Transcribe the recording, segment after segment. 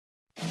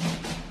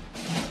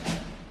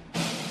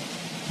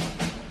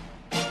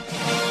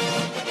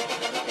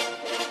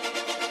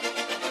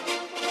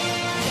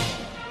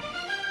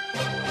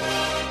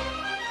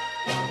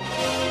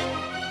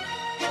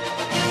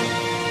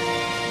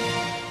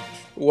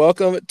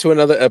Welcome to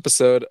another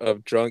episode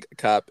of Drunk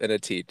Cop and a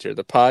Teacher,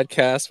 the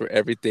podcast where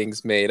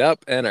everything's made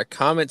up and our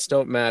comments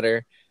don't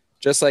matter,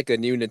 just like a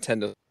new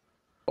Nintendo.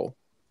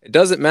 It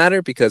doesn't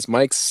matter because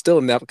Mike's still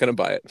not going to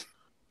buy it.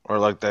 Or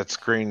like that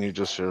screen you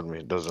just showed me.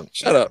 It doesn't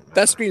Shut up.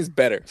 That screen's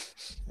better.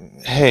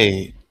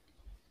 Hey,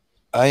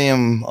 I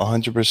am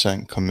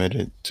 100%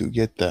 committed to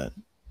get that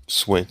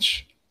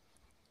Switch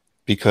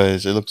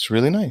because it looks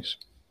really nice.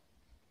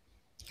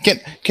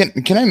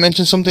 Can I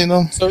mention something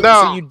though? So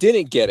No. you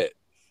didn't get it.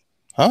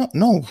 Huh?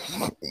 No.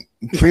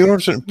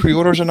 Pre-orders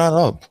are not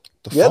up.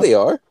 The Yeah, fuck? they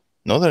are.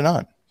 No, they're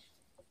not.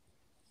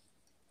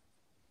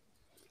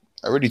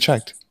 I already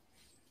checked.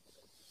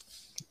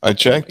 I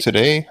checked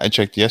today. I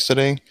checked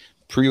yesterday.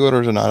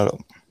 Pre-orders are not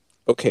up.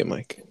 Okay,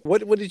 Mike.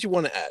 What did you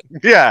want to add?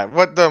 Yeah,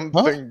 what dumb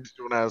Huh? thing did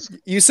you want to ask?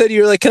 You said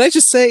you were like, "Can I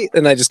just say?"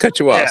 And I just cut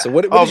you off. Yeah. So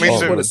what Oh, did you me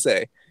just too. want to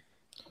say?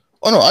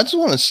 Oh no, I just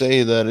want to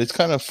say that it's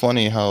kind of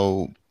funny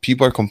how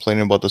people are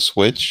complaining about the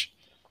Switch.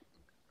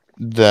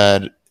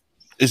 That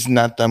is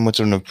not that much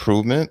of an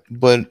improvement,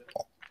 but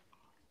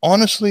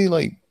honestly,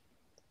 like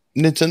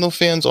Nintendo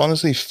fans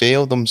honestly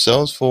fail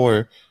themselves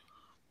for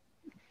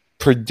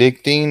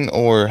predicting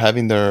or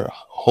having their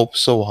hopes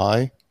so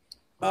high.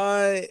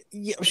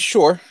 Yeah,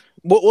 sure.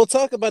 We'll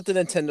talk about the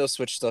Nintendo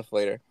Switch stuff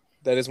later.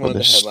 That is one Well,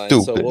 of the they're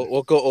headlines. So stupid.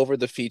 we'll go over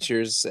the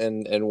features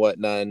and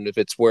whatnot, and if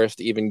it's worth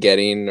even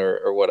getting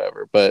or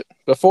whatever. But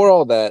before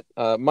all that,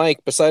 Mike,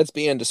 besides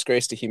being a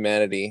disgrace to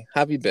humanity,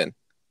 how have you been?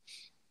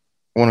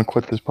 I want to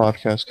quit this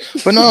podcast,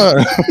 but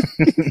no,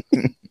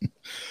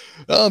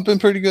 I've been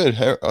pretty good.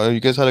 You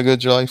guys had a good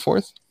July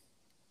 4th?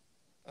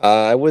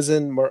 I was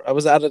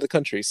out of the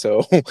country,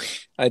 so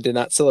I did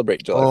not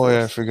celebrate July Oh 4th.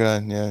 yeah, I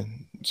forgot. Yeah,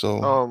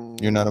 so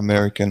you're not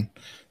American.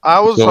 I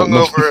was So-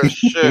 hungover as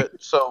shit,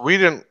 so we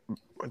didn't.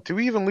 Did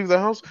we even leave the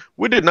house?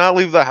 We did not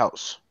leave the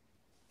house.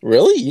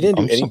 Really? You didn't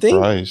do I'm anything?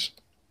 surprised.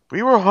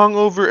 We were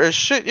hungover as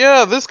shit.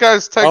 Yeah, this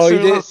guy's Oh, you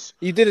texting did. us.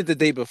 You did it the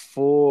day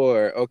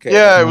before. Okay.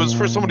 Yeah, it was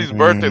for somebody's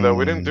birthday though.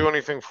 We didn't do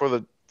anything for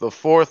the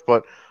fourth,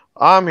 but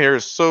I'm here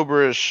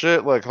sober as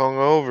shit, like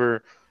hungover,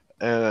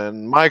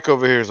 and Mike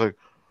over here is like,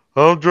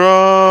 I'm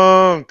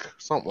drunk,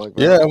 something like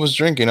that. Yeah, I was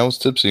drinking. I was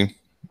tipsy.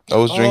 I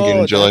was drinking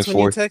Oh, July that's when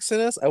you 4th. texted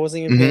us. I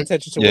wasn't even paying Mhm.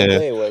 attention to Yeah. what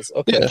day it was.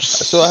 Okay. Yeah,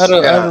 so I had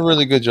a Yeah.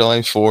 really good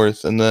July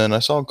 4th, and then I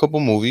saw a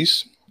couple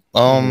movies.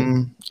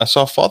 I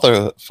saw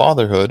Fatherhood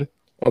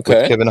with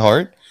Okay. Kevin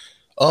Hart.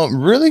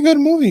 Really good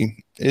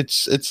movie.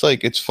 It's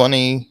like it's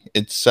funny,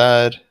 it's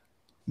sad,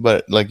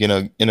 but like in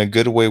a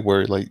good way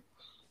where like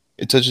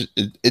it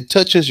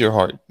touches your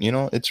heart. You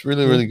know, it's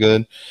really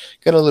good.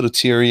 Got a little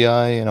teary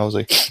eye, and I was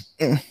like,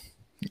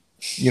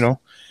 you know.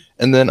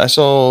 And then I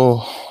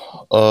saw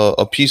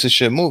a piece of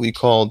shit movie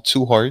called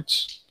Two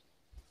Hearts.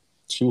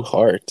 Two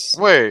hearts.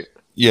 Wait.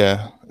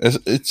 Yeah,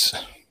 it's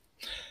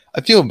I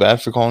feel bad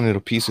for calling it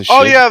a piece of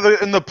Oh shit. yeah,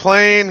 in the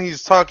plane,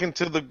 he's talking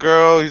to the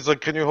girl. He's like,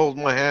 "Can you hold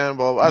my hand?"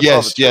 Blah, blah. I saw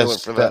the trailer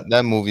for that.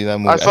 that movie.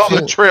 I saw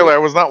the trailer. I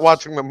was not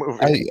watching the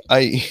movie.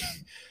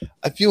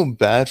 I feel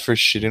bad for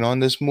shitting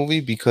on this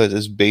movie because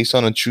it's based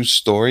on a true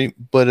story.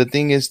 But the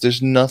thing is,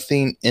 there's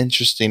nothing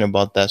interesting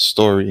about that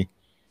story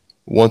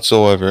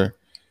whatsoever.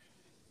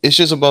 It's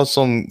just about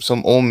some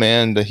old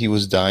man that he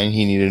was dying.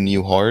 He needed a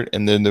new heart,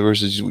 and then there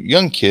was this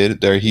young kid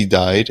there. He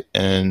died,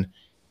 and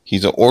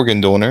he's an organ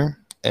donor,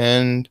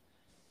 and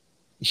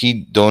he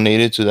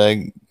donated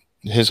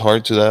his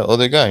heart to that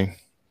other guy.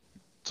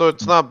 So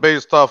it's not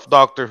based off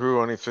Doctor Who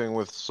or anything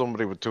with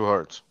somebody with two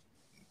hearts.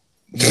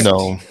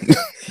 No,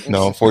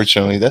 no.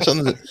 Unfortunately, that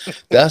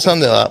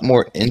sounded a lot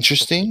more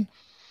interesting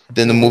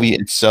than the movie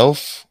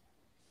itself.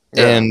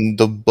 Yeah. And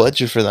the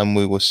budget for that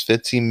movie was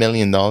 $15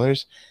 million,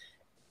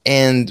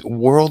 and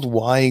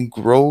worldwide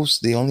gross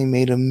they only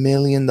made $1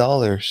 million.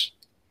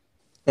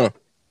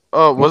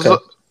 Oh, was Okay.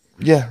 it?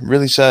 Yeah,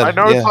 really sad. I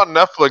know yeah. it's on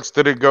Netflix.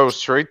 Did it go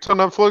straight to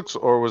Netflix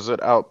or was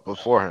it out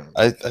beforehand?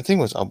 I think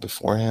it was out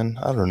beforehand.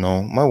 I don't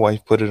know. My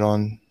wife put it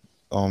on.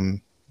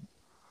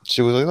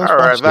 She was like, "Let's All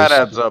right, watch that this."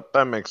 adds up.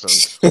 That makes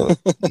sense.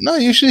 No,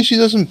 usually she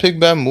doesn't pick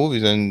bad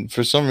movies, and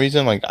for some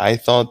reason, like I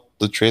thought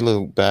the trailer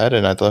looked bad,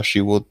 and I thought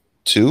she would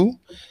too.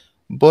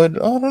 But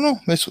I don't know.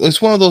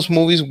 It's one of those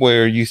movies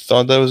where you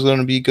thought that was going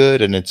to be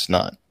good, and it's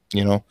not.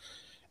 You know.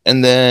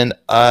 And then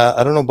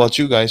I don't know about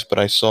you guys, but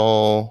I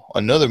saw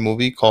another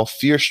movie called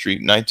Fear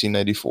Street,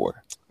 1994.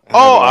 haven't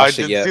Oh, I watched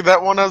it did yet. see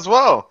that one as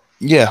well.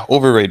 Yeah,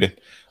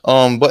 overrated.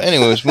 But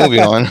anyways,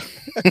 moving on.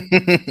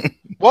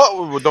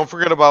 Well, don't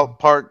forget about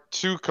part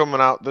 2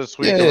 coming out this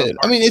week. Yeah,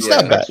 I mean it's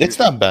not bad. next It's week.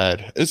 not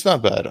bad. It's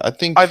not bad. I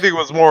think. I think it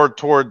was more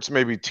towards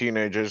maybe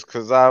teenagers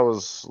because I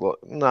was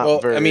not Well,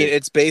 very. I mean,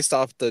 it's based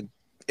off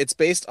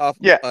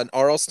Yeah. an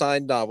R.L.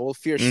 Stein novel,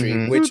 Fear Street,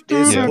 Mhm. which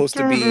is Yeah. supposed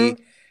to be,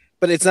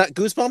 but it's not.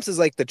 Goosebumps is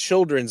like the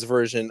children's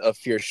version of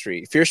Fear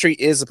Street. Fear Street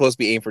is supposed to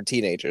be aimed for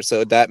teenagers,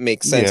 so that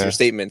makes sense. Yeah. Your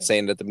statement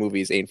saying that the movie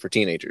is aimed for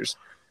teenagers.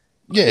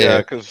 Yeah, Yeah,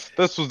 because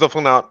this was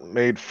definitely not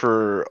made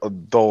for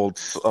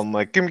adults. I'm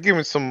like, give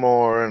me some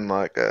more, and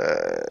like,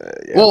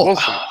 yeah. Well, we'll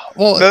see.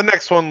 well, The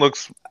next one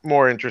looks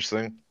more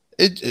interesting.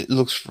 it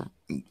looks.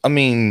 I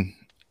mean,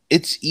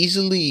 it's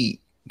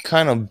easily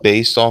kind of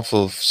based off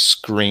of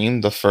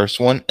Scream, the first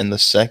one, and the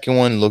second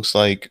one looks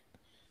like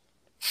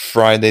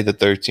Friday the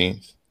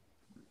 13th.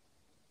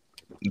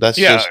 That's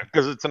Yeah, just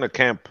because it's in a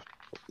camp.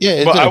 yeah,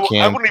 it's But in a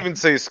I camp. wouldn't even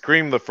say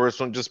Scream the first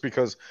one just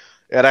because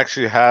it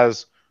actually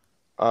has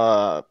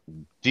uh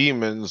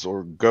demons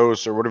or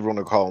ghosts or whatever you want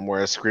to call them,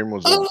 whereas Scream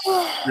was a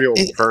real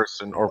It,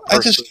 person or I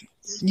just person.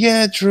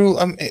 yeah, true.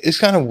 It's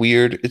kind of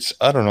weird. It's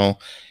I don't know.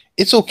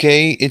 It's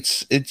okay.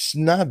 It's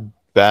not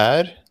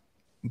bad,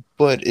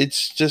 but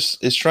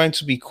it's trying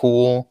to be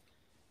cool,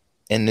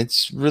 and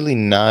it's really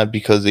not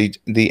because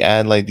they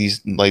add like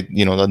these like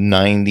the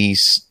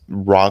 '90s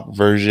rock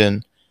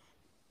version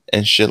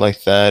and shit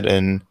like that,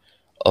 and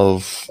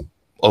of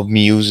of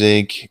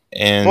music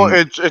Well,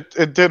 and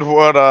it did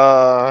what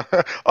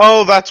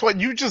oh, that's what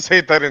you just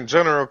hate that in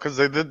general because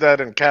they did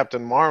that in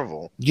Captain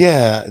Marvel.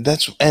 yeah,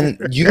 that's and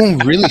you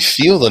don't really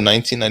feel the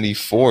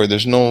 1994.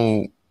 There's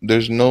no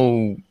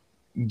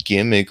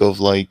gimmick of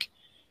like,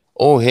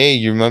 oh hey,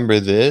 you remember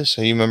this?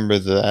 Hey, you remember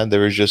that?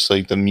 There was just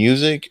like the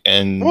music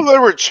Well, and they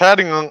were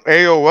chatting on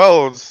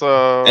AOL,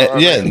 so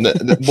I yeah, mean,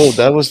 well,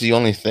 that was the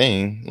only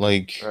thing.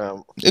 Like,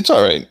 um, it's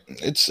all right.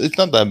 It's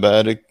not that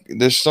bad.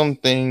 There's some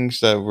things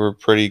that were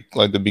pretty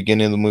like the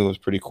beginning of the movie was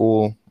pretty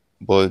cool,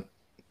 but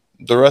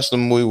the rest of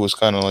the movie was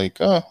kind of like,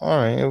 oh, all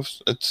right,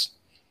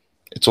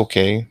 it's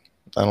okay.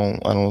 I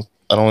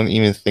don't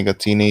even think a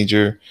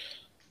teenager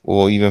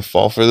will even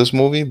fall for this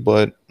movie,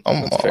 but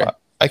That's fair.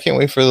 I can't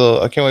wait for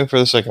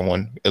the second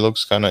one. It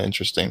looks kind of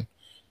interesting.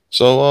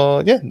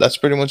 So yeah, that's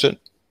pretty much it.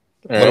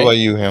 All What right. about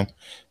you, Ham?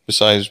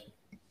 Besides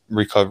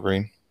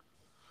recovering.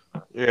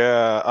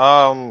 yeah,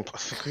 I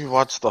think we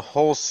watched the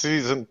whole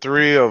season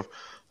 3 of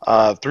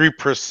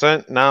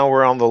 3%. Now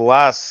we're on the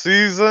last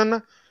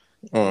season.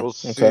 Oh, We'll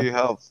okay. see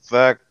how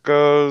that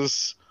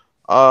goes.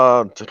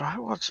 Did I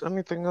watch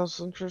anything else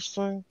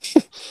interesting?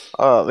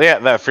 Yeah,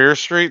 that Fear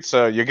Street.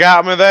 So you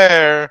got me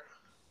there,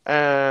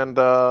 and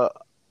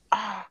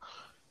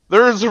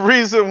there's a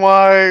reason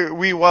why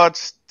we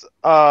watched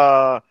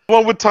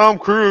one with Tom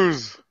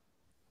Cruise.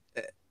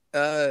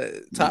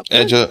 Top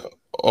Edge Gun.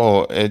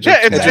 of Edge Yeah, of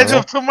it's Edge of Edge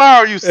Tomorrow. of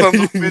Tomorrow, you sons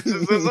of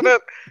bitches, isn't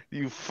it?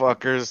 You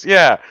fuckers.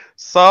 Yeah,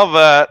 saw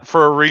that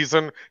for a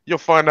reason. You'll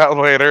find out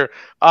later.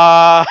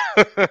 Uh,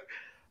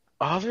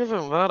 other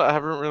than that, I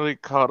haven't really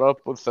caught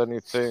up with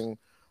anything.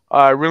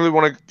 I really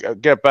want to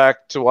get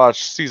back to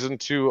watch season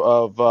 2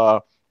 of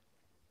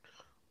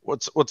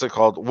what's it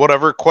called?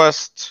 Whatever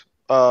Quest.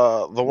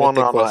 The one Mythic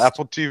on Quest.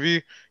 Apple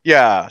TV.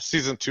 Yeah,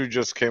 season 2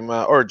 just came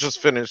out or just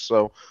finished,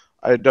 so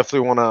I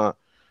definitely want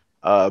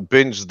to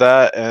binge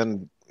that,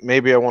 and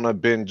maybe I want to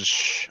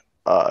binge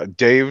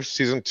Dave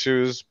season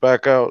 2's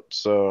back out.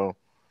 So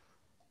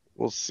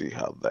we'll see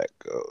how that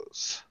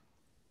goes.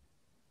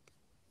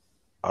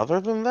 Other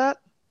than that,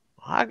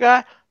 I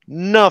got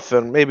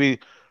nothing. Maybe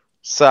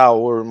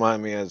Sal will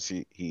remind me as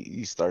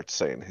he starts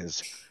saying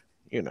his,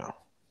 you know,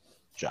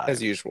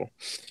 As jive. usual.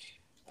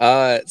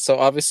 So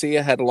obviously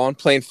I had long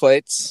plane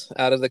flights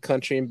out of the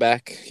country and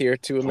back here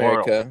to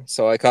Tomorrow. America.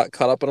 So I got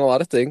caught up on a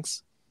lot of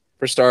things.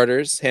 For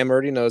starters, Ham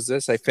already knows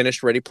this. I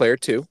finished Ready Player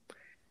 2.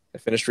 I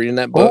finished reading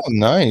that Oh, book.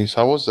 nice.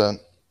 How was that?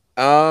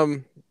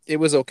 It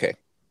was okay.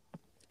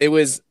 It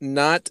was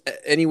not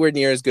anywhere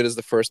near as good as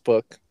the first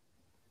book.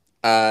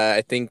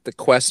 I think the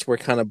quests were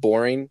kind of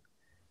boring,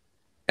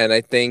 and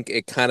I think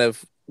it kind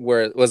of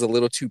was a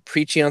little too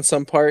preachy on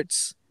some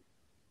parts,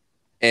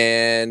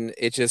 and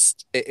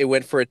it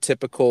went for a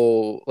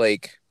typical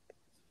like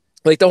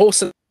the whole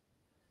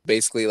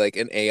basically like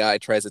an AI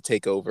tries to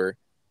take over,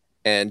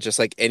 and just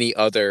like any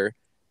other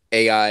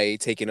AI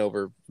taking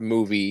over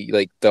movie,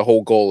 like the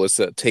whole goal is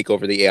to take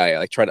over the AI,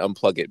 like try to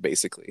unplug it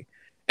basically.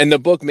 And the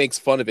book makes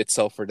fun of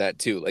itself for that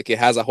too. Like it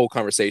has a whole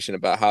conversation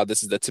about how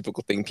this is the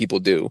typical thing people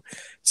do.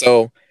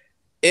 So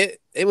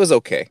it was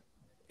okay.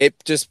 It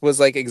just was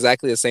like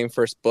exactly the same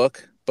first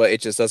book, but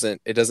it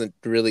doesn't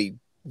really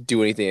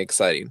do anything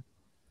exciting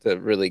to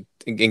really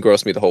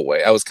engross me the whole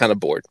way. I was kind of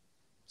bored.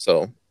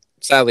 So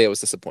sadly I was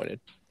disappointed.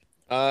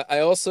 I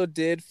also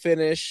did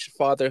finish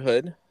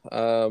Fatherhood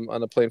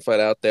on the plane flight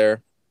out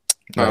there.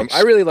 I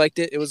Nice. really liked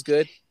it. It was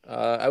good.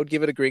 I would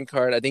give it a green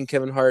card. I think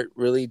Kevin Hart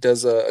really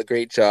does a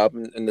great job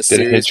in the Did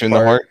it serious hit you in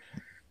the part. heart?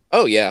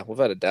 Oh yeah,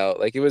 without a doubt.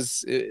 Like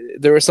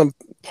there were some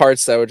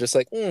parts that were just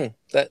like,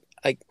 that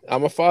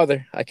I'm a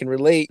father. I can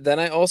relate. Then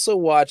I also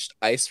watched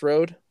Ice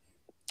Road.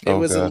 It Oh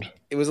was a god.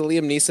 it was a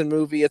Liam Neeson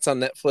movie. It's on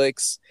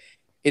Netflix.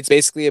 It's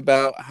basically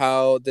about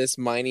how this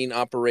mining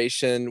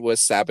operation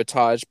was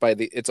sabotaged by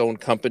its own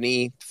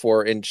company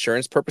for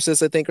insurance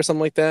purposes, I think, or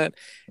something like that.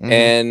 Mm-hmm.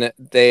 And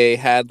they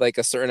had like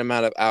a certain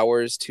amount of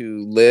hours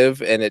to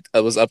live, and it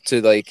was up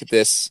to like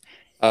this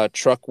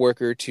truck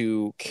worker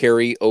to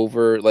carry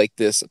over like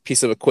this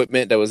piece of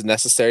equipment that was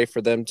necessary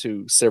for them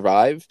to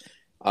survive.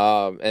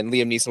 And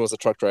Liam Neeson was a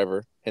truck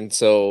driver, and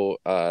so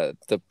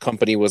the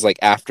company was like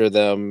after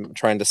them,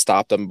 trying to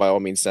stop them by all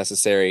means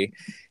necessary.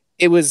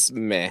 It was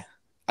meh.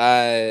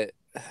 uh,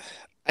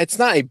 it's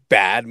not a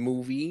bad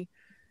movie.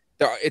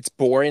 It's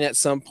boring at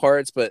some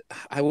parts, but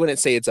I wouldn't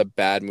say it's a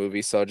bad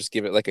movie, so I'll just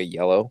give it like a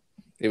yellow.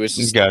 It was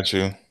just Got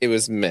you. it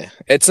was meh.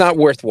 It's not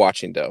worth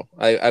watching though.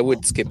 I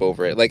would skip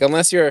over it. Like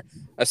unless you're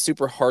a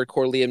super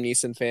hardcore Liam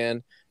Neeson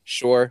fan,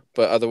 sure,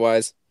 but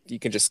otherwise you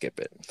can just skip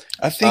it.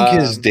 I think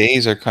his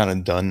days are kind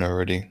of done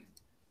already.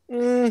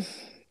 Mm,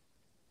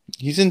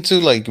 He's into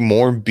like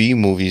more B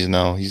movies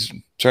now. He's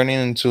turning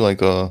into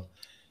like a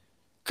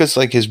because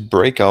like his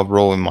breakout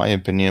role, in my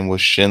opinion,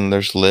 was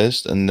Schindler's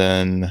List and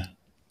then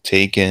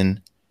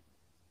Taken.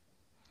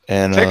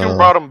 And Taken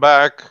brought him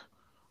back.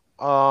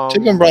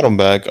 Taken brought him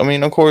back. I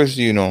mean, of course,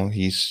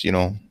 he's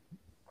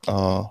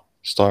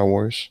Star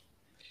Wars.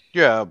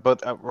 Yeah,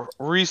 but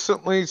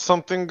recently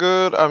something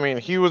good. I mean,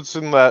 he was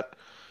in that.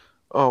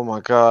 Oh my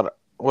god,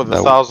 with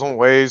That- 1,000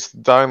 Ways to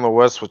Die in the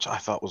West, which I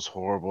thought was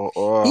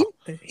horrible.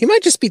 he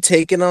might just be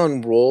taking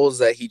on roles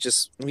that he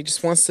just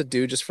wants to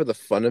do just for the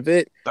fun of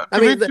it. That I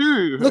could mean, be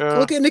too, yeah.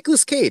 look at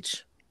Nicolas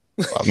Cage.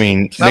 I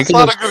mean, That's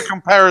not a good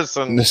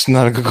comparison. That's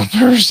not a good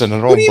comparison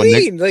at all. What do you but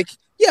mean? Like,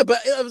 yeah, but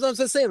I was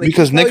just saying, like,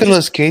 because he's probably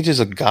Nicolas Cage is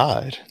a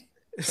god.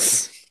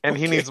 And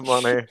he Okay. needs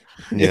money.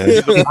 Yeah.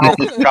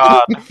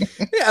 God.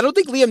 Yeah, I don't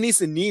think Liam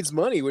Neeson needs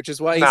money, which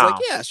is why he's No. like,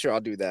 yeah, sure, I'll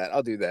do that.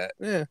 I'll do that.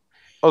 Yeah.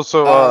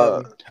 Also,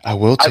 I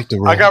will take the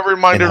role. I got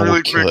reminded and I will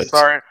really kill quick. it.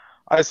 Sorry,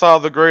 I saw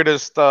the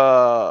greatest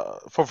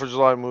 4th of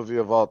July movie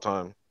of all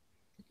time.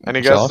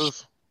 Any Josh?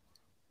 guesses?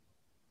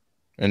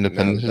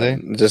 Independence Day.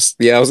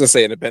 Just I was gonna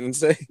say Independence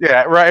Day.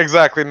 Yeah, right.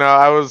 Exactly. No,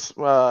 I was.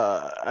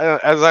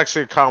 As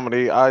actually a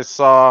comedy, I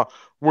saw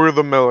We're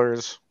the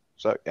Millers.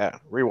 So yeah,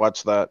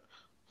 rewatch that.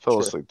 Fell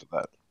Sure. asleep to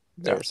that.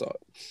 Never saw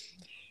it.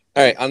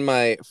 All right, on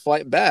my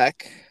flight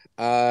back,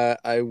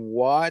 I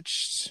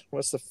watched.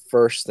 What's the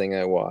first thing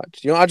I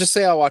watched? I'll just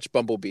say I watched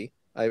Bumblebee.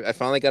 I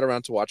finally got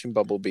around to watching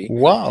Bumblebee.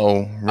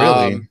 Wow,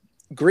 really?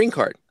 Green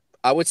Card.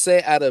 I would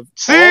say out of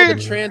See? all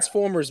the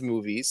Transformers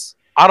movies,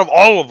 Out of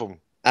all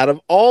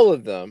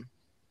of them.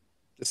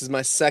 this is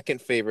my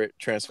second favorite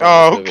Transformers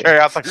Oh, movie. okay.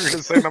 I thought you were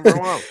gonna say number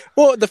one.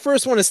 Well, the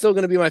first one is still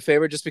going to be my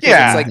favorite just because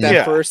Yeah, it's like that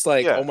yeah, first,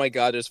 like, yeah. oh my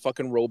God, there's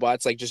fucking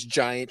robots, like just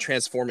giant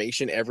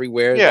transformation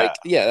everywhere. Yeah. Like,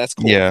 yeah, that's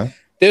cool. Yeah.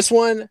 This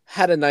one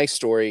had a nice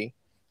story.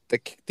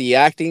 The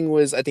acting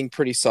was, I think,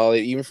 pretty solid,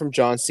 even from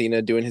John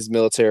Cena doing his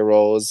military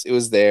roles. It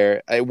was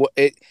there.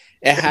 It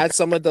had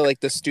some of the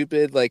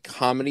stupid like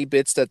comedy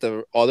bits that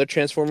the other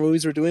Transformer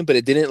movies were doing, but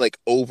it didn't like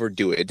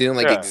overdo it. It didn't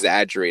like Yeah.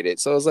 exaggerate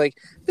it. So I was like,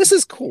 this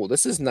is cool.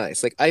 This is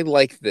nice. Like I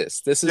like this.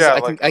 This is Yeah,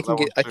 I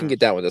can get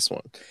down with this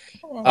one.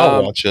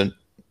 I'll watch it.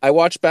 I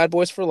watched Bad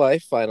Boys for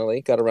Life.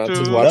 Finally got around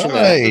to watching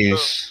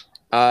Nice.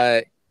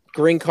 that.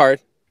 Green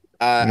Card.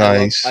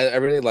 Nice. I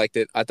really liked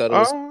it. I thought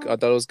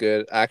it was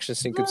good. Action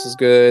sequence was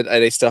good.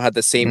 They still had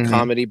the same Mhm.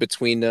 comedy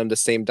between them, the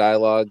same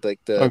dialogue,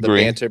 like the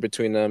Agree. banter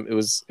between them. It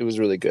was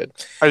really good.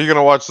 Are you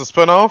gonna watch the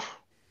spinoff?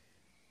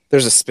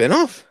 There's a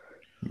spinoff.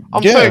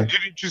 I'm Yeah. saying,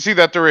 did you see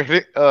that they were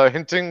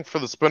hinting for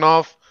the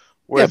spinoff?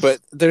 Yeah, but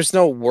there's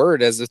no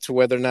word as to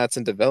whether or not it's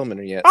in development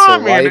or yet. I So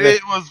why mean, even-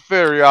 it was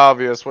very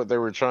obvious what they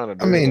were trying to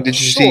do. I mean, did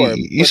you Sure,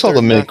 see? You but saw they're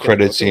the not gonna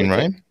mid-credit go scene, through with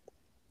right?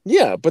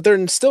 Yeah, but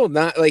they're still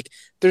not like.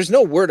 There's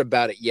no word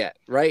about it yet,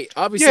 right?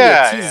 Obviously,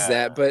 Yeah, they tease yeah.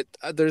 that, but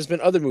there's been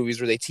other movies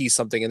where they tease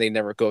something and they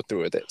never go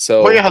through with it.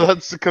 So Well, yeah,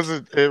 that's because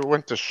it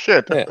went to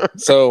shit. yeah.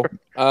 So,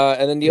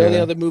 and then the only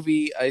Yeah. other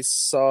movie I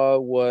saw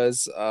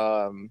was,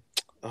 oh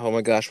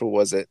my gosh, what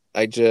was it?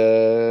 I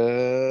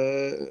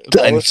just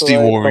Dynasty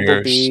Warriors.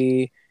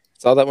 Bumblebee.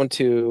 Saw that one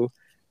too.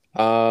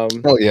 Oh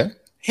yeah.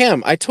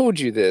 Ham, I told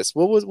you this.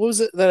 What was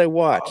it that I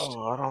watched?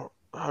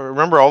 I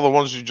remember all the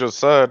ones you just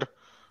said.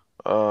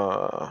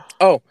 I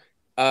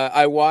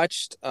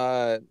watched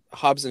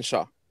Hobbs and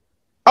Shaw.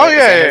 Oh Right?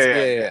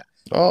 yeah.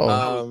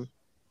 Oh.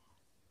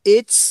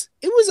 It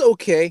was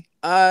okay.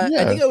 I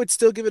Yeah. think I would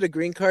still give it a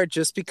green card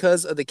just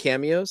because of the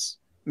cameos,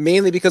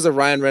 mainly because of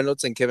Ryan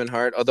Reynolds and Kevin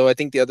Hart. Although I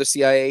think the other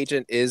CIA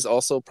agent is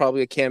also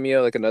probably a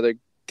cameo, like another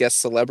guest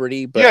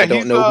celebrity, but I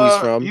don't know who he's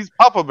from. He's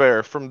Papa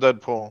Bear from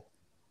Deadpool.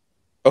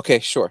 Okay,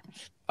 sure.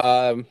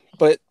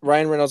 But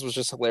Ryan Reynolds was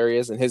just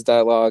hilarious in his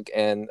dialogue,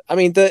 and I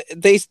mean,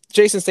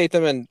 Jason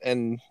Statham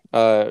and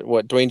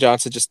Dwayne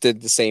Johnson just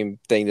did the same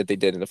thing that they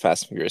did in the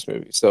Fast and Furious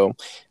movie. So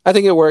I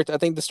think it worked. I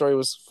think the story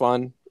was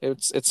fun.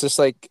 It's just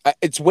like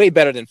it's way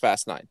better than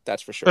Fast 9,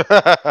 that's for sure.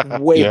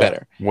 Way Yeah.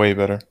 better. Way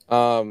better.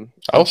 I'm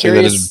I'll say that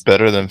curious- is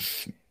better than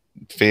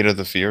Fate of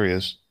the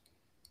Furious.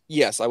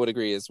 Yes, I would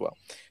agree as well.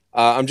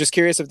 I'm just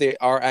curious if they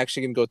are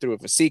actually going to go through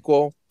with a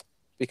sequel,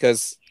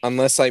 because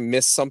unless I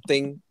miss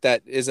something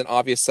that is an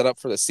obvious setup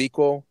for the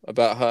sequel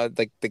about how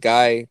like the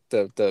guy,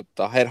 the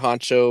head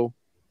honcho,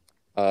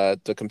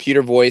 the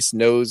computer voice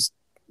knows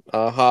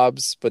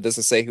Hobbs but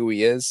doesn't say who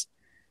he is.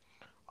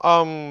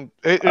 I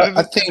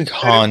think It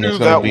Han didn't is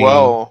do gonna that be.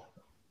 well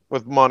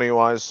with money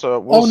wise.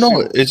 So Oh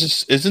no,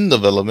 it's in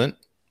development.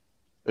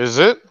 Is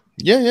it?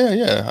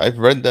 Yeah. I've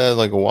read that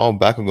like a while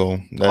back ago.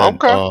 That,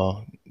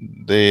 Okay.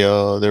 they're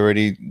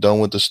already done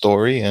with the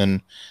story,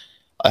 and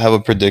I have a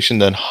prediction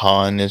that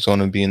Han is going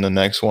to be in the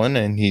next one,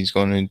 and he's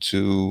going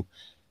to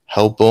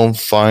help them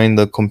find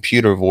the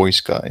computer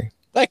voice guy.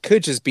 That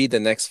could just be the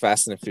next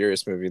Fast and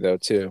Furious movie, though,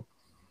 too.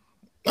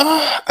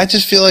 I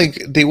just feel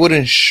like they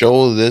wouldn't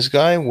show this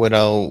guy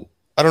without.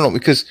 I don't know,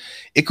 because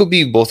it could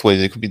be both ways.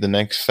 It could be the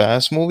next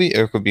Fast movie,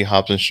 or it could be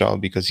Hobbs and Shaw,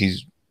 because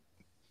he's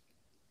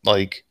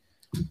like,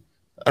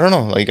 I don't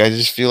know. Like, I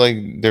just feel like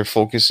they're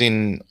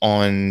focusing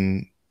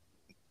on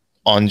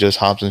just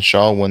Hobbs and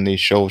Shaw when they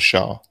show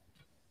Shaw.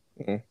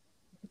 Mhm.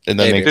 And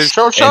that Maybe. They makes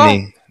show Shaw?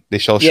 they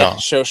show Yeah,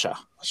 Shaw.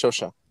 show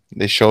Shaw.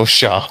 They show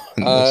Shaw.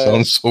 That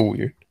sounds so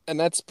weird. And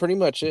that's pretty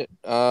much it.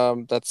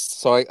 That's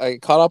so I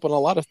caught up on a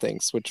lot of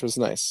things, which was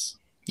nice.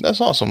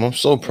 That's awesome. I'm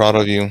so proud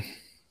of you.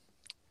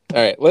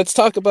 All right, let's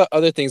talk about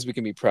other things we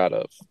can be proud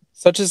of,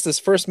 such as this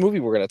first movie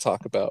we're going to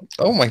talk about.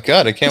 Oh my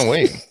god, I can't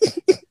wait.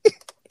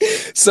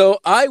 So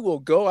I will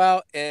go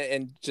out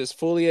and just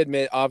fully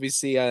admit,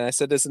 obviously, and I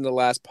said this in the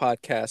last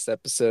podcast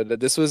episode, that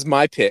this was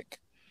my pick.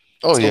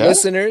 Oh So yeah.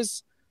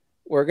 listeners,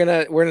 we're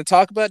gonna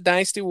talk about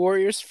Dynasty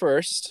Warriors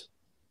first.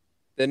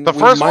 Then The we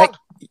first might,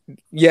 one?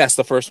 yes,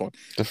 the first one.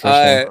 The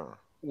first one.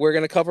 We're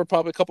gonna cover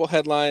probably a couple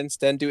headlines,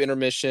 then do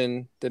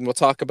intermission, then we'll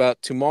talk about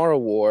Tomorrow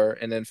War,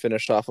 and then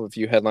finish off with a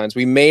few headlines.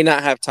 We may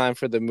not have time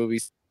for the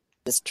movies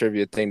this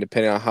trivia thing,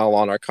 depending on how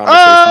long our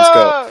conversations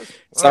go.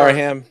 Sorry, Alright.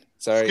 Ham.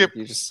 Sorry, Skip-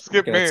 you just Skip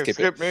you're gonna me. skip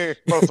it. Skip me.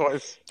 Both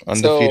ways.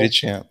 Undefeated so-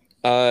 champ.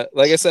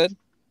 Like I said,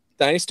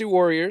 Dynasty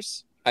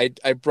Warriors. I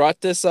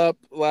brought this up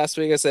last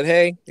week. I said,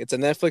 hey, it's a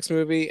Netflix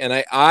movie, and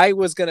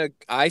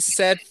I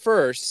said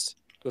first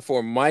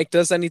before Mike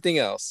does anything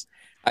else.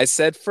 I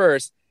said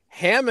first,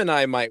 Ham and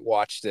I might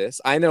watch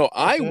this. I know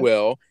I Mhm.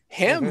 will.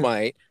 Ham Mhm.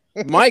 might.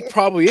 Mike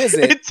probably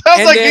isn't. It sounds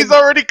And like then- he's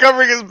already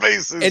covering his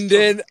bases. And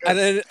then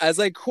as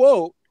I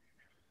quote,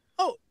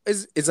 oh,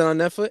 is it on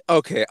Netflix?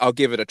 Okay, I'll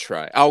give it a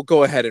try. I'll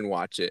go ahead and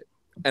watch it.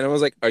 And I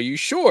was like, are you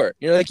sure?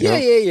 You're like, yeah,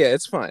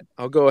 it's fine.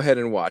 I'll go ahead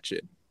and watch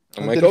it.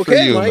 I'm I like, did it for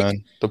okay, you, Mike.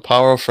 man. The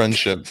power of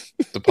friendship.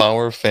 The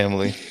power of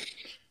family.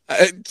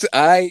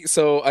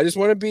 So I just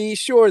want to be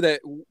sure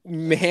that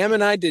Ham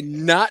and I did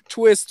not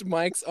twist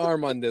Mike's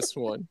arm on this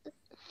one.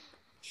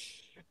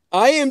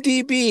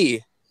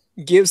 IMDb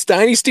gives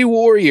Dynasty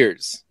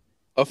Warriors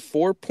a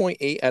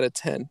 4.8 out of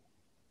 10.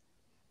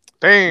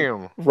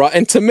 Damn.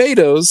 Rotten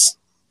Tomatoes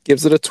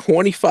gives it a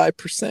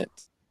 25%.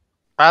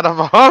 Out of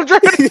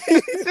 100?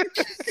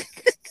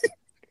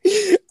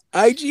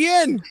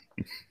 IGN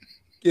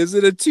gives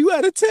it a 2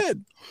 out of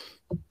 10.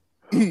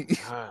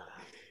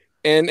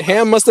 And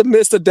Ham must have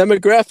missed a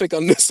demographic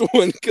on this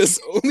one because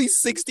only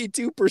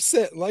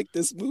 62% like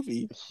this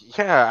movie.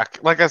 Yeah,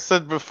 like I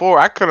said before,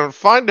 I couldn't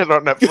find it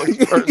on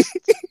Netflix first.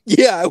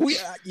 Yeah,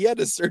 you had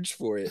to search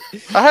for it.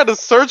 I had to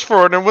search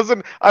for it, and it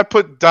wasn't. I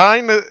put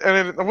Dynasty,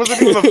 and it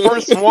wasn't even the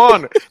first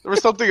one. There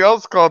was something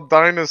else called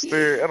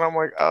Dynasty, and I'm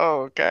like,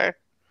 oh, okay.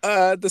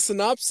 The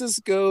synopsis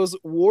goes: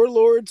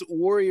 warlords,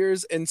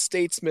 warriors, and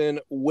statesmen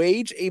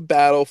wage a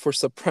battle for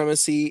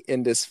supremacy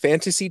in this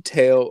fantasy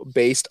tale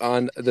based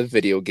on the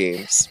video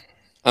games.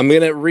 I'm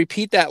gonna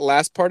repeat that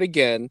last part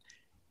again.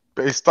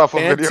 Based off of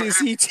video.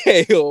 Fantasy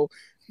tale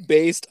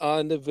based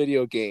on the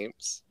video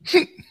games.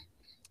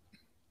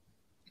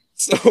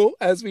 So,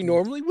 as we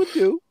normally would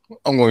do,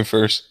 I'm going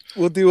first.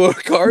 we'll do our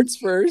cards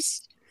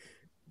first,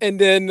 and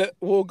then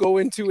we'll go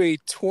into a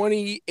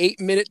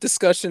 28-minute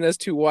discussion as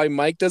to why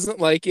Mike doesn't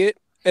like it,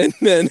 and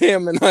then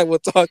Ham and I will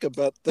talk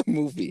about the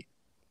movie.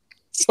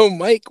 So,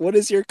 Mike, what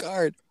is your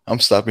card? I'm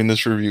stopping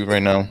this review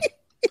right now.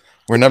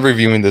 We're not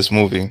reviewing this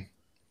movie.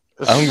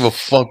 I don't give a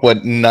fuck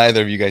what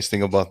neither of you guys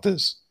think about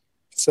this.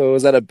 So,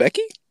 is that a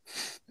Becky?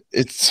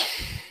 It's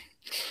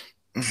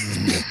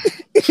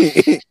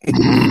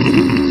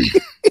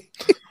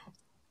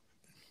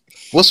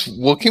what's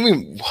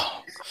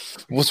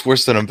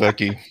worse than a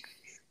Becky?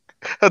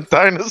 A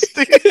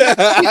Dynasty.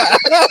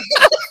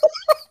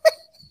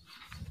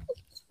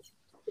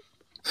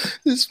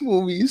 This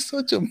movie is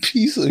such a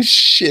piece of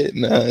shit,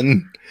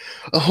 man.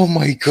 Oh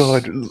my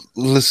god.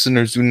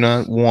 Listeners, do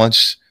not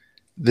watch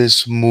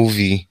this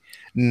movie.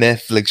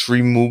 Netflix,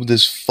 remove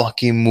this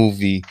fucking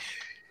movie.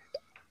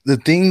 The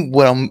thing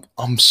what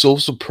I'm so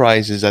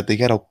surprised is that they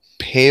got a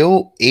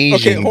pale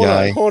Asian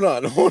guy. hold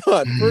on.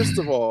 First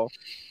of all,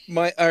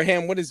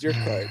 Ham, what is your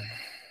card?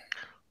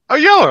 A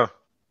yellow.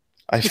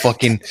 I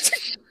fucking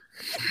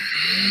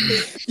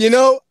You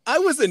know, I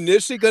was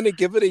initially going to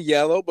give it a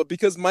yellow, but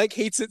because Mike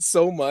hates it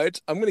so much,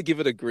 I'm going to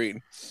give it a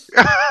green.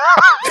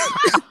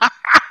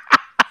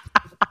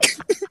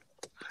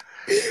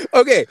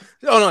 Okay,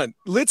 hold on.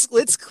 Let's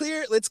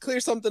clear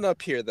something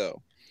up here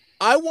though.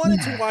 I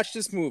wanted to watch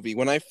this movie.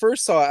 When I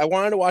first saw it, I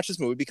wanted to watch this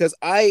movie because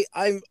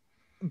I'm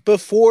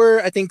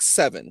before I think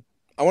 7.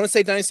 I want to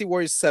say Dynasty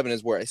Warriors 7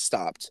 is where I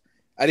stopped.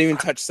 I didn't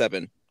even touch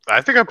 7.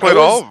 I think I played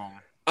all of them.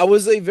 I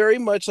was a very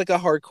much like a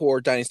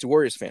hardcore Dynasty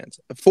Warriors fan.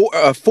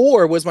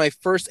 4 was my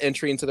first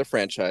entry into the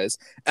franchise,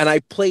 and I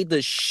played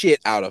the shit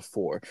out of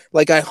 4.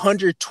 Like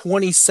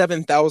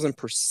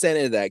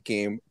 127,000% of that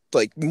game,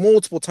 like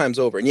multiple times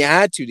over, and you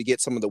had to get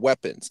some of the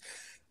weapons.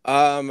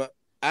 After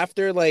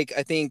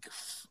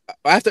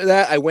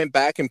that, I went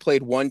back and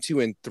played 1, 2,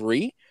 and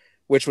 3,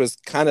 which was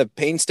kind of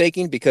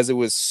painstaking because it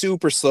was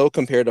super slow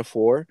compared to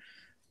 4.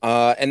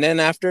 And then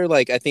after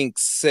like I think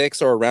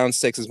 6 or around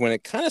 6 is when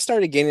it kind of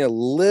started getting a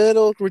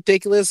little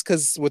ridiculous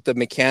because with the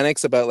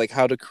mechanics about like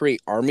how to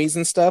create armies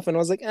and stuff, and I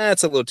was like,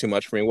 it's a little too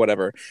much for me,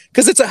 whatever.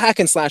 Because it's a hack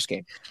and slash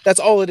game. That's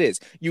all it is.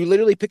 You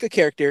literally pick a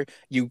character,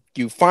 you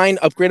find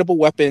upgradable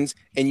weapons,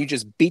 and you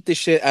just beat the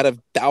shit out of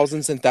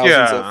thousands and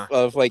thousands Yeah.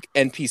 of like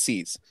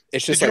NPCs.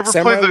 It's just Did you like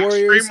ever play Samurai the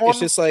Warriors. Extreme one? It's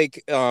just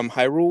like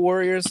Hyrule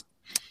Warriors.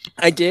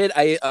 I did.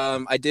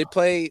 I did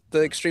play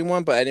the extreme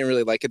one, but I didn't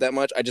really like it that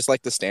much. I just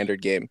like the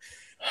standard game.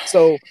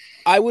 So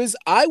I was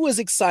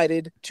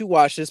excited to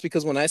watch this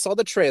because when I saw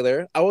the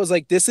trailer, I was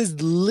like, this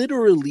is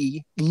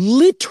literally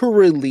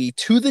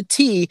to the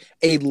T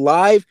a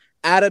live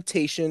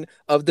adaptation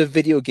of the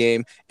video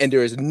game, and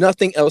there is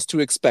nothing else to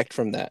expect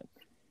from that.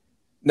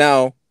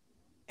 Now,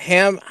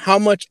 Ham, how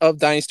much of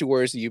Dynasty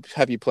Warriors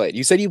have you played?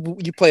 You said you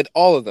played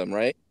all of them,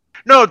 right?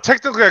 No,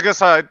 technically, I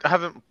guess I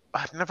haven't.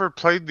 I've never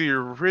played the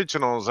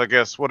originals. I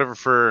guess whatever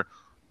for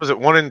was it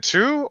 1 and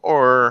 2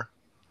 or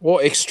Well,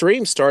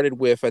 Extreme started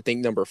with I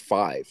think number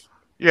 5.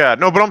 yeah,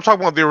 no, but I'm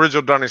talking about the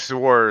original Dynasty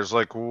Warriors,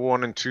 like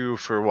 1 and 2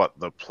 for what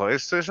the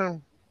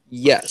PlayStation.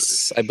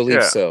 Yes, I believe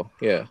Yeah. so.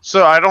 Yeah.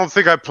 So I don't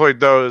think I played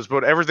those,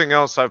 but everything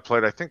else I've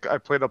played, I think I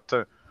played up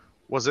to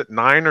was it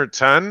 9 or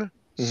 10?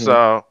 Mhm.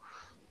 So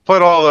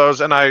played all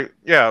those, and I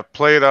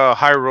played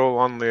Hyrule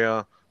on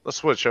the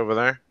Switch over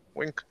there.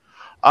 Wink.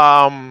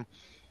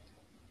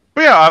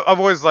 But yeah, I've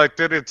always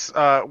liked it. It's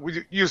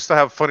we used to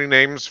have funny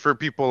names for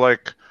people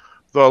like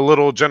the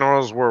little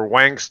generals were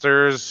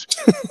wanksters.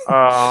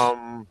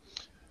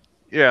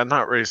 Yeah,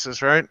 not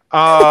racist, right?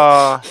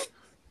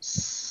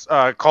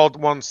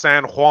 Called one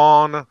San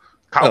Juan,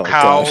 Cao Oh,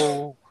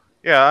 Cao.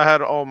 Yeah, I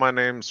had all my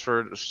names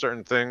for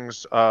certain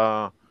things.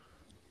 But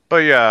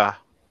yeah,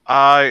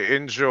 I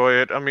enjoy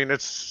it. I mean,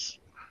 it's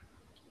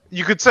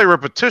you could say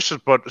repetitious,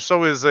 but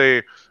so is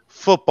a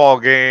football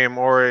game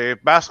or a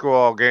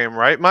basketball game,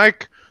 right,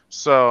 Mike?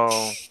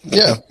 So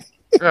Yeah.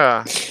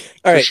 yeah,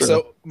 All right. sure.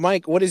 So,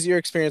 Mike, what is your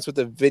experience with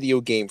the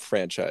video game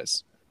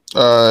franchise?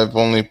 I've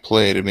only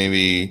played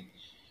maybe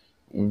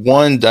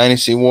one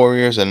Dynasty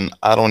Warriors, and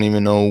I don't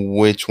even know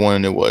which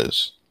one it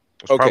was.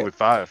 it's Okay. probably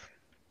 5.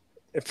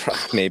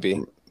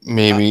 Maybe.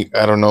 Maybe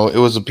I don't know. It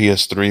was a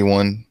PS3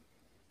 one.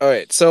 All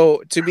right.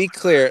 So, to be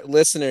clear,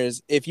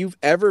 listeners, if you've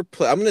ever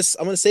played, I'm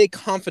gonna say it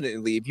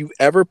confidently, if you've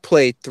ever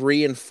played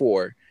 3 and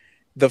 4,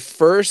 the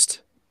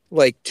first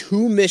like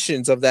 2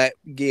 missions of that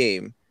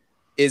game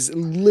is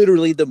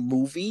literally the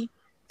movie,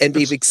 and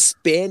they've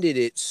expanded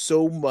it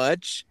so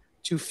much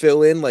to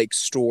fill in like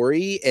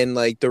story and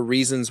like the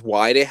reasons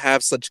why they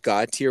have such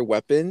god tier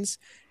weapons.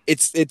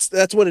 It's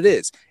that's what it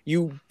is.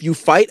 You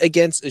fight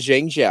against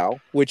Zhang Jiao,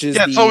 which is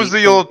Yeah, it's always the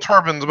yellow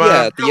turbans, man.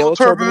 yeah, the Yellow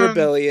Turban Turban.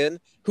 Rebellion,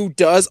 who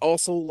does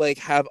also like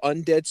have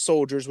undead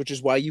soldiers, which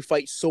is why you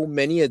fight so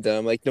many of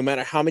them. Like no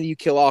matter how many you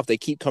kill off, they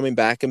keep coming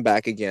back and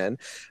back again.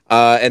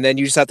 And then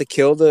you just have to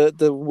kill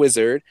the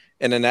wizard,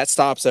 and then that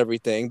stops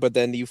everything. But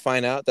then you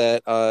find out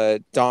that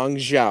Dong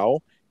Zhao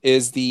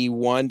is the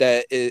one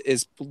that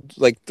is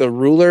like the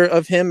ruler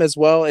of him as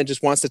well, and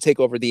just wants to take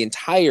over the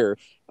entire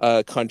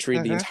country,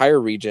 the Mhm.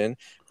 entire region.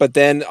 But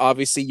then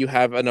obviously you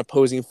have an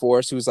opposing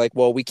force who's like,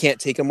 well, we can't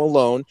take him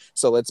alone,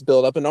 so let's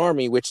build up an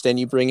army. Which then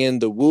you bring in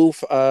the Wu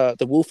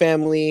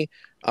family.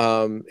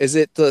 Is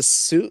it the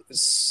Su?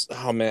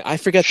 Oh man, I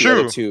forget the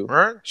other two.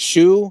 right?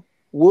 Shu,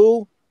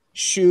 Wu,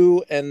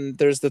 Shu, and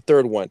there's the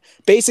third one.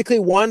 Basically,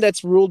 one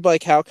that's ruled by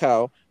Cao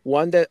Cao,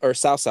 one that or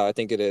Cao Cao, I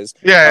think it is.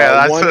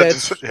 Yeah, one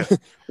that's that's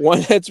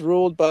one that's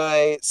ruled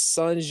by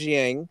Sun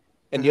Jiang,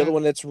 and the Mhm. other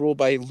one that's ruled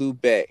by Liu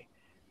Bei.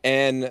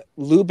 And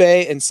Liu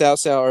Bei and Cao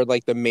Cao are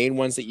like the main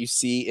ones that you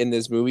see in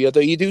this movie.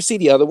 Although you do see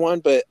the other one,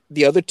 but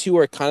the other two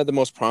are kind of the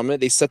most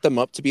prominent. They set them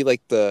up to be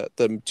like the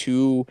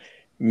two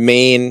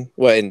main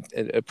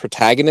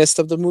protagonists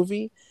of the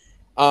movie.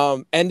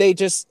 And they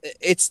just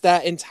it's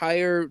that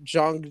entire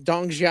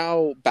Dong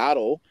Zhao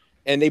battle,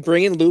 and they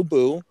bring in Lu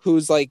Bu,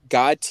 who's like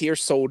god tier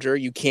soldier.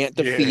 You can't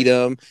defeat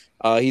him.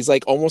 He's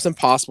like almost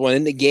impossible. And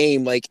in the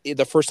game, like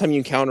the first time you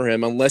encounter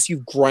him, unless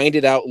you've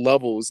grinded out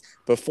levels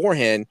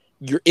beforehand,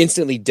 you're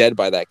instantly dead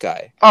by that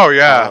guy. Oh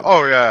yeah,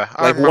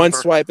 I Like one remember.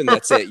 swipe and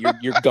that's it.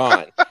 You're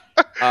gone.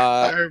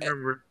 I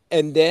remember.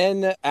 And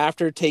then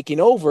after taking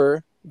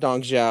over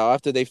Dong Zhao,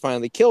 after they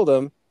finally killed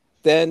him,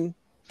 then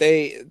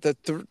they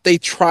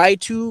try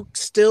to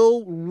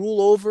still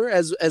rule over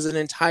as an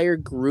entire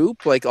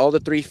group, like all the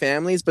 3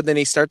 families, but then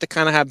they start to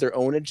kind of have their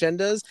own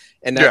agendas,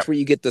 and that's where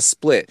you get the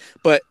split.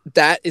 But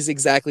that is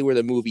exactly where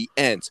the movie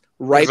ends,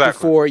 right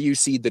before you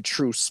see the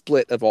true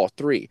split of all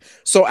 3.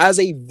 So as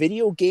a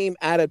video game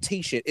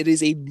adaptation, it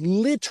is a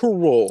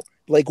literal,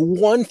 like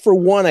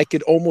 1-for-1, I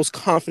could almost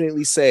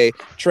confidently say,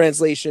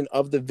 translation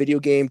of the video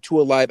game to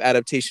a live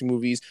adaptation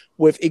movies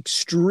with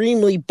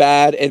extremely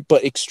bad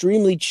but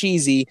extremely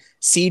cheesy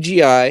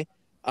CGI.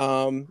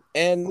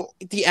 And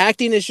the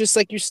acting is just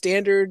like your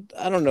standard,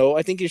 I don't know,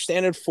 I think your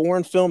standard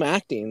foreign film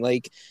acting.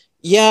 Like,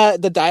 yeah,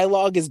 the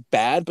dialogue is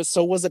bad, but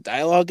so was the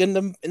dialogue in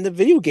the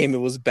video game.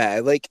 It was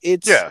bad. Like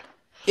it's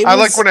It I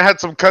like was when it had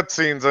some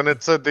cutscenes and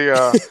it said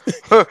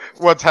the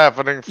what's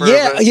happening for a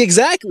yeah, bit.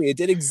 exactly. It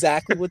did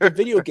exactly what the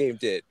video game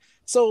did.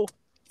 So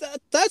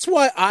that's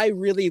why I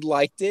really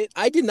liked it.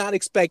 I did not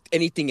expect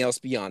anything else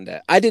beyond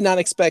that. I did not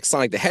expect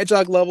Sonic the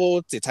Hedgehog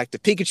level,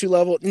 Detective Pikachu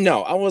level.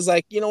 No, I was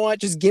like, you know what?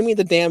 Just give me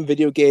the damn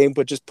video game,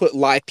 but just put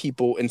live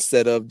people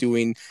instead of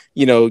doing,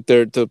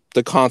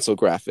 the console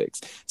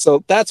graphics.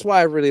 So that's why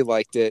I really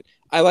liked it.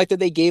 I like that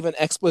they gave an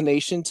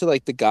explanation to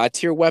like the god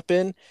tier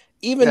weapon,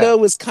 even Yeah. though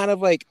it was kind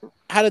of like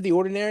out of the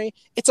ordinary.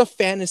 It's a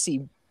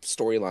fantasy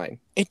storyline.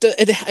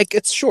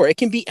 It's sure it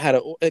can be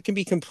it can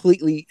be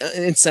completely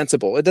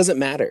insensible. It doesn't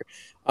matter.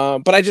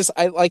 But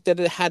I like that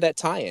it had that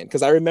tie-in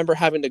because I remember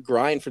having to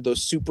grind for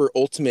those super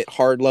ultimate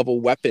hard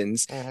level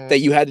weapons Hmm. that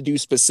you had to do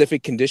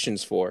specific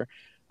conditions for.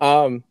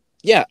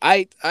 Yeah,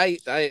 I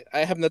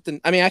have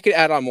nothing. I mean, I could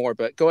add on more,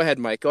 but go ahead,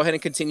 Mike. Go ahead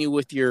and continue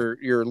with your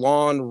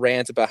long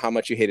rant about how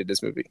much you hated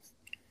this movie.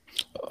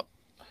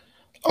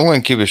 I'm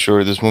gonna keep it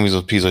short. This movie's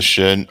a piece of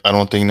shit. I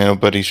don't think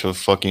nobody should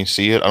fucking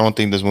see it. I don't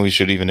think this movie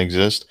should even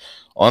exist.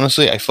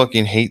 Honestly, I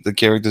fucking hate the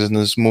characters in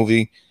this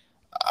movie.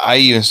 I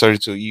even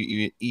started to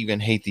even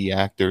hate the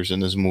actors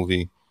in this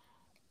movie.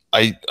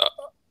 I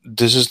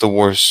This is the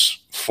worst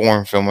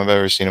foreign film I've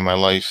ever seen in my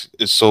life.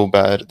 It's so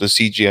bad. The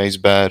CGI is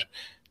bad.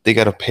 They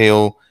got a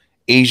pale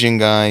Asian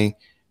guy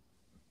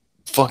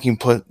fucking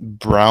put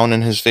brown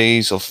in his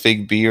face, a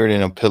fake beard,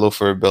 and a pillow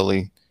for a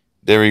belly.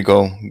 There you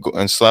go. Go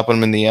and slap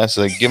him in the ass.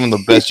 Like, give him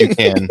the best you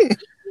can.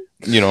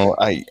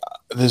 I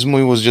This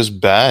movie was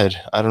just bad.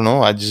 I don't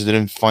know. I just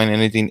didn't find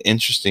anything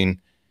interesting.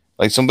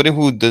 Like somebody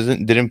who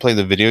didn't play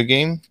the video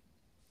game,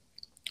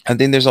 I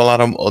think there's a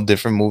lot of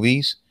different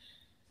movies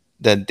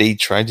that they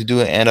try to do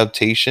an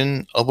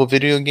adaptation of a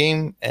video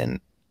game,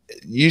 and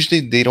usually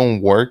they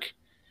don't work.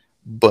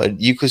 But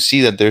you could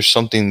see that there's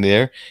something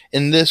there.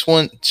 And this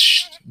one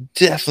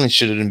definitely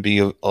shouldn't be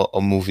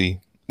a movie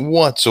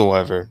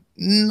whatsoever.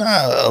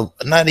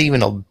 Not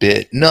even a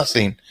bit.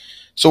 Nothing.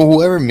 So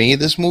whoever made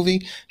this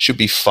movie should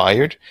be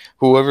fired.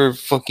 Whoever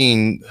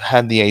fucking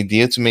had the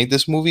idea to make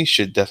this movie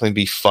should definitely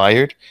be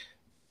fired.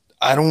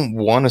 I don't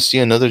want to see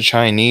another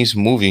Chinese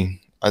movie.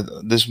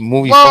 This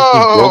movie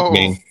fucking broke Whoa!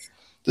 me.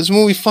 This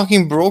movie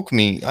fucking broke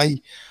me.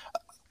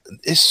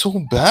 It's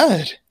so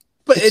bad.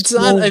 But It's it's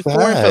not so a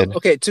foreign film. bad.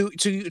 Okay,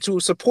 to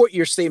support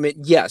your statement,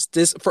 yes,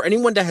 this for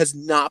anyone that has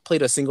not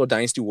played a single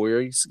Dynasty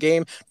Warriors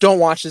game, don't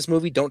watch this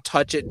movie, don't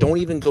touch it, don't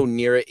even go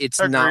near it.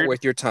 It's not Agreed.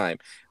 worth your time.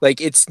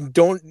 Like it's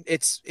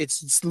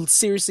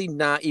seriously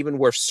not even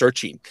worth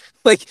searching.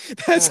 Like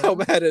that's how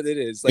bad it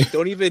is. Like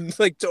don't even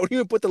put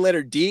the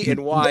letter D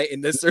and Y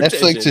in the search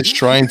Netflix engine. is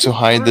trying to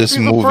hide this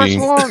Be the first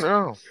movie. one.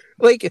 Oh.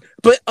 Like,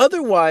 but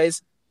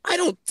otherwise, I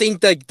don't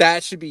think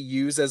that should be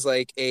used as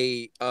like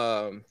a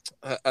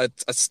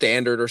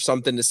standard or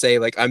something to say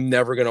like I'm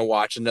never gonna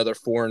watch another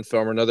foreign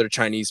film or another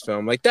Chinese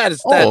film. Like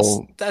that's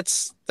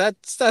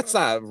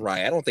not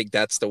right. I don't think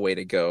that's the way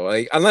to go.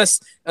 Like unless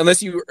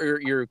you're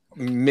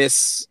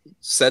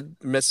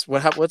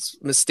what's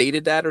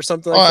misstated that or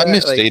something Oh, like I that.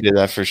 misstated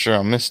that for sure.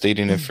 I'm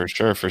misstating it for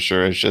sure. For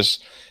sure. It's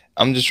just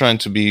I'm trying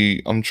to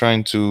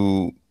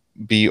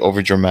be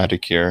over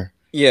dramatic here.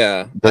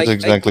 Yeah, That's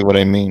exactly what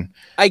I mean.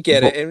 I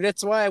get But- it, and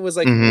that's why I was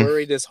like Mhm.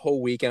 worried this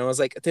whole week, and I was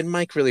like, "Did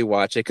Mike really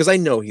watch it?" Because I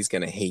know he's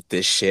gonna hate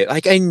this shit.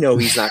 Like, I know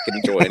he's not gonna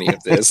enjoy any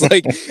of this.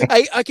 Like,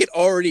 I could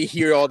already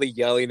hear all the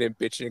yelling and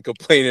bitching and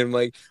complaining.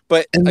 Like,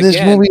 but And again,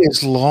 this movie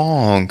is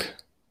long.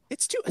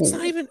 it's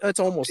not even. It's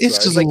almost. It's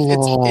 2 hours. Like,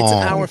 it's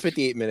an hour long. and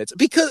 58 minutes.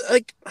 Because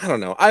like I don't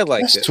know, I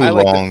liked That's it. too I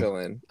liked long. the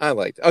fill-in. I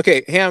liked it.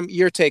 Okay, Ham,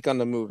 your take on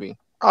the movie?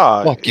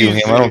 Fuck you, Easy.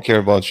 him. I don't care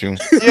about you.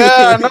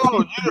 Yeah,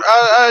 no,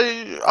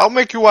 I'll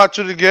make you watch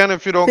it again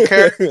if you don't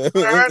care.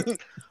 Alright.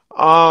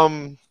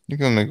 You're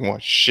gonna make me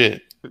watch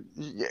shit.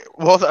 Yeah,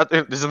 well,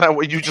 isn't that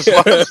what you just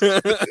watched?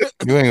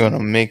 You ain't gonna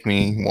make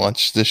me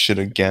watch this shit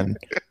again.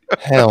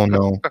 Hell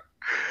no.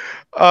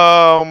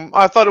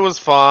 I thought it was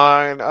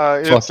fine.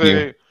 Fuck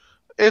you.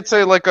 It's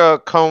a like a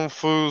kung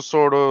fu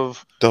sort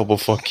of Double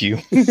fuck you.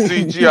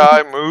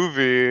 CGI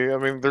movie. I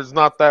mean, there's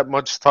not that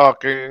much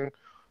talking,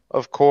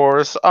 of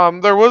course.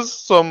 There was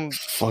some.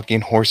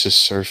 Fucking horses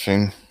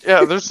surfing.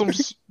 Yeah, there's some.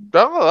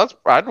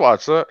 I'd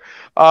watch that.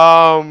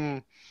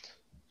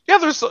 Yeah,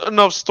 there's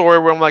enough story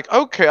where I'm like,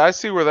 okay, I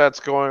see where that's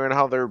going and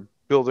how they're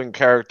building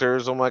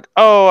characters. I'm like,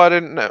 oh, I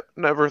didn't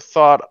never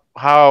thought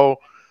how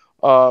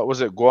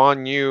was it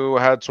Guan Yu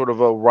had sort of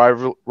a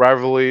rivalry.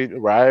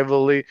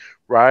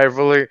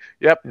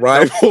 Yep,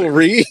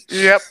 Rivalry.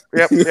 Yep.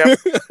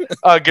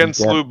 Against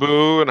You got- Lu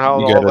Bu and how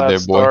you all got it that there,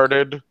 boy.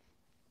 started.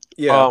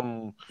 Yeah.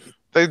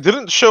 They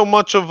didn't show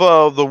much of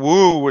the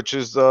Wu, which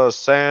is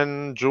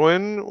San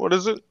Juin. What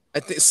is it? I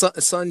think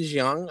Sun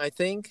Jiang. I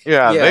think.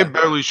 Yeah, they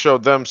barely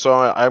showed them, so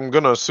I'm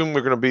gonna assume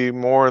they're gonna be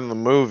more in the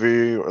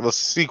movie or the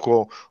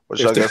sequel,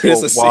 which If I guess there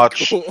is we'll a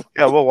watch. sequel.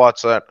 Yeah, we'll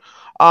watch that.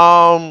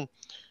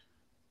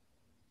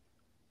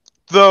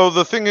 Though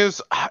the thing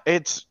is,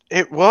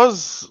 it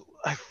was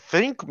I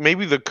think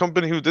maybe the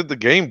company who did the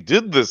game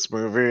did this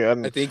movie, I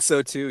and think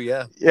so too.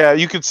 Yeah. yeah,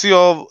 you could see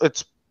all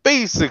it's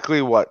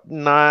basically what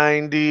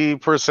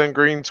 90%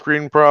 green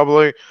screen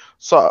probably.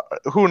 So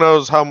who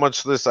knows how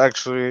much this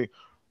actually,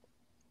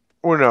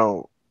 you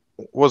know,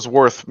 was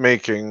worth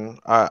making.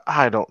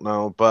 I don't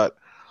know, but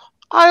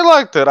I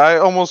liked it. I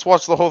almost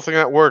watched the whole thing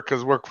at work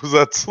because work was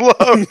that slow.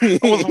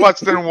 Almost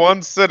watched it in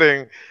one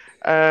sitting,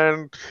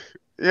 and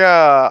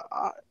yeah,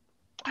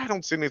 I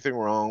don't see anything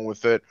wrong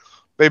with it.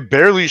 They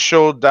barely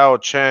showed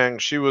Dao Chang.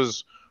 She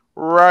was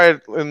right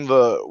in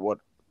the what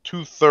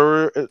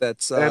 2/3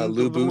 That's end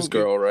Lu of the Bu's movie.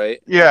 girl,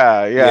 right?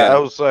 Yeah. I Yeah.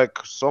 was like,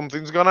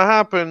 something's gonna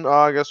happen.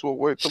 I guess we'll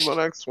wait till the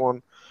next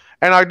one.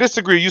 And I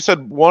disagree. You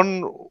said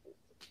 1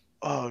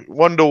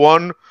 to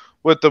 1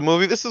 with the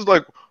movie. This is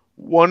like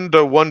 1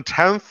 to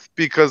 1/10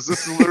 because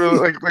this is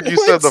literally like you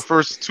said, the What?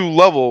 first 2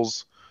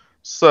 levels.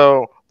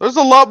 So there's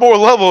a lot more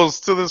levels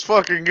to this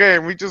fucking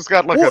game. We just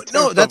got like a Well,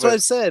 no, tenth that's of what it.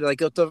 I've said. Like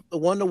the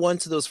 1-to-1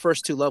 to those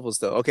first two levels,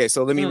 though. Okay,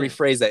 so let me Hmm.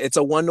 rephrase that. It's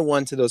a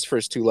 1-to-1 to those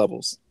first two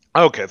levels.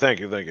 Okay, thank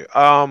you.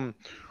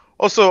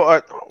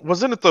 Also,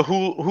 wasn't it the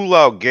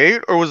Hulao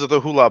Gate or was it the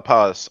Hulao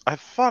Palace? I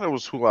thought it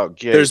was Hulao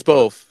Gate, There's but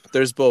both.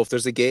 There's both.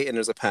 There's a gate and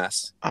there's a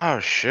pass. oh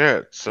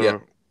shit. Yeah.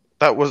 So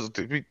that was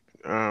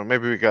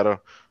maybe we gotta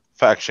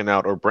faction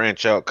out or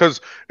branch out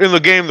because in the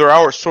game there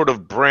are sort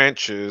of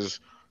branches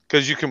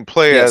because you can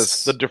play as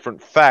the Yes.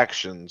 different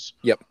factions.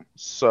 Yep.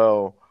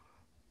 So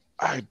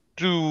I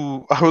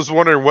was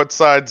wondering what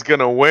side's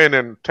gonna win,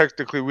 and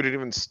technically we didn't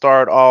even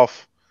start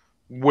off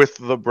with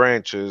the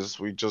branches.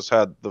 We just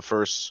had the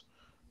first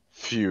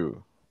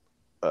few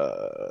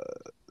uh,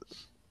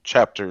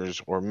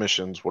 chapters or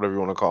missions, whatever you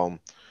want to call them.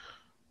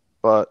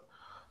 But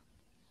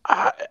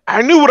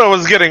I knew what I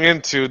was getting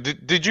into.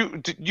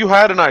 You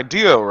had an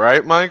idea,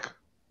 right, Mike?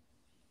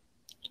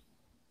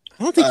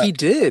 I don't think Uh, he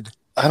did.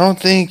 I don't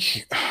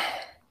think.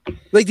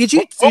 Like, did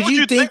you What did would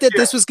you you think think? that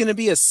Yeah. this was going to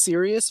be a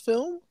serious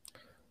film?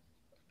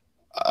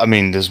 I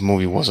mean, this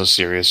movie was a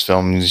serious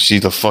film. You see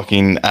the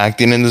fucking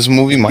acting in this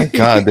movie. My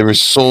God, they were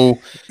so.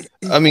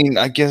 I mean,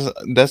 I guess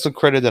that's the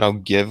credit that I'll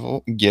give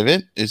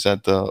it is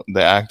that the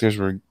actors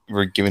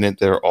were giving it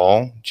their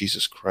all.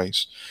 Jesus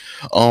Christ.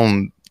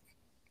 Um,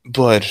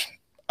 but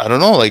I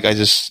don't know. Like, I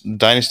just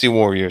Dynasty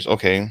Warriors.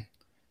 Okay,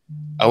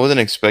 I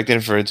wasn't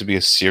expecting for it to be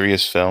a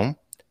serious film,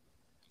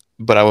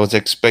 but I was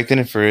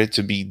expecting for it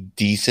to be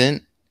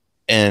decent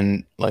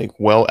and like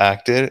well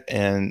acted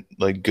and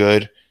like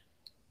good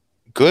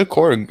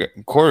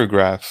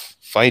choreograph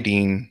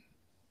fighting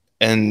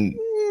and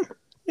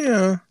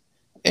Yeah.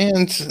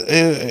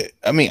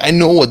 I mean, I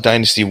know what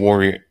Dynasty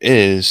Warrior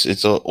is.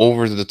 It's a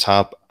over the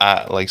top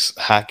like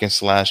hack and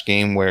slash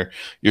game where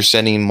you're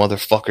sending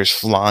motherfuckers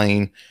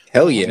flying,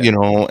 Hell yeah. you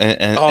know,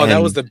 Oh,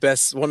 that was and the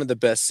best, one of the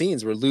best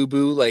scenes where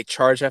Lubu like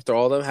charged after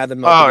all of them, had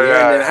them up in Oh the air,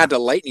 and yeah, then yeah. had the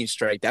lightning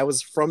strike. That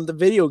was from the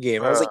video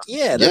game. I was like,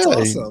 yeah, that's yeah,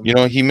 awesome. you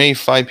know, he made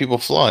 5 people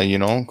fly, you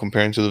know,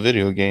 comparing to the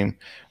video game.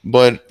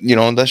 But you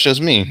know, that's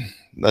just me.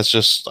 That's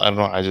just I don't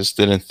know. I just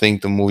didn't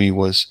think the movie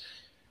was.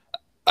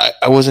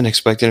 I wasn't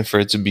expecting for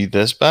it to be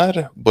this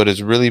bad, but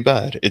it's really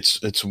bad.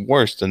 It's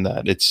worse than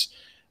that.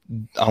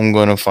 I'm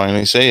gonna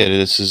finally say it.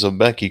 This is a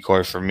Becky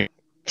card for me.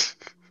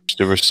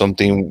 There was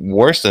something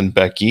worse than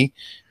Becky,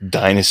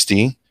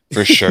 Dynasty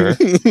for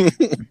sure.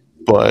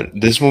 But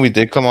this movie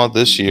did come out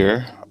this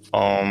year.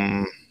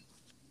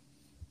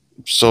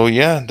 So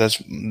yeah,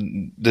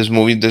 this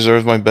movie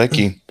deserves my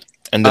Becky.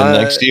 And then uh,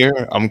 next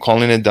year, I'm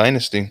calling it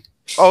Dynasty.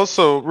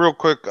 Also, real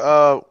quick,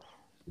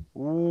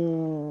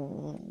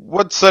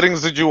 what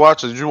settings did you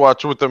watch? Did you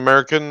watch it with the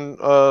American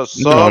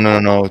No, sub? no, no,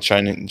 no,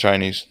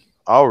 Chinese.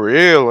 Oh,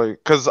 really?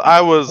 Because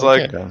I was Okay,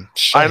 like,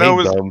 I I know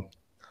hate it's dub.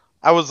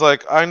 I was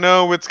like, I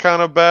know it's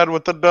kind of bad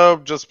with the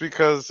dub, just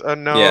because I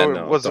yeah, know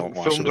it no, don't wasn't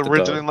watch it filmed with the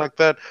dub. originally like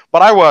that.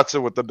 But I watched it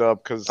with the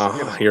dub because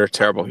Oh, you're a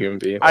terrible human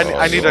being. Oh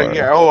I need to Lord.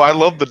 hear. Oh, I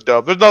love the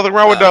dub. There's nothing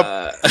wrong with dub.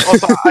 Uh,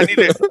 Also,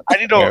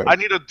 Yeah, I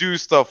need to do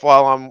stuff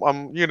while I'm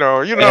me.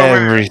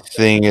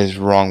 everything is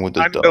wrong with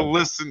the I need to dub.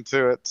 listen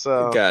to it.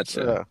 So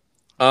gotcha. yeah.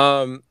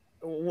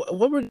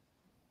 What were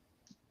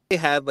they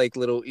had like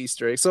little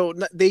Easter eggs? So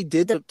they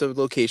did the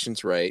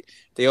locations right.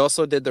 They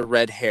also did the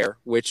red hair,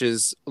 which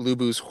is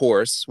Lubu's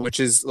horse, which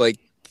is like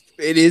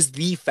it is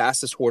the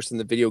fastest horse in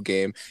the video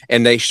game,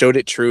 and they showed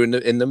it true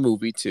in the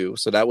movie too.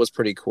 So that was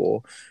pretty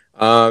cool.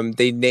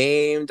 They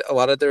named a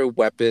lot of their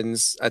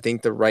weapons, I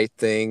think the right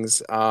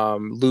things.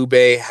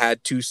 Lube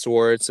had 2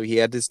 swords, so he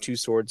had his 2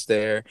 swords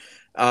there.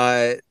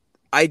 Uh,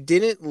 I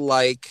didn't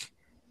like.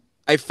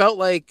 I felt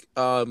like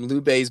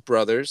Liu Bei's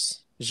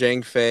brothers,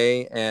 Zhang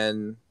Fei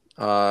and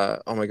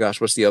oh my gosh,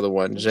 what's the other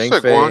one? You Zhang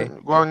said Fei,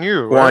 Guan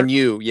Yu, right? Guan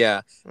Yu.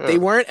 Yeah, they Yeah.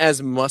 weren't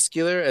as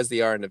muscular as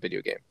they are in the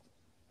video game.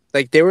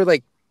 Like they were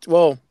like,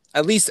 well,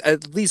 at least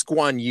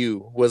Guan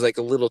Yu was like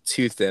a little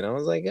too thin. I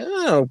was like, I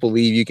don't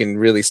believe you can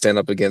really stand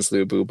up against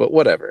Lu Bu, but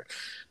whatever.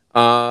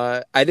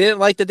 I didn't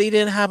like that they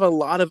didn't have a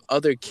lot of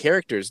other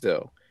characters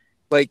though.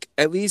 Like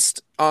at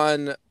least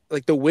on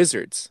like the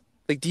wizards.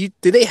 Like do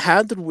they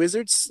have the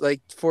wizards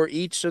like for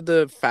each of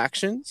the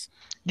factions?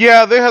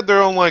 Yeah, they had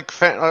their own like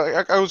fan.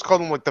 I always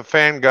called them like the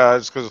fan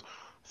guys because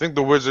I think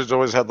the Wizards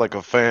always had like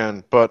a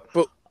fan. But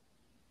But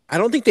I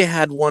don't think they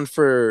had one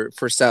for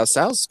Cao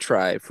Cao's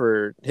tribe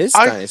for his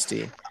I,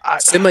 dynasty. I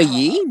Sima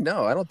Yi?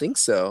 No, I don't think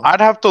so. I'd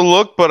have to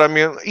look, but I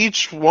mean,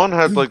 each one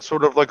had like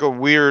sort of like a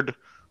weird,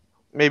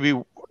 maybe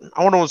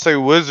I don't want to say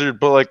wizard,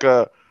 but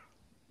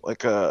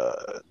like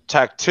a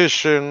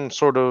tactician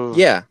sort of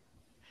Yeah,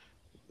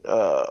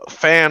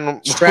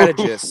 fan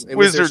strategist. It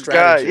was their wizard guy.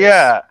 strategist. Yeah,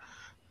 Yeah.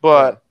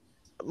 but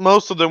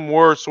most of them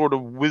were sort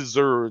of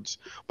wizards,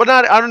 but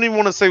not. I don't even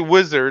want to say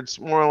wizards.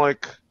 More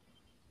like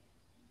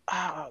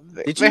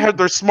Did they you had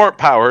their smart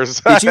powers.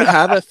 did you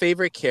have a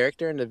favorite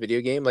character in the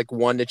video game, like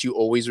one that you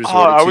always Oh,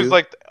 resorted I was to?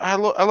 like I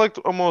liked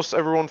almost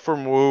everyone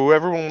from Wu.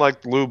 Everyone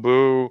liked Lu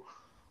Bu.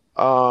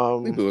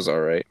 Maybe it was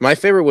all right. My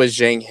favorite was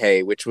Zhang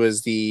He, which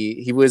was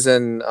he was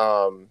in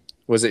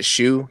was it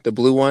Shu, the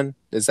blue one?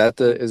 Is that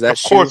Of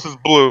Shu? course, it's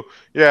blue.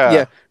 Yeah,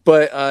 Yeah.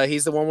 but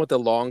he's the one with the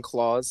long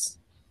claws.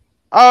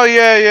 Oh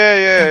yeah.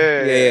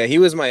 Yeah. He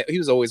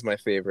was always my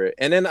favorite.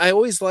 And then I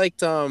always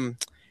liked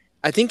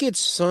I think it's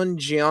Sun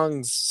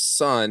Jiang's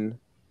son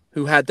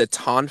who had the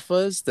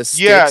tonfas, the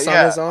sticks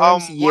on his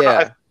arms.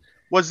 Yeah.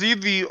 Was he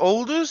the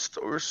oldest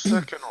or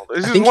second oldest? I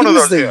He's think he one of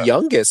was those. the Yeah.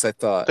 youngest, I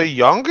thought. The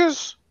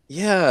youngest?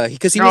 Yeah,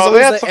 because he No, was they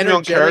always had the some young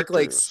energetic,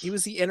 like characters. he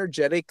was the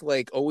energetic,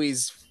 like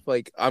always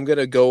like I'm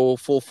gonna go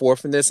full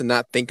force in this and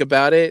not think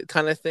about it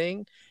kind of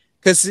thing.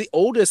 Because the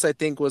oldest, I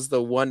think, was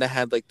the one that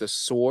had like the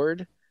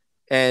sword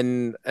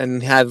and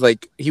had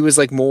like he was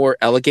like more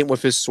elegant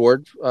with his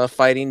sword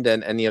fighting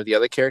than any of the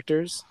other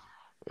characters.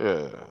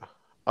 Yeah.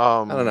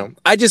 I don't know.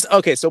 I just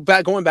okay. So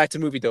going back to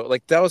movie though,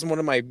 like that was one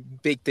of my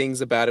big things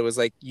about it was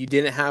like you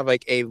didn't have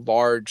like a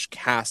large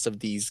cast of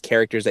these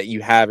characters that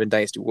you have in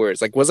Dynasty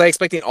Warriors. Like, was I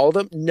expecting all of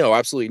them? No,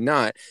 absolutely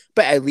not.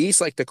 But at least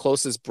like the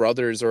closest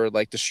brothers or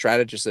like the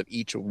strategists of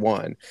each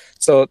one.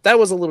 So that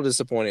was a little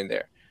disappointing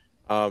there.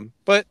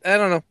 But I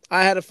don't know.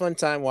 I had a fun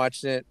time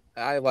watching it.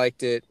 I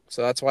liked it,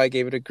 so that's why I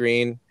gave it a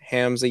green.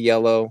 Ham's a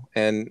yellow,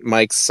 and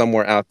Mike's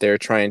somewhere out there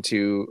trying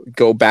to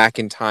go back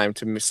in time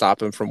to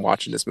stop him from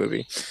watching this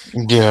movie.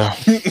 Yeah.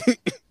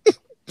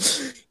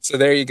 So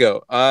there you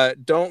go.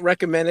 Don't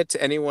recommend it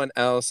to anyone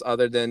else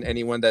other than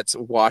anyone that's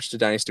watched a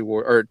Dynasty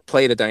War or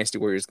played a Dynasty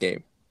Warriors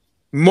game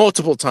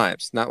multiple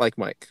times. Not like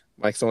Mike.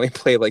 Mike's only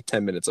played like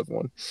 10 minutes of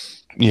one.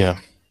 Yeah.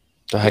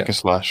 The hack and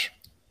slash.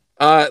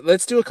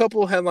 Let's do a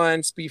couple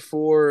headlines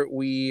before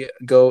we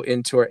go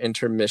into our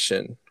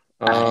intermission.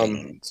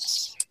 We'll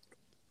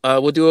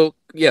do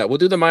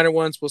the minor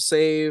ones. We'll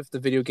save the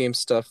video game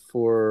stuff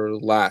for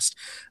last.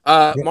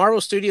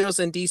 Marvel Studios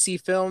and DC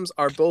Films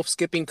are both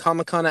skipping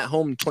Comic-Con at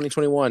Home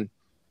 2021.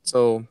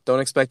 So don't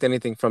expect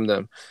anything from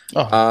them.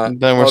 Then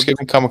we're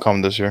skipping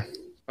Comic-Con this year.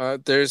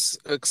 There's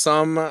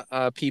some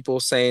people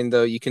saying,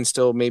 though, you can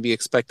still maybe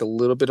expect a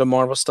little bit of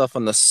Marvel stuff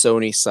on the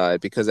Sony side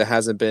because it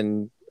hasn't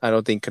been, I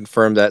don't think,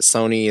 confirmed that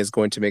Sony is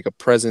going to make a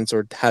presence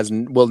or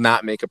will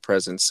not make a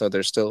presence. So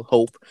there's still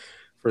hope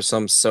for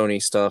some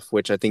Sony stuff,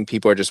 which I think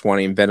people are just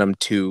wanting Venom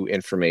 2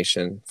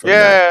 information. From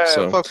that,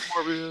 so. Fuck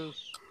Morbius.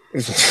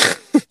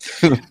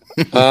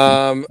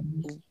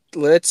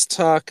 Let's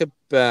talk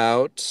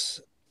about.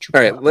 All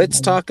right,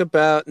 let's talk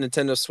about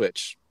Nintendo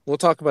Switch. We'll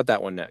talk about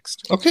that one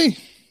next. Okay.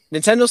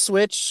 Nintendo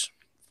Switch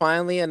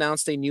finally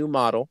announced a new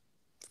model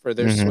for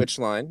their Switch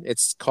line.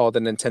 It's called the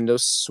Nintendo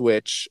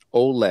Switch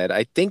OLED.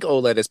 I think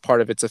OLED is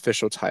part of its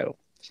official title.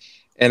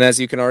 And as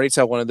you can already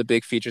tell, one of the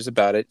big features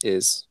about it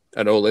is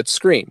an OLED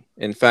screen.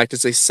 In fact,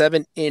 it's a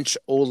 7-inch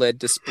OLED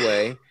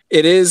display.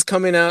 It is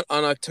coming out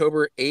on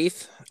October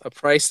 8th,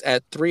 priced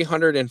at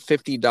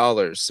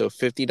 $350, so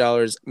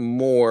 $50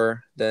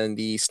 more than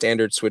the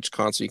standard Switch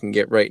console you can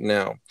get right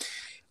now.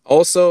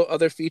 Also,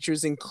 other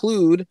features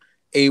include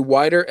a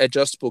wider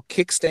adjustable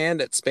kickstand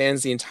that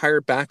spans the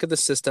entire back of the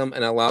system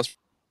and allows,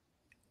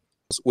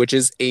 which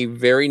is a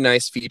very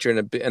nice feature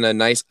and a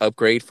nice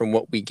upgrade from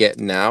what we get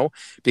now.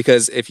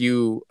 Because if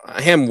you,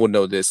 Ham will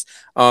know this,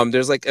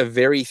 there's like a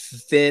very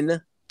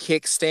thin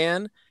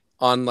kickstand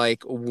on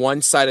like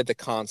one side of the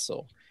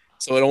console.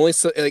 So it only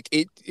like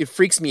it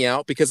freaks me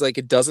out because like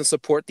it doesn't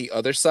support the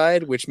other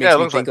side, which makes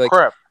me think like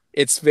crap.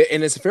 it's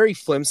very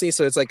flimsy.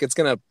 So it's like it's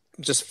gonna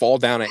just fall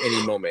down at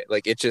any moment.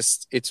 Like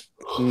it's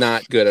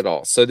not good at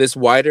all. So this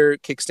wider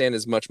kickstand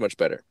is much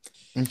better.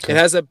 Okay. It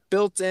has a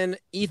built-in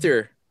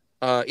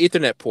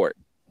Ethernet port,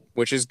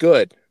 which is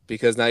good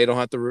because now you don't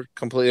have to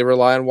completely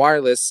rely on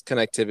wireless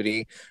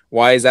connectivity.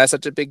 Why is that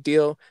such a big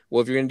deal?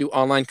 Well, if you're going to do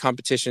online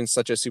competitions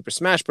such as Super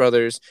Smash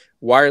Brothers,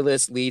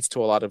 wireless leads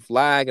to a lot of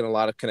lag and a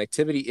lot of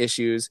connectivity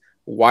issues.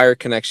 Wire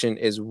connection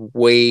is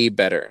way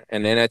better.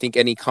 And then I think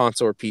any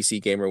console or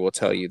PC gamer will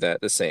tell you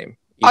that the same.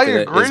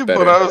 Ethernet I agree,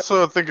 but I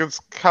also think it's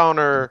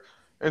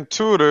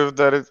counterintuitive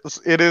that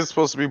it is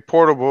supposed to be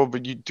portable,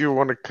 but you do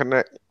want to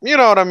connect. You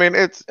know what I mean?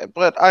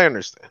 But I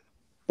understand.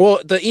 Well,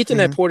 the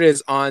Ethernet port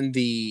is on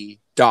the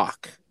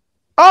dock.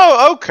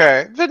 Oh,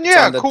 okay. Then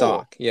yeah, cool.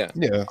 Dock. Yeah.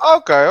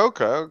 Okay.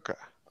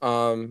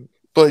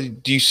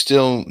 But do you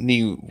still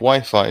need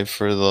Wi-Fi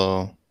for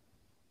the?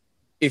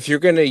 If you're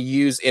going to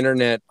use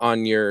internet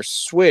on your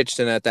Switch,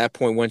 then at that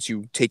point, once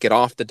you take it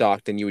off the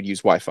dock, then you would use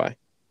Wi-Fi.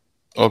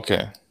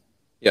 Okay.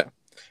 Yeah.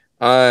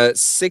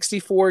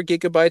 64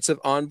 gigabytes of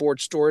onboard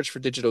storage for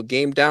digital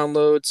game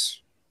downloads.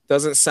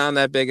 Doesn't sound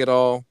that big at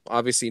all.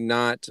 Obviously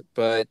not,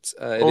 but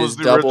it What is was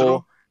the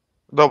original?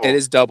 Double. It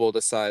is double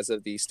the size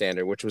of the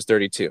standard, which was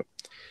 32.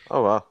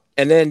 Oh wow.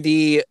 And then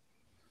the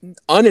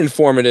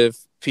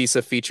uninformative piece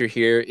of feature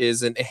here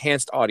is an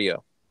enhanced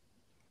audio.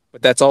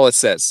 But that's all it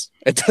says.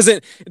 It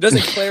doesn't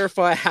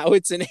clarify how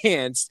it's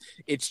enhanced.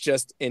 It's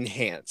just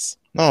enhanced.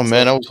 Oh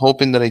man, I was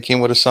hoping that it came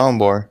with a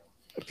soundbar.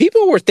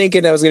 People were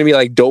thinking that was going to be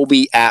like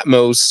Dolby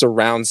Atmos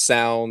surround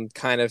sound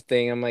kind of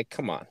thing. I'm like,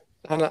 come on.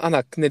 On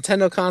a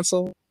Nintendo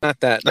console, not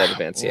that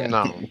advanced yet.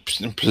 No.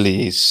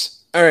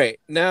 Please. All right.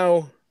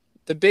 Now,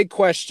 the big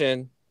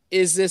question,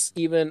 is this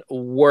even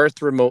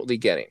worth remotely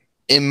getting?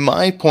 In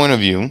my point of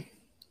view,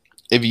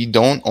 if you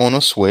don't own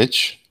a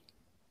Switch,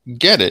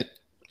 get it.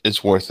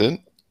 It's worth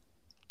it.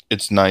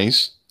 It's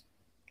nice.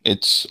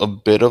 It's a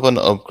bit of an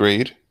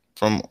upgrade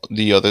from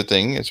the other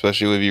thing,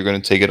 especially if you're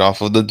going to take it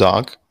off of the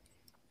dock.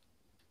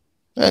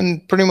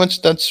 And pretty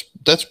much that's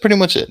pretty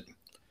much it.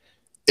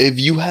 If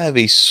you have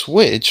a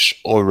Switch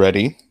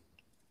already,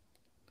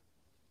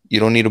 you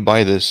don't need to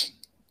buy this.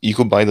 You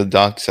could buy the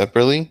dock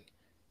separately,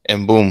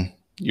 and boom,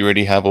 you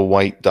already have a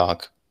white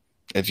dock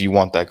if you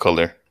want that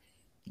color,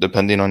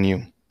 depending on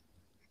you.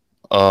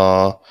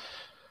 I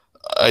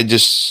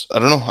don't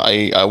know.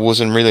 I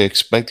wasn't really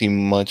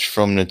expecting much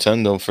from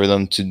Nintendo for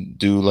them to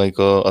do like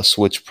a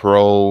Switch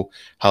Pro,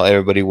 how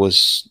everybody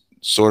was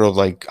sort of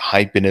like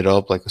hyping it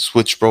up, like a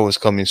Switch Pro is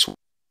coming.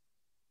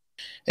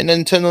 And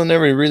Nintendo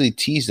never really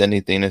teased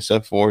anything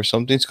except for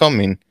something's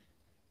coming.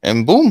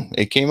 And boom,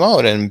 it came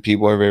out and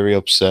people are very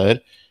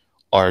upset,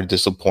 are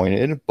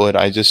disappointed. But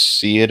I just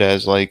see it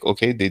as like,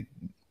 okay,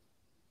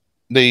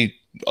 they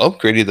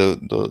upgraded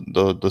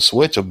the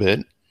Switch a bit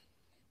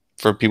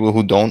for people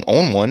who don't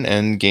own one,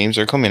 and games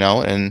are coming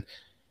out, and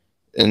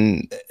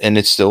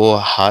it's still a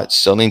hot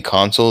selling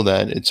console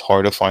that it's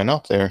hard to find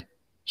out there.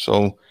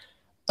 So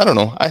I don't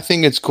know. I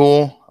think it's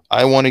cool.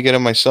 I want to get it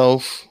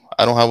myself.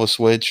 I don't have a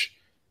Switch,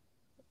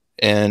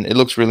 and it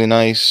looks really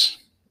nice.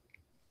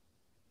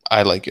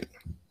 I like it.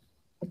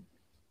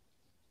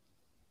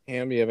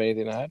 Ham, do you have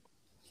anything to add?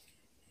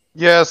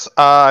 Yes,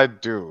 I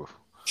do.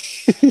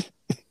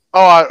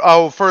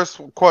 Oh, first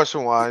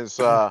question wise,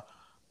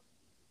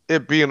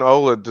 it being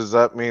OLED, does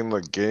that mean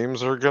the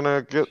games are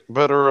gonna get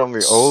better on the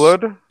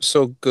OLED?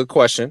 So good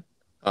question.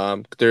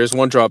 There is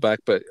one drawback,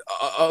 but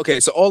okay.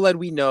 So OLED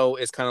we know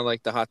is kind of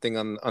like the hot thing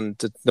on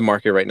the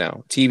market right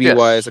now. TV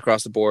wise,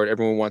 across the board,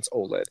 everyone wants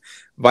OLED.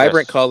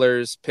 Vibrant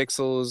colors,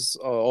 pixels,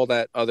 all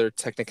that other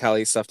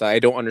technicality stuff that I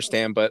don't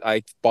understand, but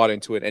I bought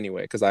into it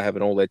anyway because I have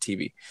an OLED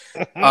TV.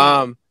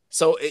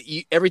 So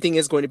everything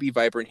is going to be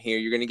vibrant here.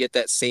 You're going to get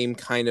that same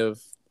kind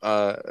of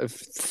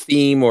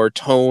theme or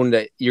tone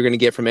that you're going to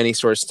get from any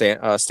sort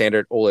of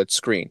standard OLED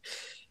screen.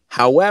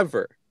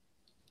 However,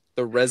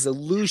 the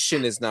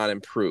resolution is not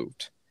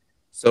improved.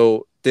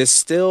 So this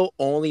still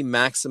only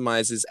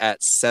maximizes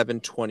at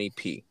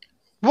 720p.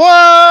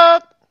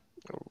 What?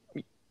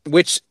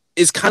 Which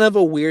is kind of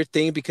a weird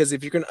thing because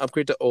if you're going to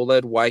upgrade to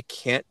OLED, why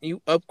can't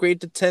you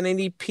upgrade to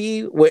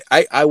 1080p? Wait,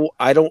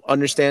 I don't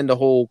understand the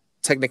whole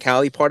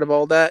technicality part of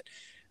all that.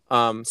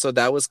 So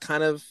that was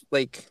kind of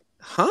like,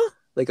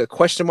 like a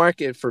question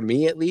mark for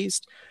me at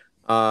least.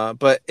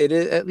 But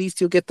at least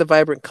you'll get the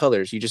vibrant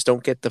colors. You just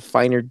don't get the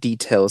finer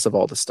details of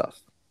all the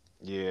stuff.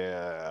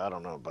 Yeah, I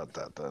don't know about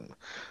that then.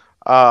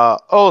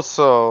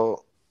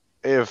 Also,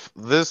 if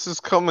this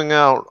is coming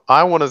out,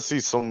 I want to see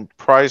some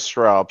price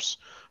drops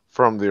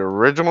from the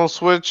original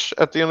Switch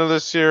at the end of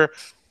this year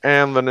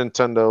and the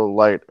Nintendo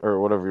Lite,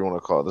 or whatever you want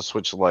to call it, the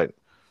Switch Lite.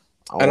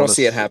 I don't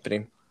see it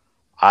happening.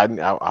 I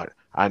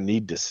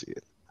need to see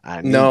it.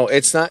 No,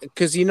 it's not,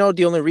 because the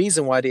only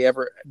reason why they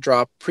ever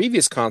drop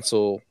previous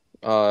console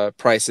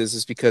prices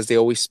is because they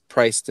always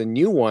price the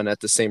new one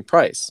at the same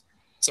price.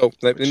 So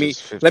let me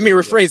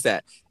rephrase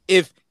that.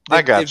 If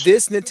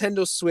this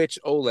Nintendo Switch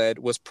OLED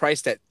was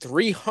priced at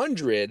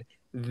 $300,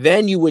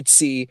 then you would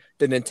see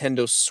the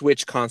Nintendo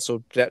Switch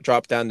console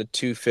drop down to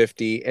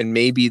 $250, and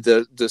maybe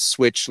the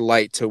Switch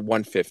Lite to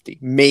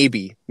 $150,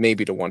 maybe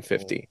to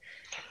 $150.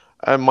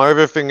 And my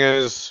other thing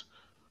is,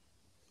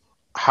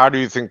 how do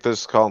you think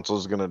this console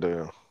is gonna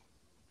do,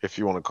 if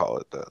you want to call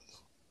it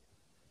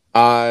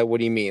that? What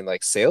do you mean,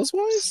 like sales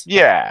wise?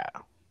 Yeah,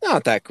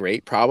 not that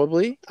great,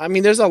 probably. I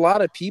mean, there's a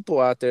lot of people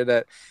out there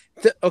that.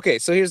 Okay,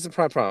 so here's the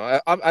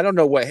problem. I don't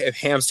know what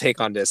Ham's take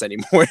on this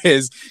anymore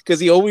is, because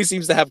he always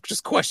seems to have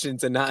just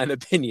questions and not an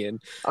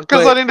opinion.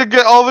 Because I need to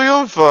get all the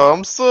info.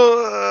 I'm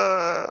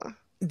so.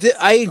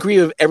 I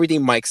agree with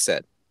everything Mike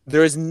said.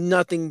 There is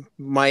nothing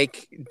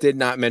Mike did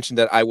not mention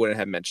that I wouldn't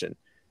have mentioned.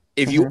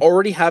 If you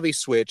already have a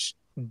Switch,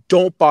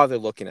 don't bother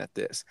looking at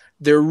this.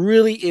 There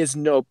really is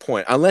no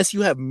point. Unless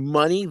you have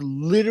money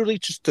literally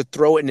just to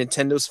throw at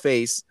Nintendo's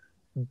face,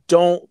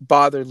 don't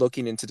bother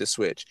looking into the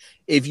Switch.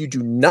 If you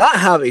do not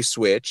have a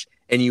Switch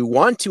and you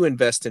want to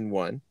invest in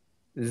one,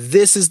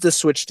 this is the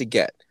Switch to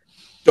get.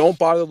 Don't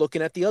bother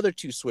looking at the other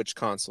two Switch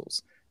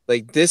consoles.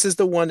 Like, this is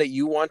the one that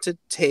you want to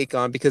take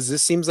on, because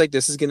this seems like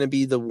this is going to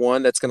be the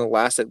one that's going to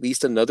last at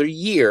least another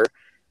year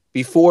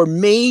before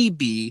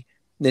maybe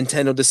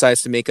Nintendo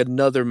decides to make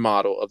another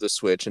model of the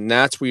Switch. And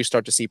that's where you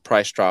start to see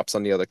price drops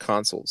on the other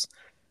consoles.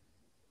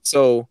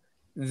 So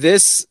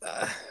this,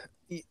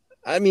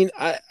 I mean,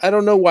 I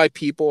don't know why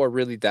people are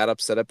really that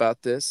upset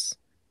about this.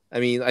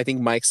 I mean, I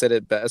think Mike said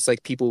it best.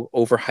 Like, people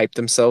overhyped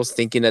themselves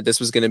thinking that this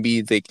was going to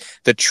be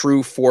the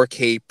true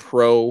 4K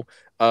Pro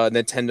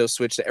Nintendo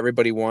Switch that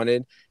everybody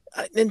wanted.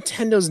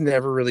 Nintendo's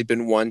never really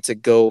been one to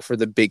go for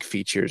the big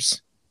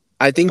features.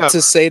 I think to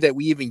say that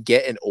we even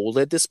get an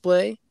OLED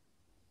display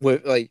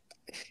with, like,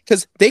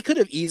 because they could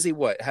have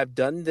easily have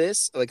done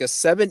this like a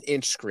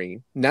 7-inch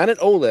screen, not an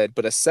OLED,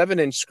 but a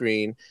 7-inch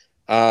screen,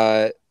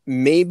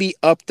 maybe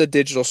up the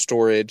digital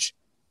storage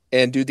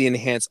and do the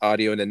enhanced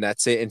audio, and then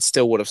that's it, and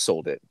still would have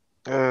sold it.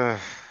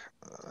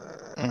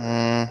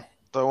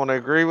 Don't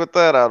agree with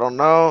that. I don't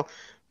know.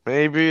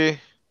 Maybe.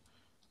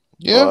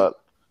 Yeah. But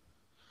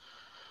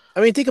I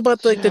mean, think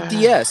about the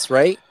DS,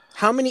 right?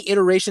 How many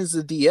iterations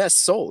of the DS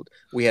sold?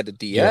 We had the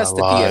DS,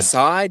 the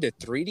DSi, the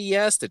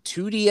 3DS, the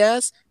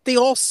 2DS. They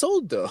all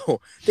sold,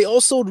 though. They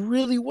all sold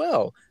really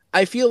well.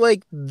 I feel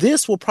like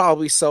this will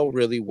probably sell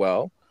really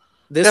well.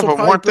 This will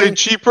but weren't they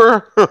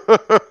cheaper?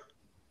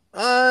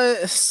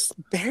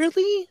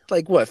 Barely.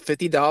 Like, what,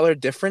 $50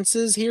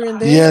 differences here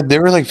and there? Yeah, they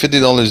were like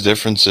 $50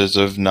 differences.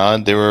 If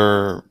not, they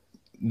were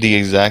the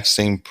exact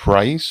same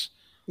price.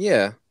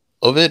 Yeah.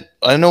 Of it,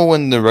 I know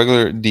when the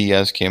regular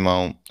DS came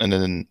out, and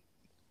then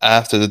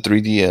after the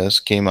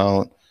 3DS came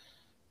out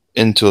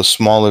into a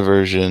smaller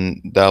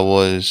version,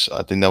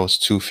 I think that was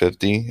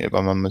 $250, if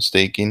I'm not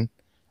mistaken.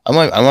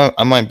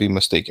 I might be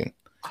mistaken.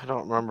 I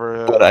don't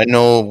remember. But I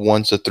know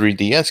once the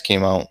 3DS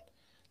came out,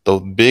 the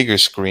bigger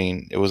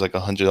screen, it was like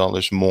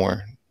 $100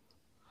 more.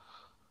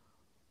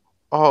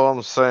 All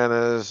I'm saying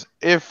is,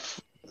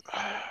 if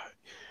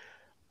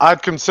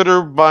I'd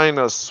consider buying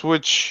a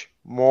Switch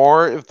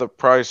more if the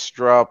price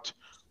dropped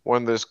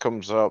when this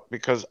comes up,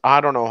 because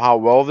I don't know how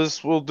well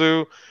this will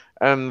do,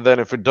 and then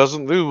if it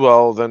doesn't do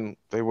well, then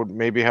they would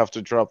maybe have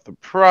to drop the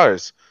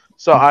price.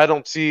 So I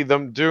don't see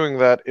them doing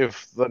that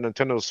if the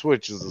Nintendo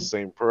Switch is the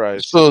same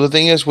price. So the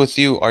thing is with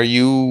you, are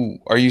you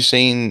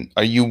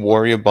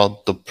worried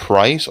about the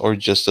price or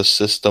just the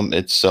system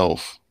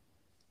itself?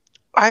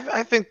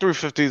 I think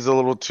 350 is a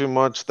little too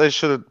much. They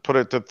should have put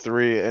it to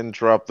 3 and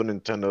dropped the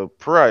Nintendo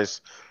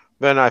price.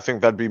 Then I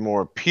think that'd be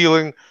more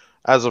appealing.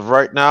 As of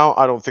right now,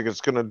 I don't think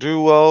it's going to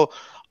do well.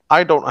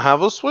 I don't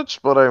have a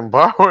Switch, but I'm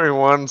borrowing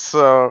one,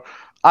 so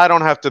I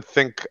don't have to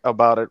think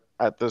about it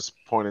at this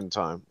point in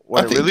time.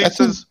 When it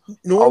releases,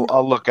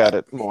 I'll look at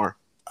it more.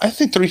 I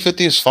think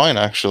 350 is fine,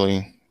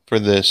 actually, for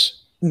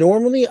this.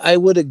 Normally, I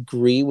would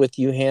agree with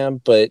you,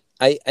 Ham, but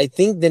I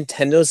think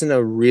Nintendo's in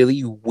a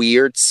really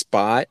weird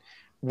spot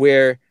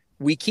where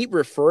we keep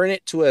referring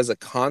it to as a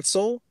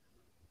console,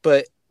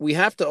 but we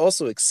have to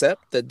also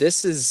accept that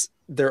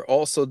they're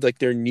also like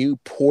their new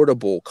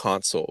portable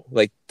console.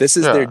 Like, this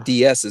is their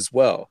DS as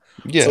well.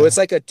 Yeah. So it's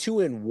like a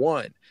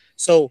 2-in-1.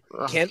 So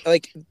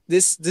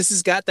this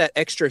has got that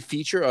extra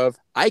feature of,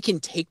 I can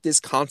take this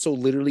console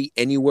literally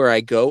anywhere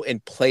I go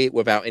and play it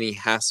without any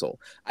hassle.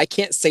 I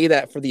can't say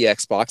that for the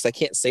Xbox. I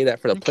can't say that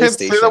for the PlayStation. Can't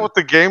say that with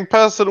the Game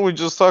Pass, and we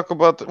just talk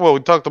about. We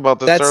talked about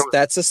this.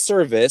 That's a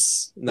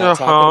service. Not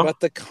talking about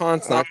the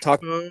console. Not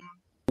talking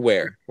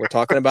hardware. We're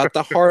talking about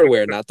the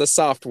hardware, not the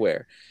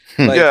software.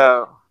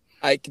 That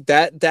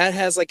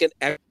has like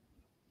an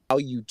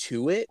value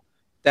to it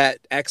that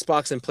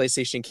Xbox and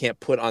PlayStation can't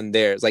put on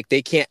theirs. Like,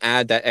 they can't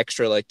add that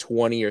extra like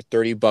 $20 or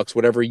 $30,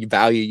 whatever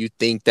value you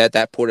think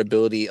that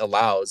portability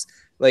allows.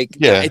 Like,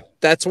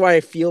 that's why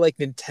I feel like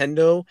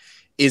Nintendo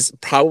is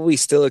probably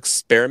still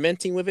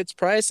experimenting with its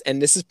price,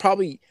 and this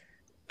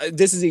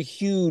is a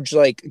huge,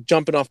 like,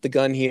 jumping off the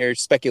gun here,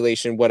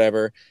 speculation,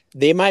 whatever.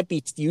 They might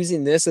be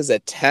using this as a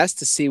test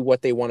to see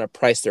what they want to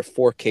price their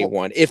 4K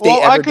one, if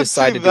they ever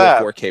decide to do a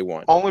 4K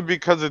one. Only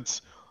because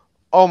it's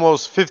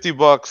almost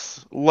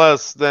 $50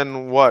 less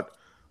than what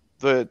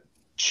the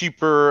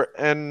cheaper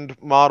end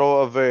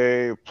model of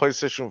a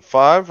PlayStation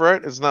 5,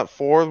 right? Isn't that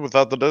 4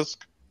 without the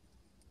disc?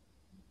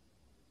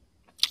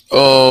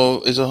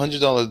 Oh, it's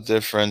 $100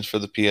 difference for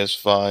the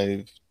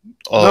PS5.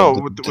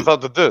 No,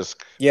 without the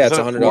disc. Yeah, it's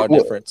 $100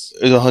 difference.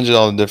 It's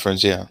 $100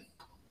 difference. Yeah,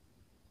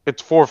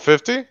 it's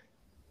 $450.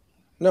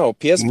 No,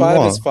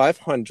 PS5 is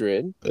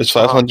 $500. It's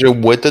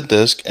 $500 with the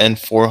disc and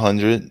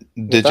 $400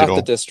 digital. Without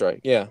the disc,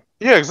 right? Yeah.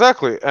 Yeah,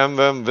 exactly. And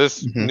then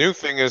this new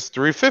thing is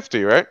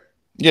 $350, right?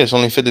 Yeah, it's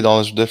only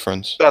 $50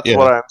 difference. That's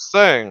what I'm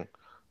saying.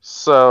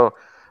 So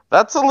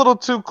that's a little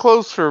too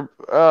close for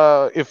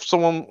if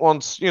someone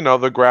wants, the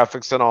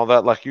graphics and all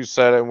that, like you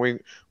said, and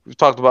we've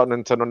talked about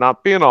Nintendo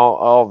not being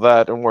all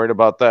that and worried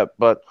about that,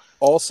 but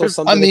also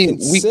something to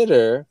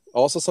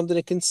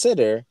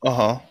consider.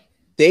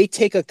 They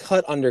take a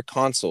cut on their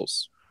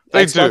consoles.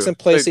 Xbox and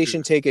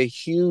PlayStation take a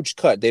huge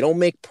cut. They don't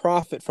make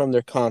profit from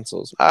their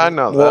consoles. I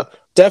know that.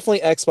 Definitely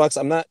Xbox.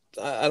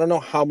 I don't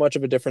know how much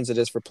of a difference it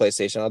is for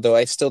PlayStation, although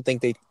I still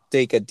think they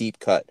take a deep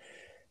cut.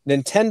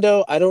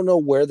 Nintendo, I don't know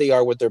where they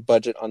are with their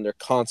budget on their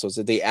consoles.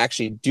 If they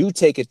actually do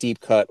take a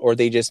deep cut, or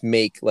they just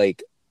make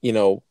like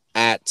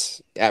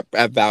at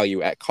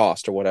value, at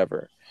cost, or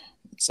whatever.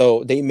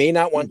 So they may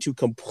not want to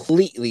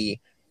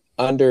completely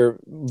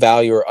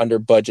undervalue or under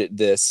budget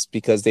this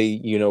because they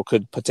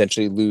could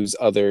potentially lose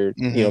other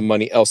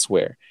money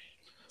elsewhere.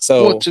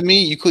 So Well, to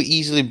me, you could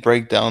easily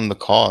break down the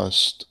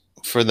cost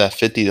for that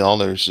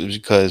 $50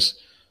 because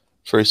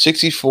for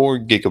 64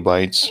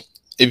 gigabytes,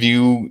 if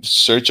you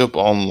search up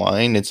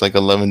online, it's like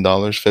 $11,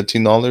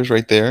 $15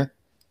 right there,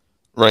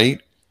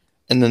 right?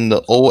 And then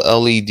the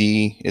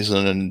OLED is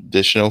an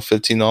additional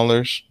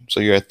 $15, so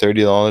you're at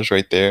 $30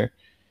 right there.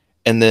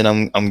 And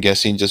then I'm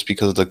guessing just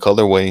because of the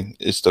colorway,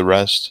 it's the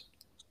rest.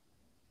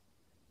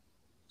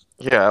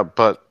 Yeah,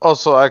 but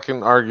also I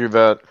can argue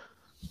that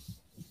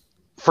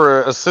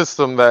for a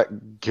system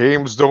that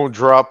games don't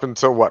drop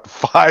until what,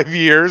 5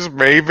 years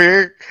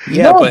maybe?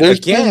 Yeah, No, but there's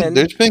again,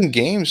 there's been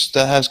games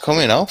that has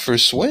coming out for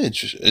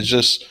Switch. It's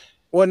just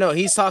well, no,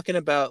 he's talking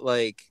about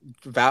like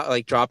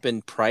drop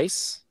in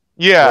price.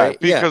 Yeah, Right?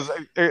 Yeah. because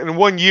in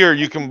 1 year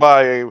you can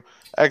buy a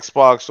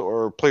Xbox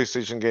or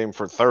PlayStation game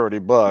for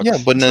 $30. yeah,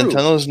 but True.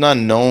 Nintendo's not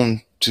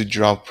known to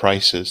drop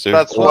prices.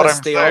 That's what Plus,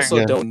 I'm they saying. also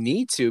Yeah. don't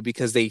need to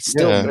because they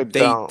still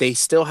Yeah. they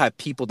still have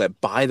people that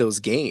buy those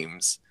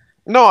games.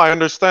 No, I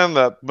understand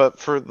that, but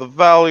for the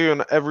value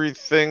and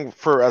everything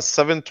for a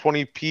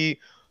 720p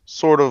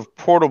sort of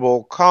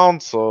portable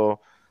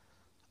console,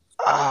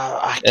 And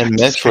I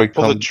just Metroid can't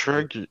pull the comes-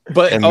 trigger.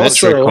 But And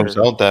also, Metroid comes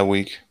out that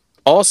week.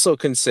 also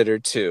consider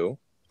too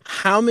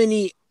how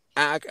many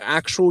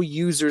actual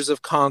users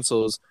of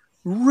consoles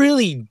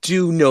really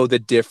do know the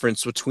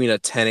difference between a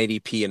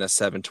 1080p and a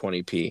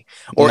 720p,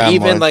 or Not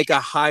even much. like a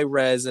high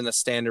res and a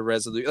standard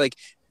resolution. Like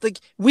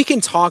we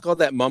can talk all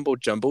that mumbo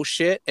jumbo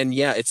shit, and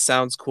yeah, it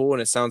sounds cool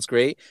and it sounds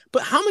great,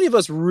 but how many of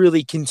us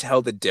really can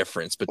tell the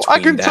difference between I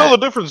can that? tell the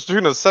difference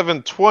between a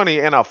 720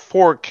 and a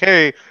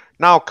 4K.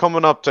 Now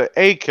coming up to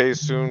 8K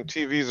soon,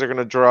 TVs are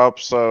gonna drop.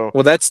 So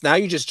Well, that's now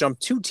you just jump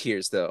 2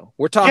 tiers though.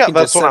 We're talking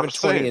that's to what I'm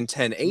 720 saying. and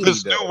 1080.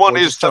 this though. new one We're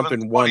is just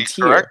jumping 720, one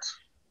tier. correct?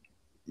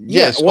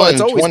 Yeah, Yes, well, it's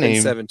always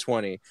been 720.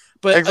 720.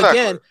 But Exactly.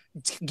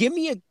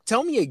 again,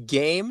 tell me a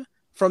game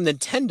from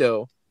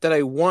Nintendo that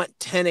I want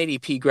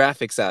 1080p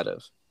graphics out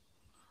of.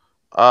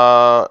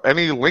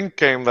 Any Link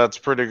game that's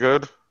pretty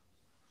good.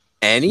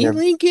 Any Yeah.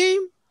 Link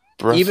game?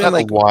 Breath Even of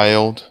like the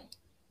Wild.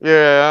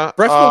 Yeah.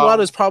 Breath of the Wild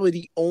is probably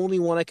the only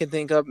one I can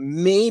think of.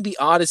 Maybe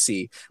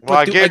Odyssey. Well,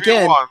 I But gave you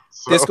again, one.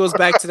 So. this goes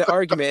back to the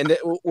argument,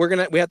 and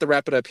we have to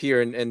wrap it up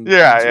here, and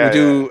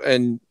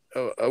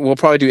we'll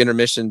probably do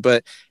intermission.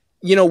 But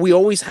we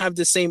always have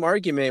the same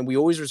argument. We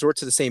always resort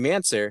to the same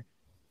answer.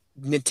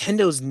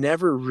 Nintendo's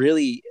never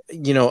really,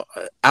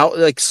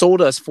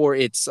 sold us for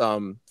its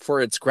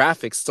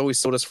graphics. It's always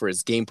sold us for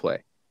its gameplay.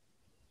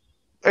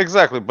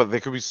 Exactly, but they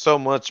could be so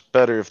much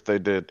better if they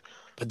did.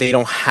 But they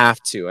don't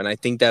have to, and I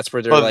think that's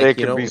where they're But like, they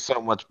could be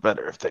so much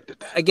better if they did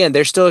that. Again,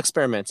 they're still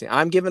experimenting.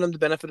 I'm giving them the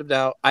benefit of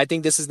doubt. I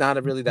think this is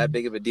not really that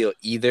big of a deal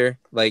either.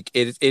 Like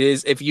it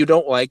is. If you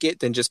don't like it,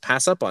 then just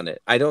pass up on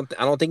it. I don't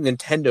think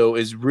Nintendo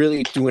is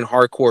really doing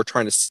hardcore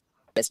trying to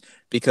this,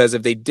 because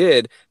if they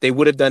did, they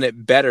would have done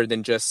it better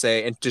than just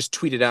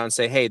tweet it out and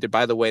say, hey,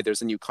 by the way,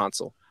 there's a new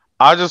console.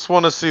 I just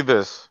want to see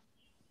this.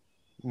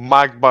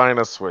 Mike buying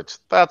a Switch.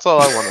 That's all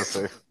I want to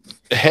see.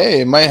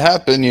 Hey, it might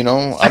happen, I'm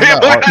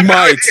not.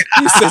 Might.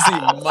 He says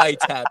he might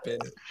happen.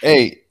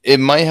 Hey, it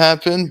might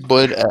happen,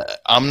 but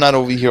I'm not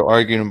over here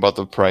arguing about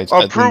the price.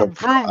 Oh,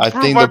 prove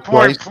my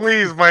point,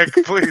 please, Mike,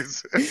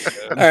 please.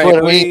 All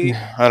right,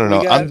 But I don't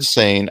know. I'm just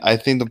saying. I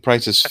think the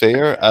price is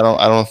fair. I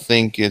don't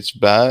think it's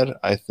bad.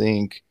 I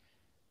think,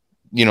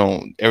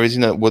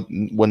 everything that what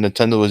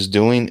Nintendo is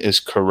doing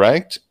is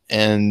correct,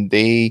 and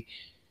I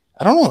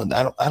don't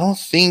know. I don't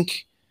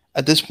think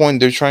at this point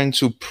they're trying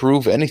to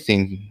prove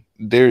anything.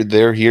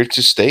 They're here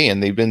to stay,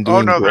 and they've been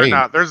doing great. They're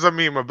not. There's a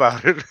meme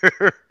about it.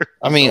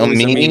 I mean,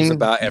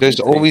 there's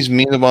always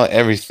memes about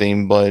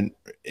everything, but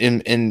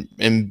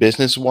in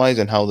business wise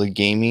and how the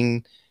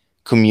gaming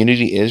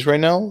community is right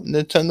now,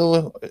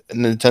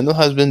 Nintendo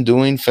has been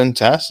doing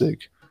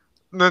fantastic.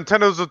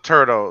 Nintendo's a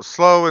turtle.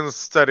 Slow and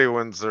steady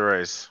wins the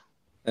race.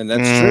 And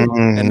that's true.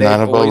 And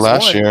not about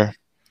last year.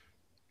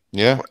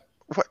 Yeah.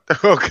 What?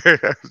 Okay.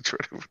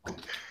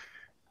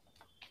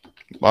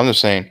 I'm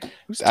just saying.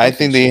 I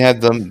think they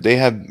had them.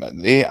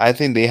 I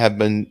think they have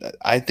been.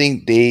 I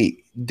think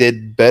they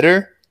did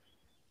better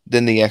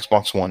than the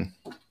Xbox One.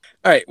 All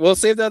right, we'll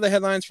save the other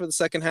headlines for the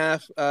second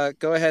half.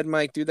 Go ahead,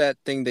 Mike. Do that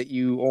thing that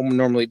you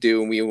normally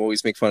do, and we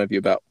always make fun of you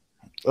about.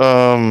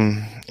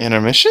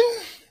 Intermission.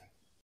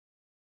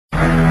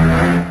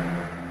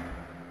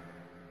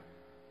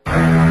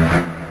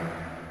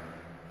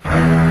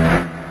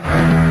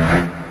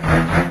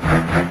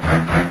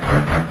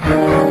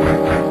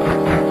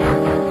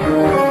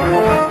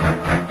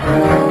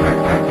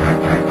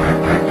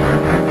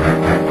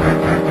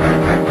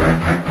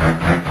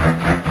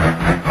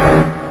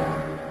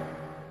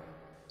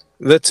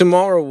 The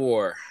Tomorrow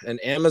War, an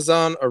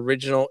Amazon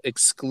original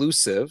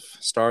exclusive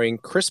starring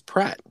Chris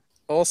Pratt.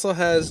 Also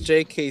has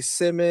J.K.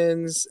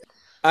 Simmons.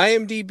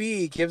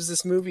 IMDb gives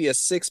this movie a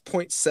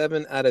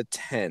 6.7 out of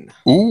 10.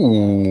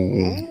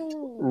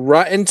 Ooh.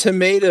 Rotten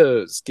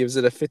Tomatoes gives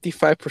it a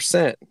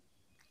 55%.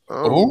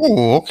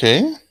 Oh,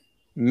 okay.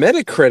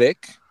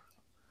 Metacritic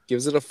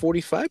gives it a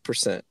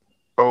 45%.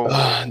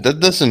 That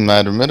doesn't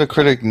matter.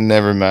 Metacritic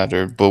never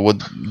mattered, but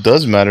what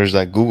does matter is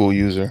that Google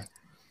user.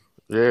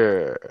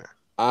 Yeah.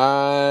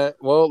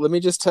 Well, let me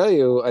just tell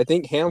you, I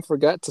think Ham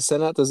forgot to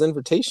send out those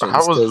invitations. I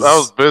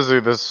was busy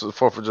this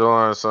 4th of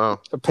July, so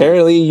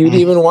apparently you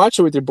didn't even watch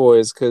it with your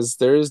boys because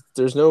there's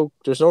no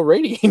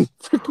rating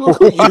for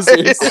Google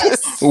users.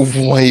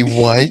 Wait,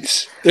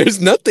 what?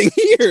 There's nothing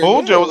here.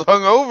 Told you I was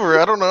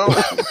hungover. I don't know.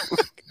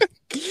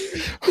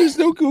 There's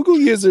no Google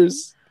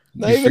users.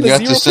 Not You even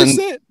forgot a to 0%.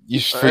 send.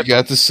 You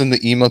forgot to send the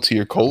email to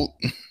your cult.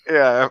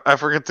 Yeah, I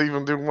forget to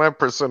even do my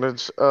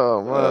percentage.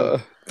 Oh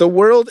man. The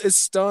world is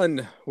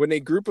stunned when a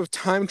group of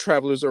time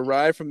travelers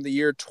arrive from the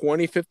year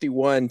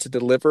 2051 to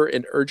deliver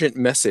an urgent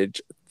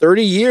message.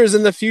 30 years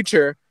in the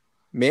future,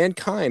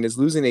 mankind is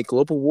losing a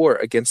global war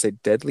against a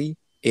deadly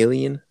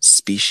alien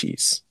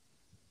species.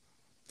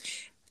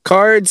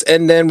 Cards,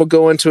 and then we'll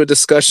go into a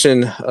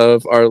discussion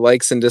of our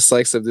likes and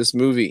dislikes of this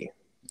movie.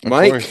 Of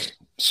Mike? course.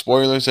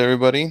 Spoilers,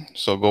 everybody.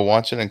 So go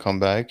watch it and come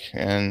back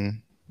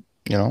and,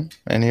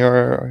 and hear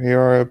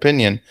our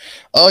opinion.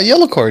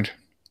 Yellow card.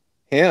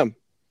 Ham.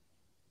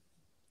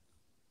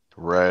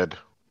 Red.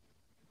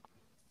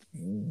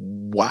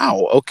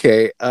 Wow.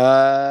 Okay.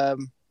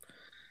 Fuck.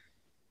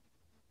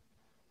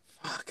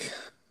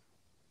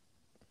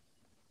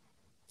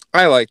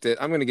 I liked it.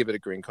 I'm gonna give it a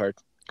green card.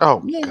 Oh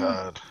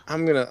God.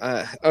 I'm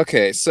gonna.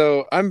 Okay.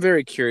 So I'm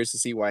very curious to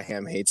see why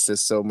Ham hates this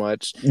so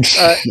much.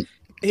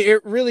 Here,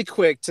 really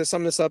quick to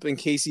sum this up in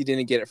case you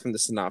didn't get it from the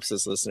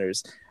synopsis,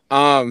 listeners.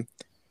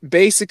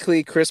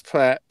 Basically, Chris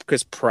Pratt.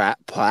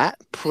 I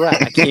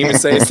can't even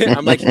say his name.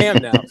 I'm like Ham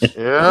now.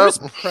 Yeah. Chris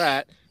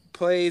Pratt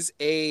plays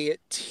a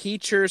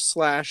teacher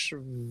 /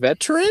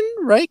 veteran,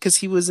 right? Because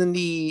he was in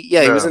the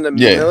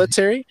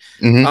military.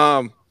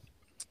 Mm-hmm.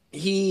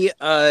 He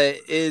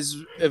is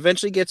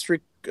eventually gets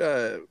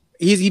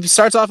he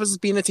starts off as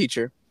being a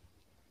teacher,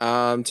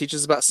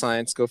 teaches about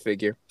science, go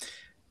figure,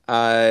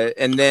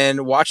 and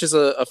then watches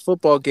a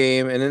football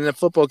game, and in the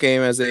football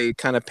game, as they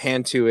kind of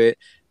pan to it,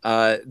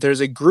 there's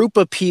a group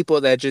of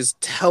people that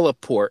just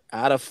teleport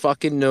out of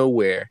fucking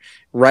nowhere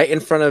right in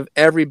front of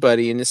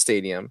everybody in the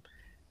stadium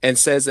and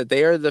says that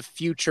they are the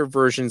future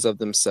versions of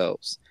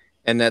themselves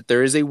and that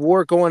there is a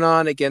war going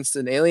on against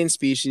an alien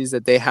species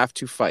that they have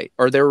to fight,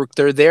 or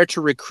they're there to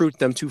recruit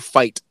them to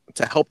fight,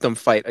 to help them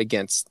fight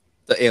against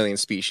the alien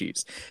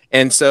species.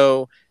 And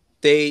so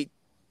they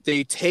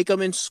take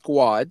them in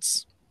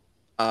squads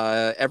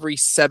every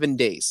 7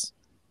 days,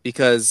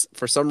 because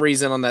for some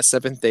reason on that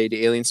 7th day,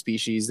 the alien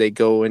species, they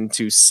go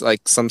into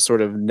like some sort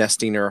of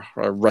nesting or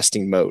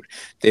resting mode.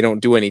 They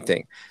don't do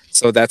anything.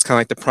 So that's kind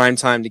of like the prime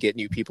time to get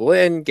new people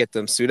in, get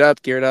them suited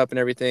up, geared up and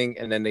everything.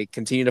 And then they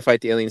continue to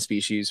fight the alien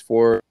species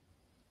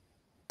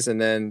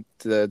and then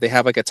they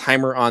have like a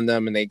timer on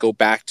them and they go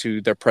back to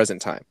their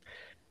present time.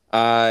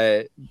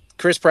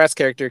 Chris Pratt's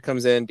character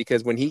comes in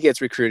because when he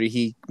gets recruited,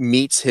 he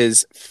meets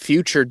his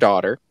future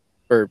daughter,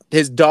 or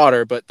his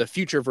daughter, but the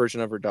future version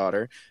of her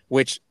daughter,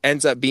 which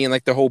ends up being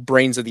like the whole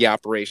brains of the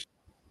operation.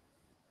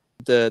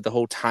 The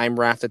whole time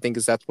raft, I think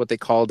that's what they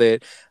called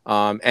it,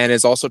 and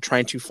is also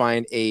trying to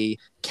find a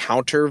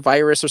counter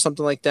virus or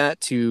something like that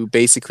to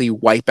basically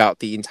wipe out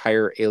the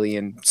entire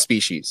alien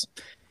species.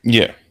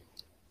 Yeah.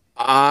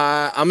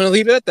 I'm going to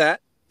leave it at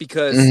that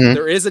because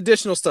there is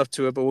additional stuff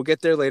to it, but we'll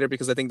get there later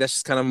because I think that's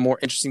just kind of a more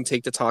interesting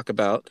take to talk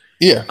about.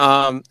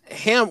 Yeah.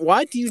 Ham,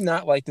 why do you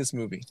not like this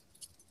movie?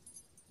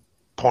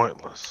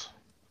 Pointless.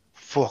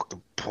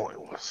 Fucking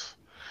pointless.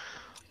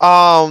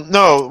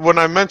 No, when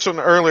I mentioned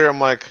earlier, I'm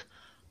like,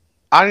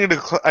 I needed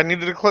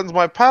to cleanse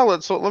my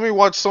palate, so let me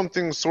watch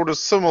something sort of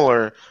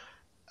similar.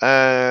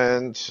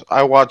 And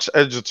I watched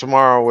Edge of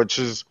Tomorrow, which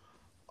is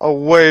a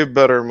way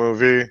better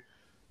movie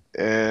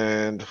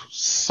and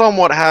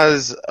somewhat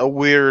has a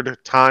weird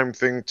time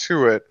thing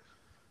to it.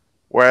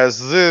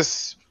 Whereas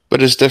this,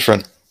 but it's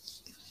different.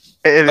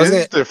 It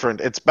is different.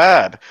 It's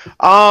bad.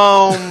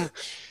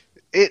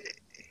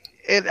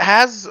 It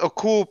has a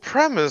cool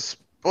premise,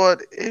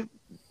 but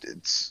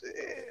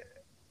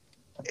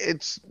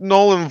it's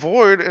null and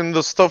void in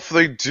the stuff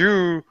they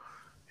do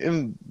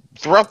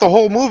throughout the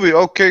whole movie.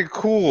 Okay,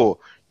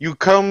 cool. You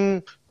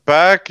come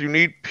back, you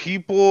need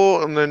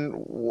people, and then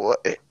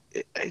what?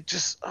 It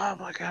just, oh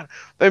my god,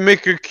 they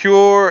make a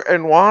cure,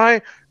 and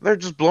why? They're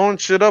just blowing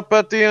shit up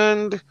at the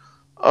end.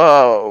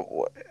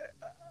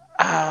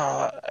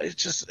 It's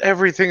just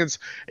everything.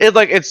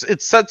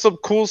 It sets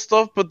up cool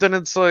stuff, but then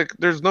it's like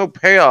there's no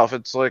payoff.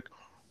 It's like,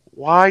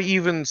 why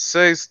even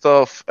say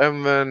stuff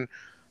and then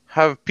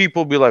have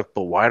people be like,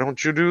 but why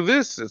don't you do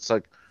this? It's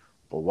like,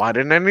 but why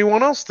didn't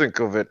anyone else think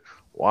of it?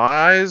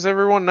 Why is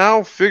everyone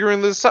now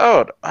figuring this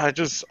out? I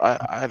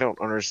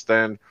don't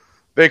understand.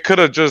 They could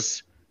have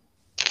just,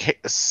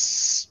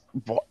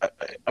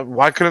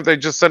 why couldn't they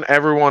just send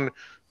everyone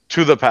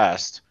to the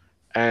past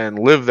and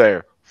live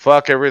there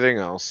Fuck everything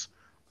else.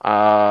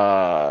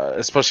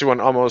 Especially when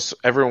almost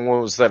everyone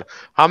was dead.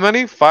 How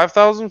many?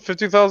 5,000?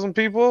 50,000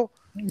 people?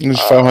 There's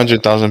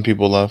 500,000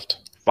 people left.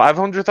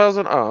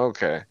 500,000? Oh,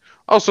 okay.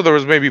 Also, there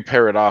was maybe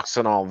paradox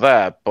and all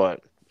that,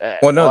 but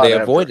Well, no, they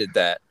whatever. avoided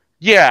that.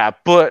 Yeah,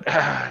 but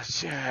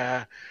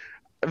yeah,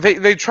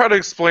 they try to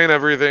explain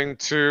everything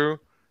to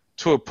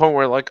a point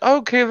where like,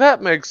 okay,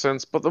 that makes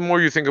sense. But the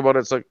more you think about it,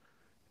 it's like,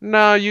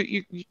 nah,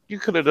 you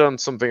could have done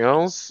something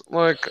else.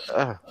 Like,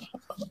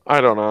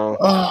 I don't know.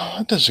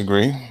 I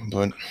disagree,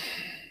 but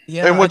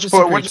Yeah, And I which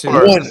part? disagree Which too.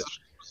 part What?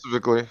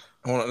 specifically?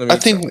 Hold on, let me I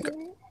think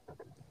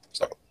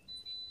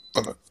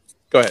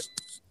Go ahead.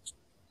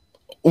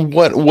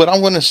 what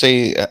I'm gonna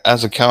say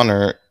as a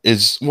counter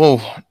is,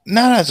 well,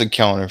 not as a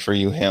counter for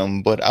you,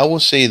 him, but I will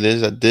say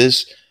this, that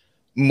this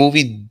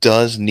movie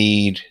does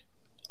need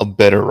a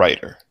better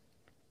writer.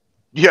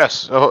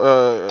 Yes, I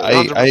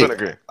 100%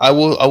 agree. I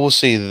will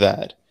say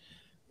that,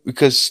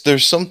 because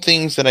there's some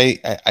things that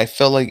I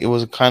felt like it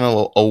was kind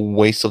of a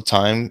waste of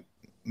time,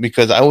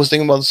 because I was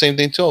thinking about the same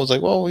thing too. I was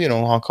like, well,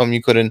 how come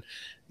you couldn't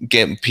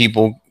get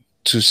people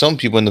to some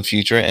people in the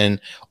future, and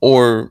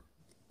or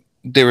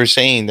they were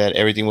saying that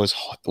everything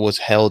was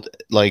held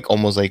like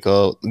almost like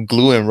a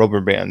glue and rubber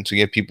band to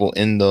get people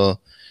in the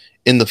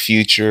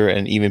future,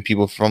 and even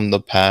people from the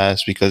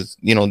past, because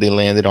they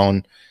landed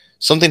on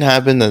something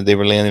happened that they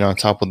were landing on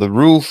top of the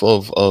roof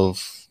of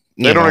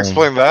They don't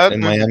explain that. in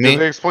Did Miami.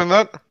 they explain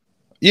that?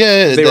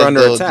 Yeah, They were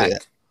under attack.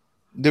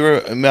 they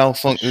were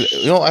malfunction.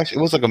 Actually,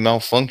 it was like a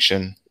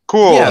malfunction.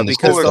 Cool. Yeah, in the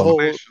because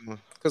system.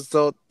 because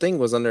the thing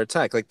was under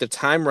attack. Like the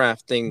time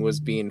raft thing was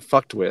being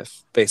fucked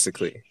with,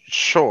 basically.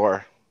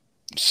 Sure.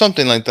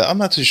 Something like that. I'm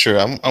not too sure.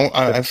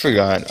 I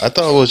forgot. I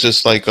thought it was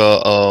just like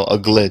a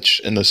glitch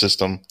in the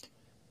system,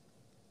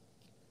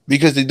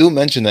 because they do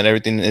mention that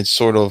everything is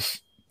sort of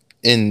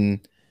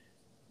in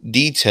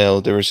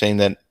detail. They were saying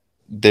that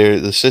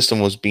the system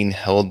was being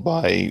held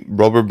by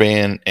rubber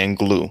band and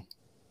glue.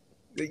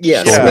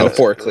 Yes, Yeah.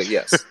 metaphorically,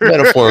 yes.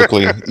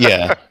 Metaphorically,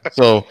 yeah.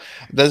 So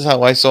that's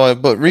how I saw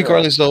it. But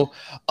regardless, though,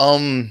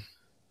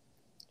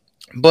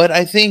 but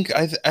I think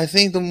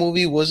the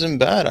movie wasn't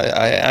bad.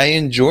 I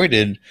enjoyed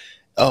it.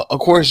 Of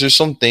course, there's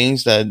some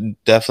things that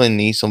definitely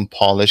need some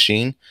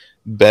polishing,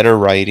 better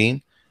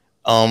writing.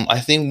 I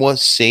think what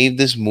saved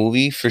this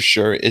movie for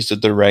sure is the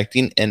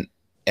directing and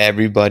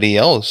everybody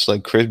else.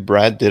 Like Chris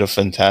Pratt did a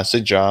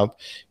fantastic job.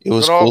 It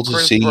was Good old cool to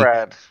Chris see.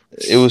 Pratt.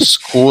 It was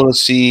cool to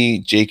see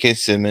J.K.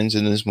 Simmons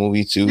in this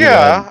movie too.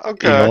 Yeah.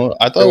 Okay.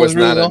 I thought There it was was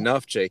really not well.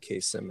 enough J.K.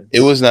 Simmons.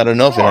 It was not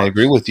enough, and I course.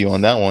 agree with you on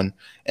that one.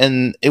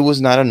 And it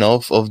was not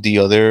enough of the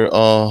other.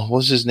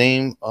 What's his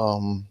name?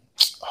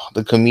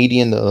 The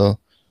comedian,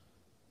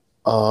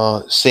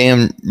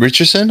 Sam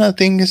Richardson, I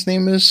think his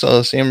name is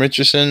Sam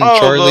Richardson. Oh,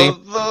 Charlie.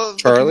 the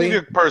Charlie?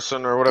 comedic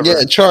person or whatever.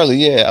 Yeah, Charlie.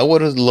 Yeah, I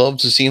would have loved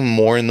to see him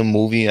more in the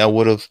movie. I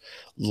would have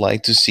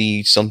liked to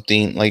see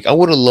something like, I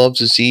would have loved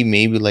to see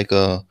maybe like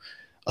a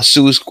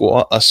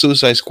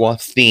Suicide Squad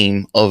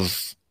theme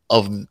of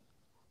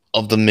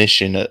the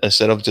mission,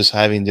 instead of just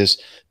having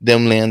just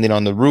them landing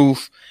on the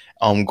roof,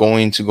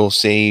 going to go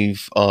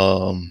save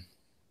what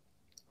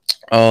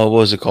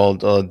was it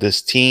called,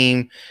 this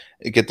team,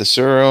 get the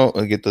syrup,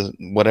 get the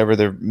whatever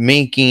they're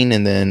making,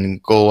 and then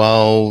go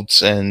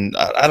out. And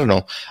I don't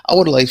know, I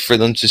would like for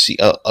them to see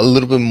a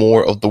little bit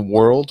more of the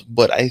world.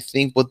 But I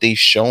think what they've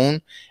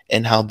shown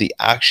and how the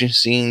action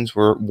scenes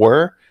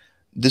were,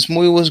 this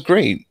movie was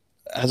great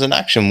as an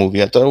action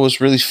movie. I thought it was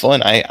really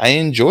fun. I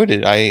enjoyed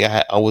it.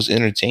 I was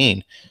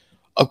entertained.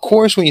 Of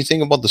course, when you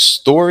think about the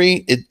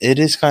story, it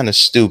is kind of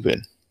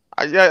stupid.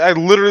 I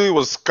literally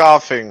was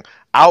scoffing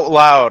out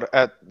loud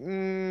at,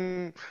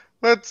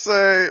 let's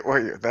say,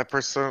 wait, that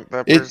person,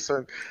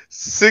 It-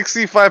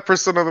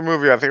 65% of the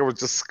movie, I think I was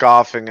just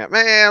scoffing at,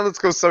 man, let's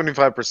go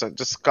 75%,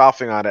 just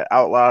scoffing at it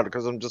out loud,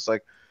 because I'm just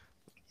like,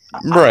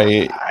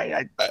 Right.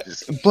 I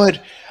just,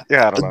 But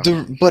yeah, I don't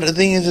know. the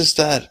thing is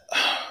that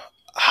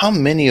how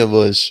many of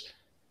us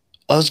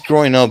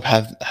growing up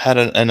have had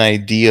an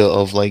idea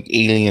of like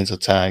aliens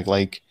attack,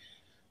 like,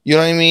 you know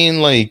what I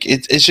mean? Like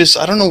it's just,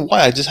 I don't know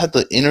why, I just had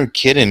the inner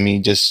kid in me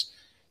just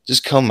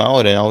come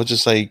out, and I was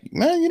just like,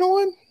 man, you know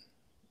what?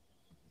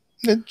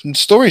 The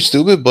story's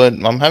stupid, but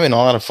I'm having a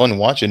lot of fun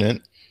watching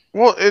it.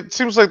 Well, it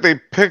seems like they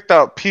picked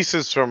out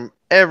pieces from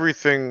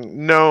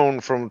everything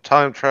known from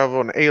time travel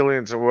and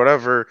aliens or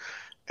whatever,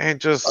 and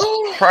just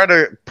Oh. try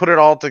to put it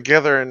all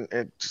together, and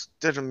it just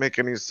didn't make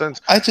any sense.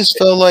 I just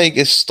felt like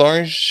it's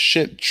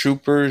Starship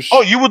Troopers.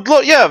 Oh, you would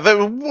look, yeah, that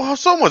was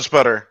so much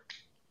better.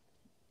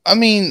 I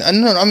mean,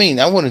 no, I mean,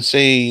 I wouldn't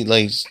say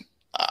like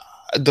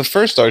the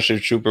first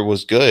Starship Trooper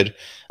was good.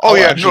 Oh I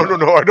yeah, actually-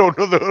 no, I don't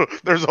know.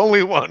 There's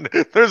only one.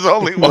 There's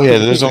only one. Oh yeah,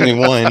 there's only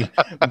one.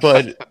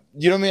 But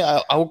you know what I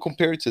mean? I will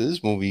compare it to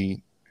this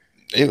movie.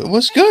 It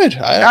was good.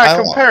 I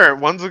compare it.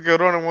 One's a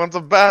good one and one's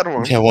a bad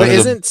one. Yeah, one But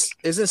of the,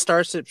 isn't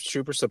Starship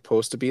Trooper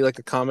supposed to be like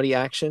a comedy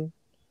action?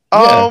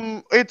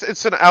 Yeah.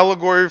 It's an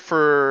allegory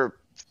for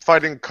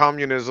fighting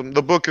communism.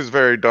 The book is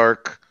very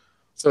dark.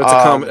 So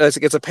it's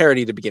it's a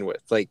parody to begin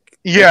with. Like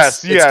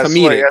Yes, It's yes,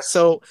 comedic. wait, yes.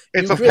 So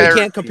It's you a really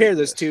parody. can't compare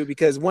those two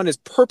because one is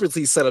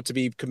purposely set up to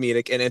be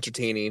comedic and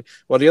entertaining,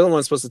 while the other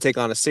one's supposed to take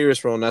on a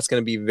serious role, and that's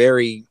going to be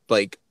very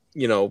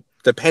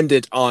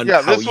dependent on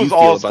Yeah, how this you was feel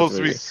all about supposed the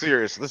to be movie.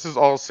 serious. This is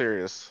all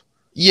serious.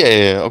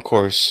 Yeah, of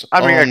course.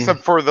 I mean,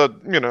 except for the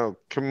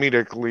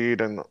comedic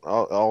lead and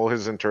all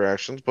his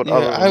interactions, but Yeah,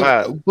 other than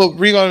that, but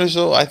regardless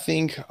though, I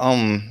think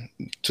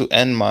to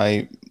end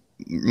my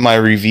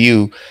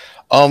review,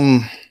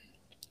 um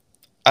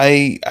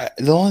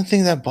the only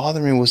thing that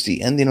bothered me was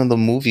the ending of the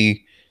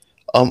movie.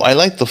 I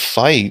like the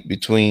fight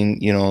between,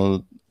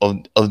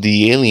 of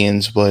the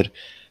aliens, but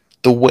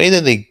the way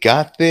that they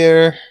got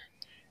there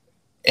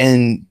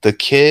and the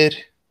kid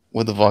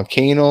with the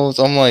volcanoes,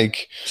 I'm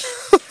like,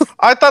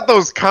 I thought that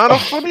was kind of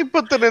oh. funny.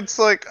 But then it's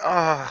like,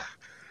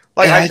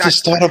 And I I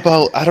just thought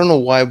about, I don't know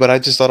why, but I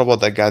just thought about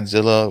that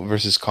Godzilla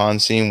versus Kong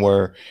scene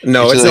where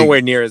No, it's it's just like,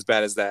 nowhere near as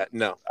bad as that.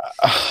 No,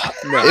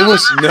 no, it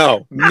was.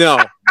 no,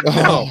 no, no,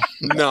 Oh,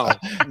 no,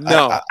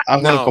 no,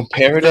 I'm gonna no,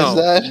 compare it as no,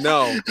 that.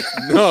 no,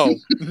 no,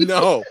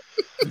 no,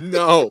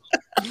 no,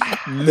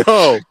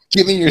 no,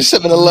 Give me your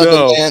 7-Eleven,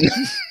 no. man.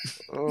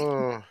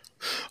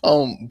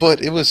 uh,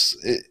 But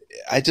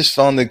I just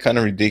found it kind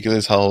of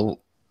ridiculous how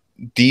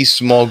these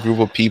small group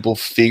of people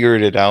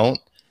figured it out.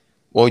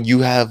 Well,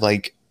 you have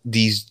like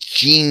these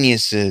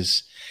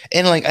geniuses,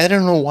 and like I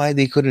don't know why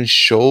they couldn't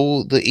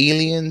show the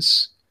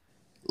aliens.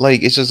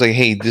 Like it's just like,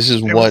 hey, this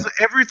is what.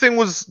 everything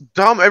was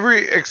dumb.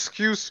 Every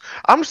excuse.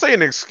 I'm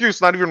saying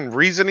excuse, not even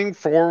reasoning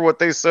for what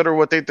they said or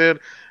what they did.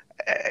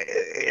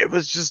 It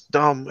was just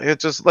dumb. It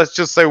just let's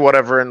just say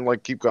whatever and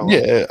like keep going.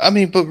 Yeah, I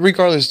mean, but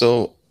regardless,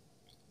 though,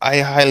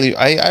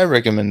 I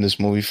recommend this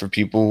movie for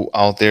people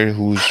out there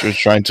who's just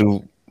trying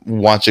to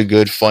watch a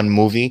good, fun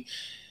movie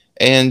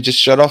and just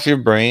shut off your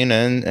brain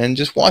and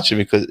just watch it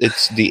because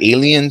the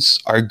aliens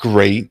are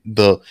great.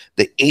 The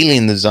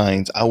alien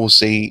designs, I will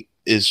say,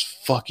 is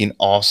fucking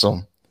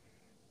awesome.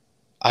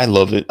 I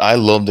love it. I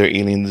love their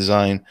alien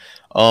design.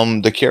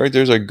 The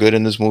characters are good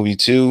in this movie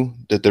too.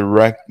 The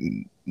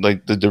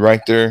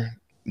director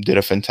did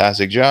a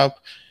fantastic job.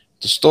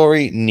 The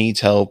story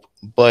needs help,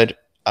 but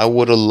I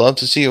would have loved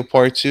to see a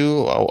part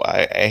two.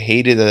 I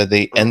hated that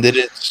they ended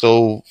it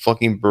so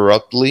fucking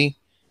abruptly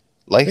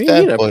What like do you that.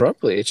 mean But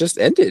abruptly? It just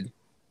ended.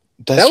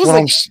 that's Was what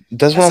like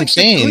that's what I'm the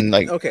saying.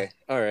 Like, okay,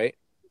 all right,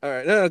 all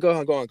right. No, go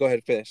on, go on, go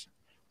ahead, finish.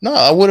 no,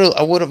 I would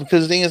have,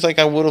 because the thing is, like,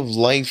 I would have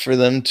liked for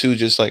them to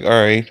just like, all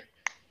right,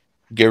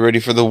 get ready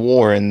for the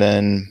war, and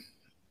then,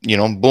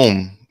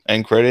 boom,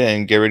 end credit,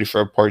 and get ready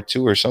for a part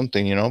two or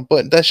something,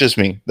 But that's just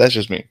me. That's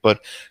just me.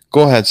 But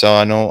go ahead, Sal.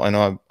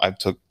 I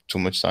took too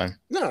much time.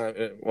 No,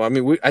 well, I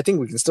mean, I think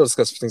we can still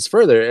discuss things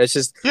further. It's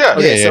just Yeah.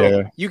 okay. Yeah, So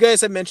yeah. you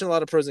guys have mentioned a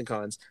lot of pros and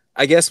cons.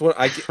 I guess what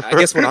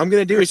I'm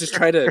gonna do is just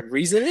try to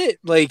reason it.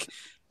 Like,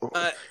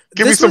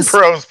 Give me some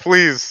pros,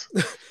 please.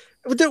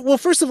 well,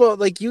 first of all,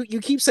 like you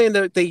keep saying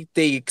that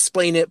they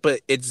explain it,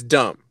 but it's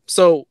dumb.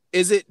 So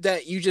is it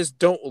that you just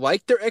don't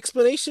like their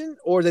explanation,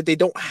 or that they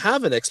don't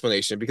have an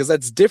explanation? Because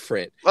that's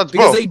different. That's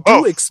Because both. they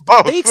do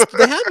both.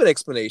 they have an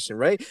explanation,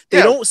 right? They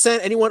Yeah. don't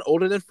send anyone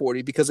older than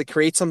 40 because it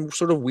creates some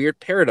sort of weird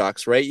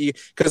paradox, right?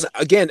 Because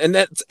again, and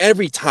that's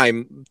every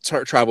time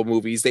travel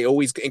movies, they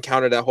always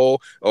encounter that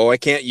whole, I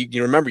can't.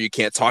 You remember, you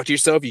can't talk to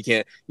yourself, you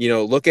can't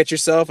look at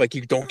yourself, like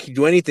you don't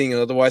do anything,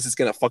 and otherwise it's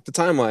gonna fuck the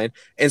timeline.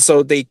 And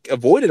so they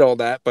avoided all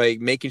that by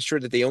making sure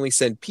that they only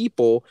send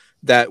people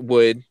that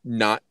would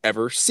not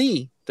ever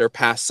see their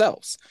past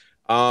selves.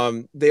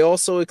 They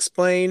also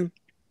explain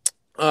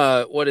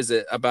what is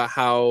it about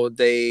how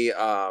they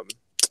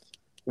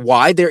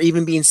why they're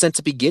even being sent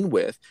to begin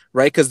with,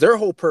 right? Because their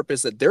whole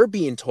purpose that they're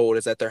being told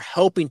is that they're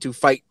helping to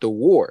fight the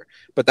war,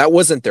 but that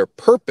wasn't their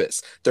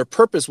purpose. Their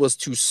purpose was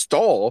to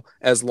stall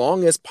as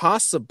long as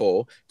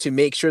possible to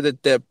make sure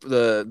that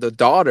the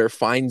daughter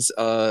finds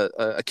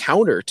a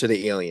counter to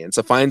the aliens,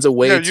 so finds a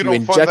way Yeah, you to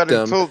don't find inject that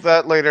them. until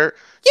that later.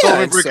 Yeah, So let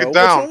me and break so it what's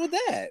down. wrong with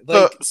that?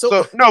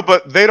 Like, No,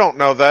 but they don't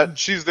know that.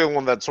 She's the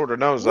one that sort of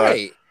knows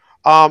right.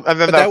 that. And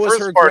then But that that was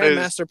first her part grand is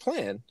master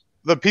plan.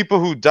 the people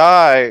who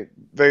die.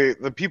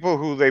 The people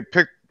who they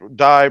pick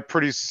die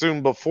pretty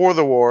soon before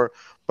the war.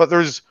 But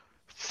there's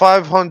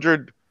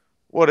 500.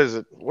 What is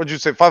it? What'd you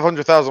say?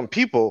 500,000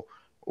 people.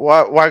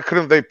 Why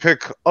couldn't they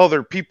pick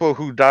other people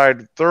who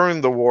died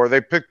during the war? They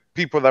picked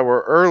people that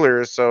were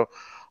earlier. So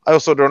I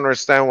also don't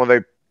understand why they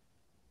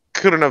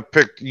couldn't have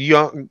picked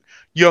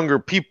younger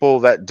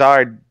people that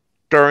died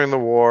during the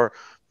war.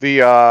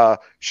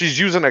 She's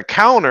using a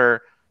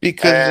counter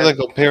Because it's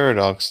like a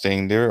paradox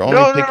thing. They're only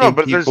no, picking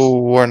but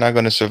people who are not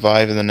going to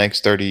survive in the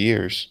next 30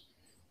 years.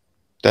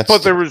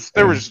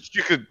 there was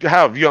you could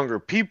have younger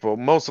people.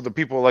 Most of the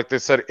people, like they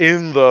said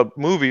in the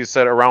movie,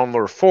 said around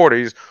their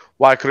 40s.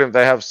 Why couldn't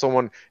they have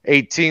someone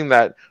 18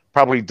 that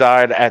probably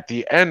died at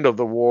the end of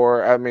the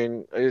war? I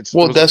mean, that's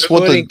what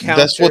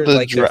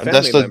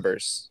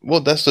Members. Well,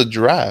 that's the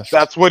draft.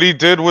 That's what he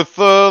did with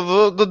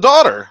the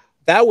daughter.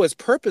 that was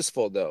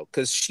purposeful though,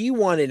 because she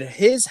wanted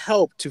his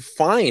help to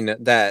find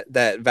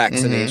that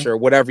vaccination or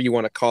whatever you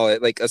want to call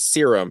it, like a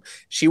serum.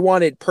 She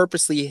wanted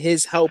purposely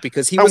his help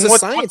because he was And a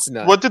science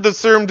nut. what did the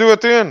serum do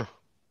at the end?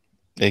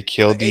 It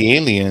killed the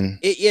alien.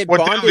 It What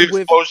did the bonded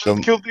with.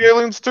 explosions kill the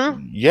aliens too?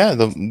 Yeah,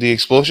 the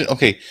explosion.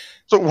 Okay,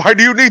 So why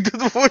do you need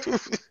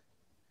the?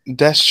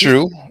 that's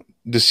true.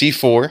 The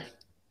C4.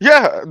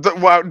 Yeah,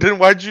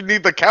 why'd you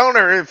need the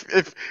counter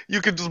if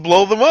you could just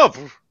blow them up?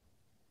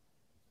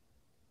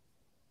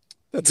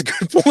 That's a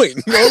good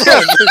point. Hold Yeah,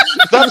 on.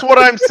 that's what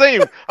I'm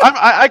saying.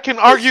 I can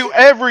argue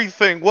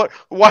everything. What?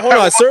 Why? Hold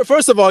on, sir.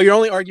 First of all, you're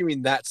only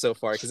arguing that so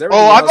far because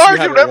everything Oh, I've else you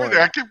argued haven't everything.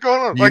 won. I keep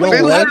going on. You Like don't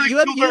they win? literally You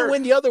killed didn't her,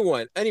 win the other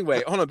one.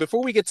 Anyway, hold on.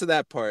 Before we get to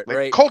that part, like,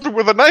 right? Coulter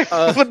with a knife.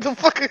 What the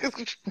fuck?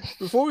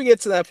 Before we get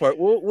to that part,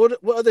 what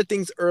other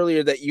things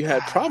earlier that you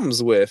had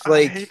problems with? I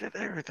Like, hated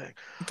everything.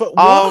 but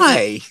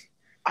why?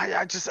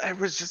 I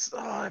was just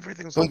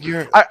everything's. But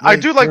you're. I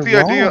do like the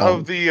you're idea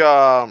wrong.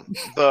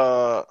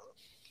 of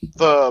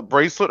the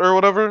bracelet or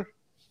whatever.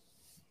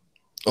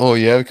 Oh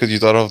yeah, because you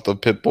thought of the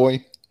Pit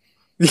Boy.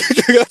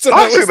 That's what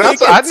I was Actually,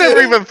 thinking, I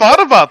never too. even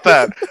thought about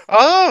that.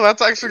 Oh,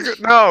 that's actually good.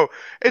 No,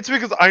 it's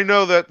because I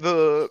know that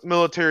the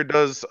military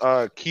does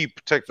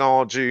keep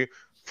technology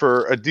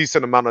for a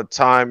decent amount of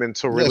time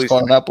until Let's release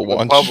call an Apple to the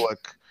Watch. public.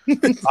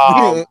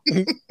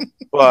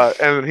 Um,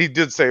 and he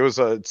did say it was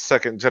a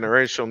second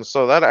generation,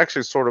 so that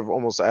actually sort of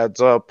almost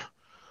adds up.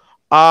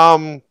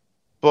 But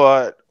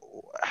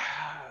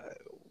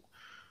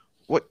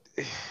what?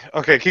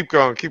 Okay, keep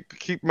going.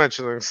 Keep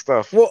mentioning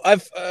stuff. Well,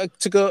 I've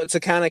to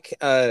kind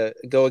of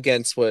go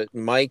against what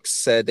Mike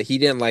said that he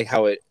didn't like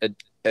how it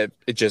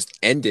just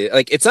ended.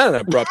 Like it's not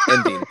an abrupt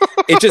ending.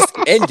 It just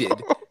ended.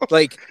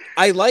 Like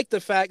I like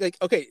the fact. Like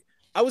okay,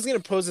 I was gonna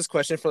pose this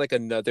question for like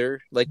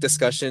another like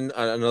discussion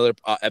on another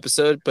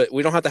episode, but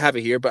we don't have to have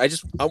it here. But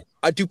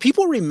I do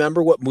people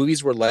remember what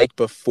movies were like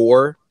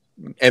before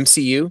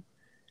MCU?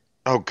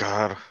 Oh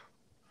God.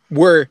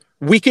 Where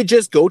we could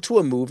just go to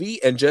a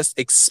movie and just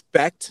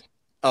expect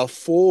a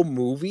full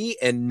movie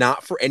and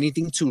not for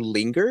anything to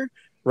linger,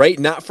 right?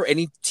 Not for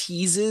any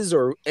teases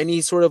or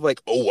any sort of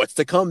like, oh, what's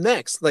to come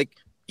next? Like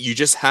you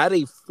just had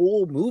a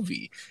full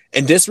movie.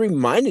 And this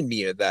reminded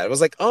me of that. It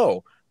was like,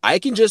 oh, I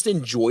can just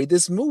enjoy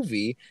this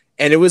movie.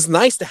 And it was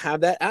nice to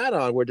have that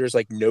add-on where there's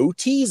like no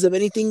tease of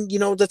anything,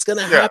 that's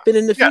gonna happen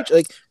in the future.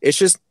 Like it's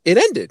just it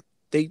ended.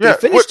 They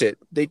finished it.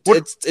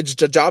 It's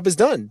the job is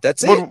done.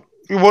 That's it. What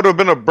would have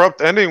been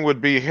abrupt ending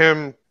would be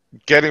him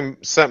getting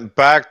sent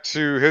back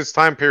to his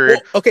time period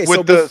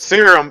with the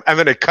serum, and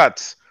then it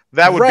cuts.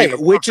 That would be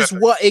which is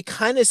what it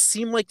kind of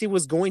seemed like they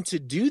was going to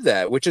do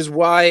that, which is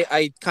why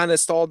I kind of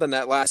stalled on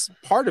that last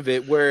part of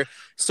it. Where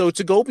so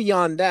to go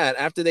beyond that,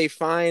 after they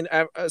find,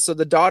 so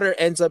the daughter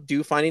ends up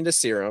finding the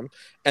serum,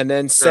 and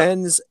then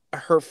sends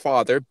her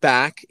father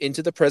back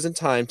into the present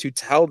time to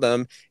tell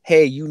them,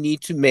 hey, you need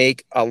to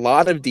make a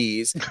lot of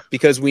these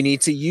because we need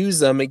to use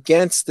them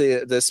against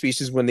the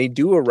species when they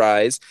do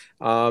arise,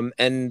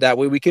 and that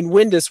way we can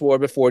win this war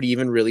before it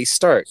even really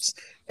starts.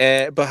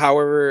 But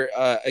however,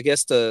 I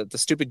guess the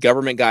stupid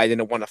government guy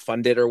didn't want to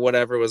fund it or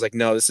whatever. It was like,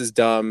 no, this is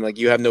dumb. Like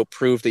you have no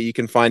proof that you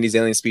can find these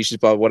alien species,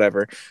 blah,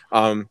 whatever.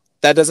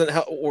 That doesn't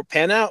help or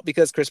pan out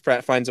because Chris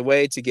Pratt finds a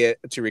way to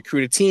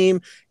recruit a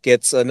team,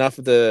 gets enough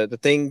of the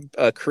thing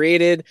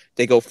created.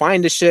 They go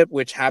find a ship,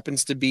 which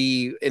happens to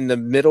be in the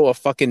middle of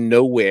fucking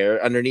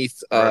nowhere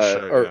underneath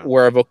Russia,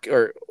 where a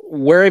volcano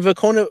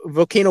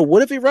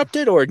would have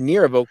erupted or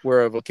near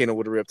where a volcano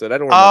would have erupted. I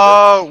don't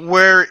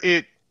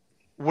remember.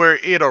 Where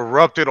it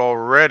erupted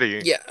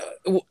already. Yeah.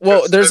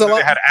 Well, there's a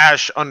lot. It had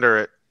ash under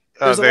it.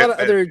 There's a lot of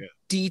other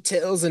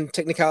details and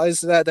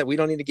technicalities to that we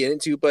don't need to get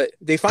into, but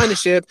they find a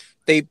ship,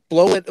 they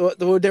blow it.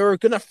 They were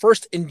gonna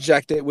first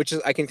inject it, which is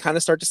I can kind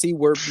of start to see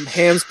where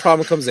Ham's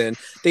problem comes in.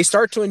 They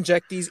start to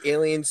inject these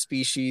alien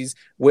species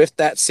with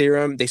that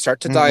serum. They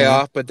start to die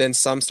off, but then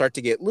some start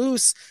to get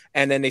loose,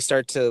 and then they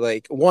start to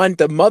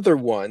the mother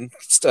one,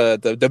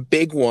 the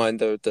big one,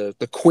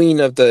 the queen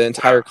of the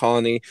entire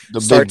colony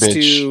starts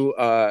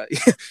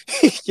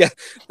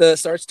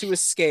to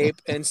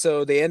escape, and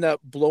so they end up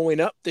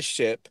blowing up the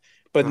ship.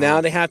 But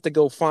now they have to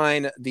go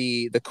find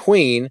the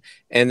queen,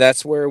 and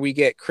that's where we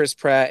get Chris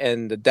Pratt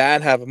and the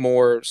dad have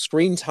more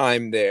screen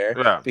time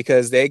there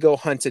because they go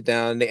hunt it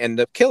down. They end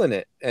up killing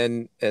it,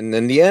 and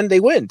in the end they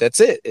win.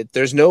 That's it.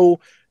 There's no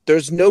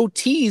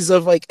tease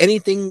of like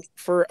anything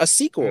for a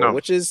sequel,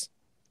 which is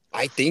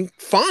I think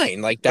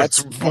fine. Like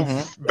that's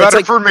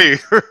better for me.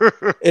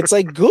 It's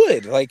like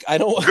good. Like I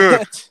don't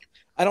have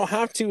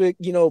to,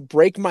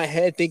 break my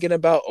head thinking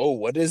about,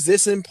 what does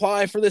this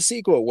imply for the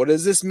sequel? What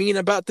does this mean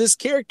about this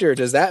character?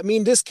 Does that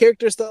mean this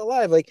character is still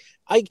alive? Like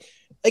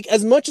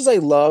as much as I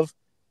love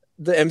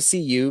the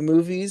MCU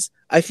movies,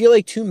 I feel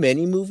like too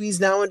many movies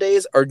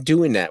nowadays are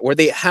doing that where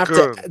they have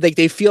to, like,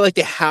 they feel like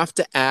they have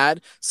to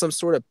add some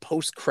sort of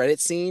post-credit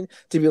scene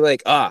to be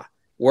like,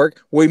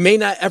 we may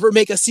not ever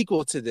make a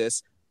sequel to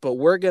this, but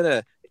we're going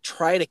to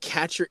try to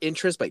catch your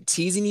interest by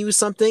teasing you with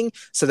something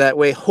so that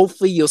way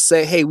hopefully you'll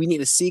say, hey, we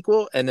need a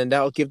sequel, and then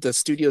that'll give the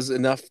studios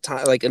enough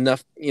time, like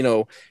enough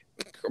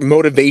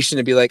motivation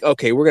to be like,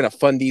 okay, we're gonna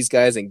fund these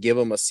guys and give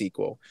them a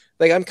sequel.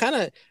 Like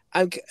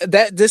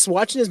this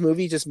watching this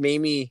movie just made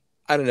me,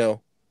 I don't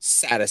know,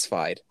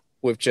 satisfied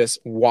with just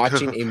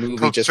watching a movie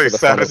Don't just say for the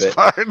fun of it.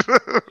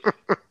 satisfied.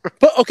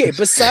 But okay,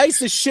 besides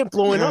the ship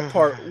blowing up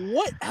part,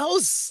 what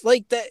else?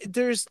 Like that?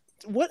 There's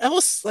what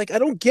else? Like I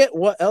don't get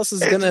what else is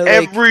gonna like.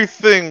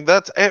 Everything.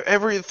 That's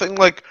everything.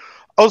 Like,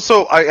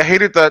 also, I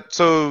hated that.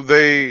 So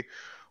they,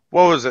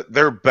 what was it?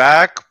 They're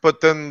back,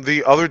 but then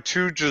the other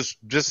two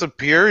just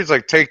disappear. He's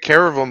like, take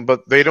care of them,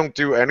 but they don't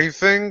do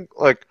anything.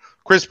 Like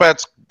Chris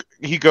Pratt's,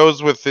 he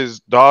goes with his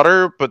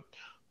daughter, but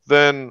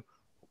then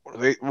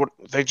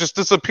they just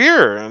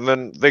disappear, and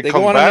then they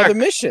come go on back. another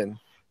mission.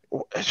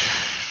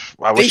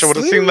 I wish I would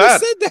have seen literally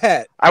that. Said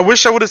that. I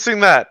wish I would have seen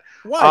that.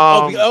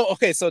 Why?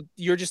 Okay. So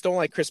you just don't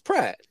like Chris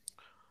Pratt.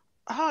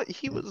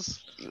 He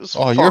was. Oh,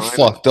 fine. you're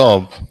fucked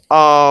up.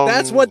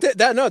 That's what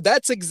no.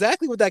 That's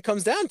exactly what that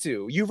comes down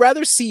to. You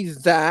rather see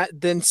that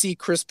than see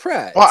Chris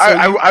Pratt. Well,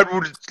 So I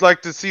would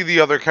like to see the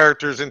other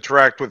characters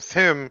interact with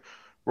him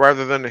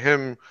rather than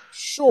him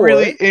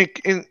really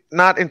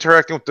not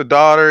interacting with the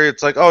daughter.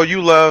 It's like, oh,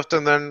 you left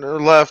and then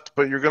left,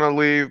 but you're gonna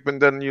leave,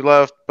 and then you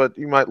left, but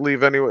you might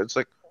leave anyway. It's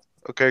like,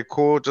 okay,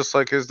 cool, just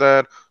like his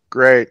dad.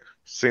 Great,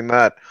 seen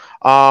that.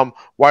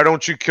 Why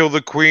don't you kill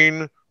the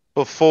queen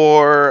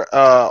before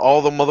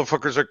all the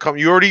motherfuckers are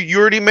coming? You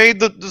already made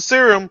the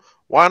serum.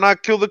 Why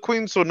not kill the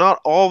queen so not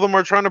all of them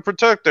are trying to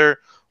protect her?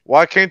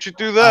 Why can't you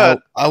do that?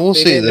 I will they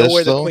say didn't this know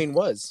where though. the queen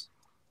was.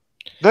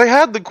 They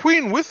had the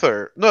queen with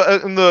her. No,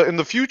 in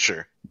the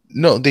future.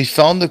 No, they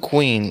found the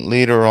queen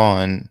later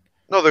on.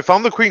 No, they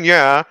found the queen.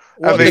 Yeah,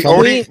 Well, and they the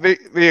already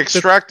they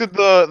extracted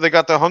they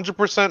got the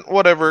 100%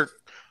 whatever,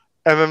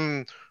 and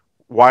then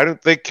why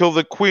didn't they kill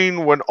the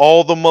queen when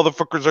all the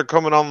motherfuckers are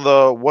coming on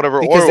the whatever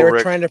Because oil they were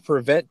rig? trying to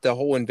prevent the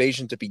whole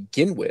invasion to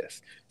begin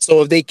with.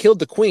 So if they killed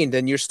the queen,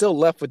 then you're still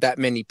left with that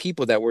many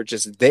people that were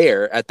just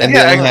there at that And they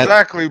Yeah, only had-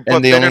 exactly. But they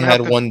only didn't had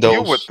have to one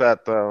deal dose. with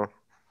that though.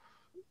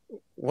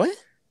 What?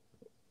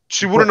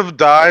 She wouldn't have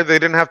died. They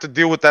didn't have to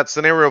deal with that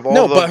scenario of all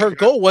No, the. but her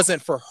goal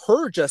wasn't for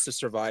her just to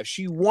survive.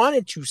 She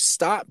wanted to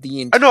stop the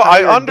I entire know, I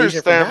invasion from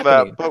understand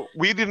happening. that, but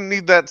we didn't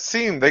need that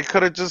scene. They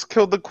could have just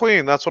killed the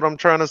queen. That's what I'm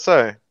trying to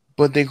say.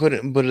 But they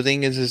couldn't. But the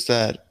thing is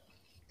that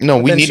no,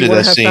 But we then she needed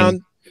wouldn't that have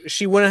scene.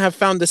 she wouldn't have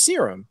found the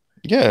serum.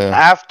 Yeah,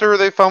 After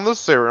they found the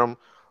serum,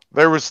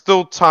 there was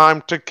still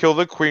time to kill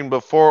the queen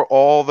before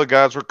all the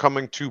guys were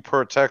coming to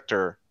protect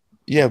her.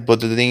 yeah. But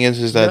the thing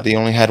is that No. they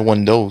only had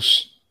one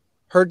dose.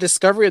 Her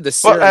discovery of the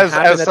serum But as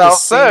happened at Sal the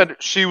same. said,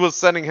 she was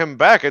sending him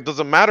back. It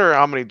doesn't matter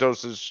how many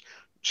doses.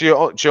 She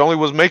only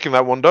was making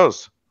that one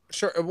dose.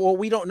 Sure. Well,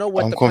 we don't know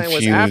what I'm the plan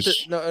was after.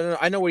 confused. No,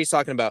 I know what he's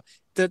talking about.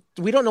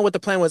 We don't know what the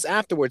plan was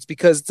afterwards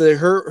because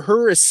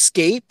her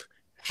escape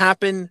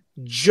happened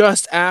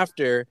just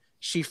after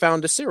she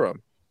found the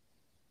serum.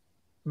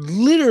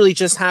 Literally,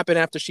 just happened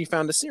after she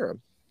found the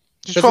serum.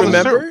 She Because found the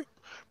remember, serum.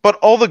 But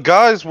all the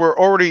guys were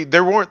already.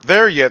 They weren't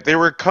there yet. They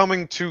were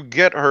coming to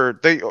get her.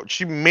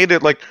 She made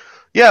it like,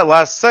 yeah,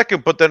 last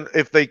second. But then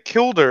if they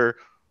killed her,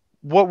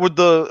 what would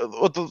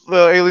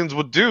the aliens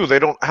would do? They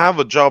don't have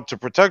a job to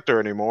protect her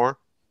anymore.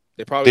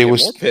 they probably They get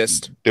was- more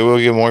pissed. They will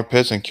get more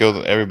pissed and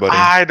kill everybody.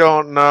 I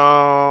don't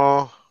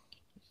know.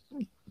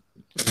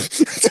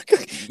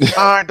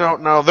 I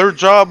don't know. Their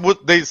job,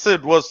 what they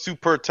said, was to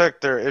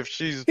protect her. If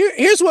she's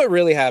Here's what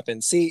really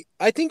happened. See,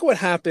 I think what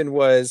happened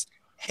was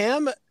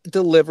Ham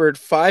delivered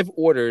 5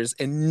 orders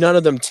and none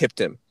of them tipped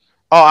him.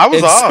 I was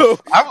And off. so-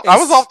 I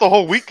was off the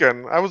whole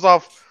weekend. I was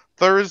off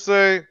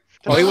Thursday.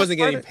 Oh, he wasn't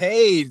getting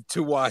paid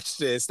to watch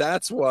this.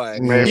 That's why.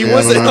 Maybe. He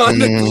wasn't on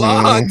the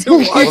clock to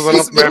watch I wasn't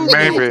this up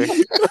there, movie.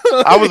 maybe.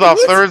 I was off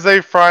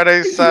Thursday,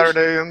 Friday,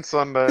 Saturday, and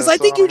Sunday. Because I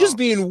so think you're don't just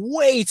being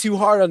way too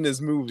hard on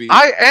this movie.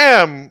 I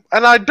am,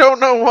 and I don't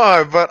know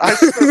why, but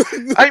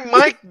I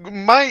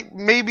might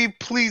maybe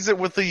please it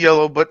with the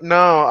yellow, but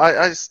no,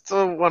 I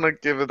still want to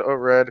give it a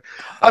red.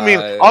 I mean,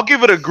 I'll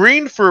give it a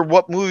green for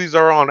what movies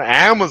are on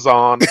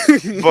Amazon,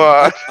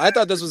 but I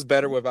thought this was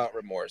better without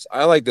remorse.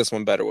 I like this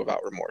one better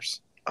without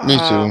remorse. Me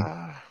too.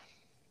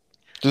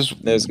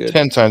 Just That was good.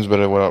 10 times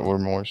better without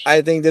remorse.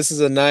 I think this is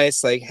a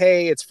nice, like,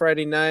 hey, it's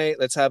Friday night.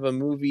 Let's have a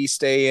movie.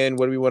 Stay in.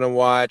 What do we want to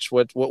watch?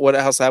 What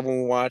else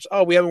haven't we watched?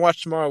 Oh, we haven't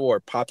watched Tomorrow War.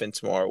 Pop in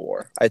Tomorrow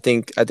War. I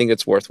think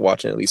it's worth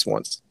watching at least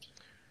once.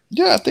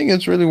 Yeah, I think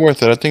it's really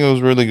worth it. I think it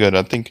was really good.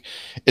 I think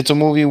it's a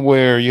movie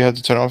where you have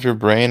to turn off your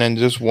brain and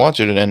just watch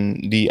it.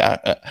 And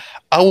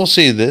I will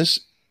say this: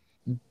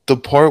 the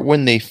part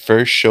when they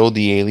first showed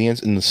the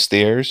aliens in the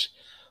stairs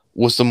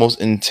was the most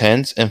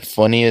intense and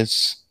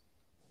funniest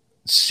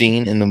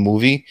scene in the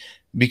movie,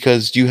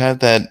 because you have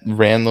that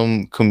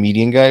random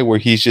comedian guy where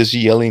he's just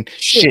yelling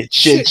shit.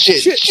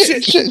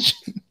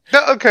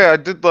 Yeah, okay, I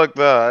did like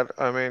that.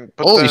 I mean,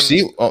 but Oh, then, you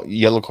see,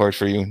 yellow card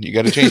for you. You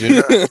got to change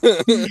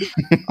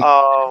it.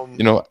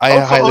 You know, I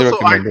Also- highly also,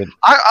 recommend it.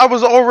 I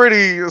was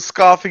already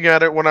scoffing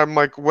at it when I'm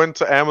like went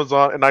to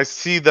Amazon and I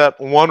see that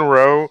one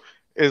row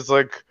is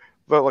like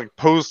the like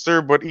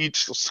poster, but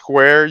each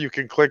square you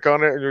can click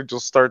on it and you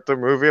just start the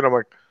movie, and I'm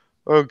like,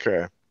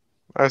 okay.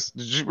 Did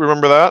you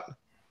remember that?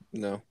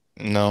 No.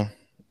 No.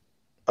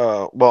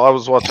 Well, I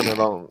was watching it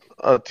on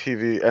a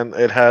TV, and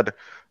it had,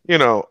 you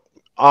know,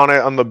 on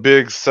it on the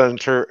big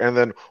center, and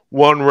then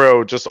one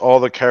row, just all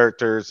the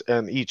characters,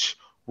 and each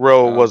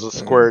row was a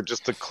square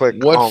just to click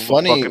on the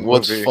fucking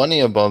What's movie. funny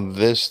about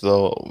this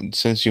though,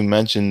 since you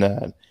mentioned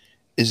that,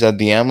 is that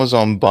the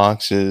Amazon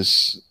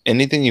boxes,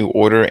 anything you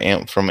order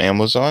from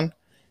Amazon,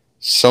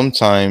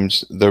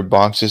 sometimes their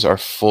boxes are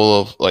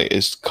full of like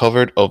it's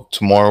covered of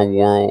Tomorrow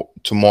War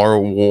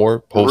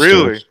Really?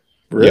 posters.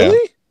 Yeah.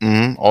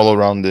 Really? All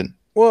around it.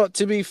 Well,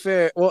 to be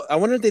fair, I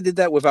wonder if they did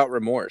that without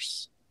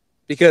remorse.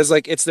 Because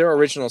like it's their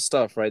original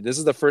stuff, right? This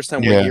is the first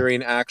time we're Yeah.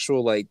 hearing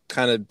actual like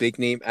kind of big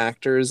name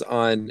actors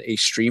on a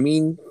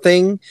streaming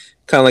thing,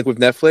 kind of like with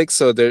Netflix.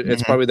 So it's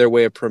Mhm. probably their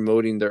way of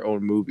promoting their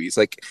own movies.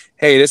 Like,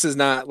 hey, this is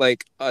not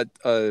like a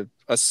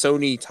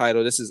Sony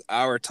title. This is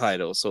our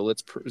title. So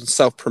let's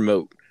self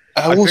promote.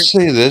 I I will think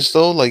say this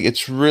though, like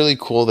it's really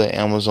cool that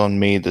Amazon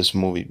made this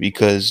movie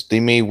because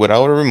they made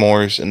Without a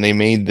Remorse and they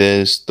made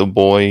this, The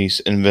Boys,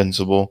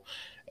 Invincible,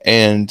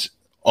 and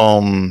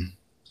um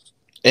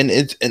and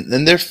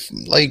they're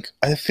like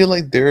I feel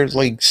like they're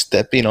like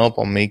stepping up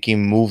on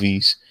making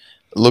movies.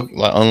 Look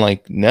like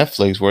unlike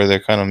Netflix where they're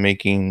kind of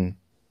making,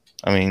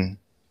 I mean,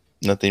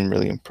 nothing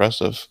really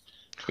impressive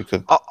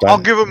because I'll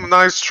give them a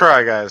nice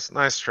try, guys.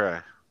 Nice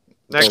try.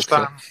 Next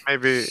Okay. time,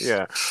 maybe,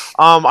 yeah.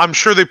 I'm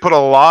sure they put a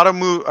lot of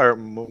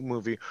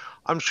movie.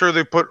 I'm sure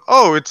they put.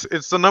 Oh,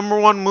 it's the number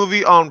one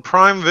movie on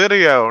Prime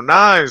Video.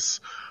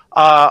 Nice.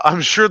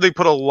 I'm sure they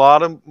put a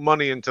lot of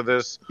money into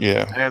this,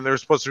 yeah. and they're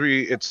supposed to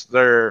be. It's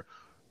their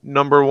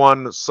number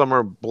one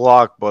summer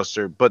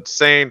blockbuster. But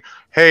saying,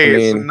 I "Hey,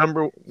 it's the mean,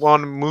 number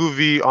one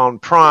movie on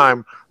Prime,"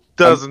 I'm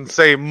doesn't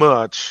say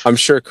much. I'm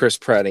sure Chris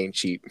Pratt ain't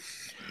cheap.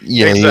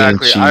 Yeah, he ain't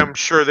Exactly. cheap. I'm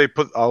sure they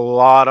put a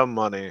lot of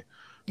money.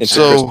 Into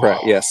Chris So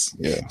Pratt, yes.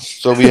 yeah.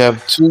 So we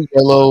have two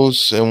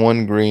yellows and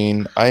one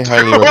green. I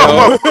highly No.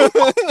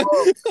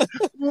 recommend.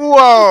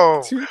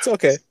 Whoa! It's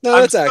okay. No,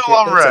 I'm that's still accurate.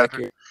 on That's red.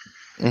 accurate.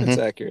 That's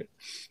Hmm. accurate.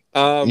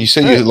 You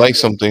said All you right. like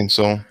something,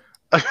 so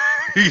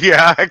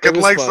Yeah, I It can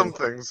was like fun. some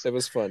things. It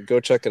was fun. Go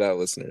check it out,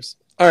 listeners.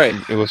 All right.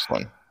 it was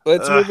fun.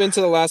 Let's Uh, move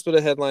into the last bit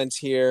of headlines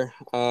here.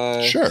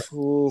 Sure.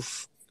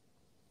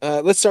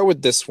 Let's start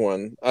with this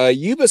one.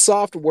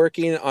 Ubisoft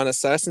working on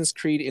Assassin's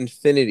Creed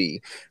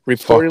Infinity, Fuck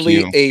reportedly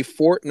you. a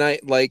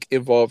Fortnite-like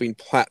evolving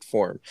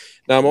platform.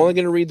 Now, I'm only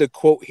going to read the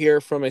quote here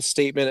from a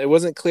statement. It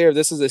wasn't clear if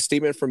this is a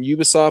statement from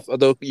Ubisoft,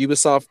 although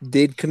Ubisoft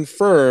did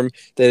confirm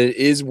that it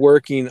is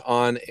working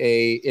on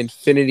a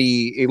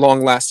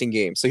long-lasting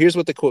game. So here's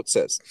what the quote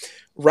says.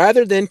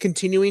 Rather than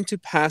continuing to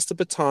pass the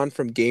baton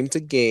from game to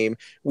game,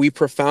 we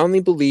profoundly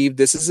believe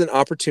this is an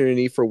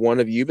opportunity for one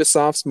of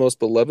Ubisoft's most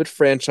beloved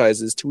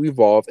franchises to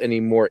evolve in a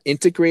more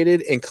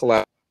integrated and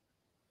collaborative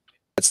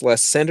that's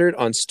less centered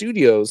on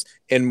studios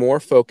and more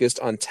focused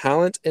on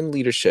talent and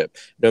leadership,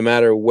 no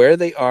matter where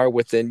they are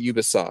within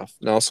Ubisoft.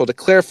 And also to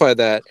clarify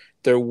that,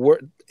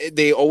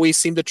 they always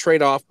seem to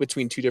trade off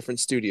between two different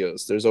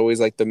studios. There's always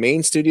like the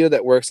main studio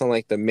that works on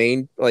like the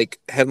main like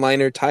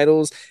headliner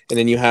titles, and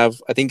then you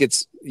have I think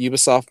it's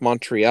Ubisoft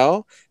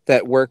Montreal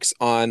that works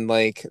on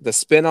like the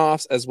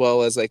spin-offs as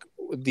well as like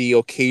the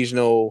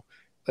occasional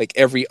like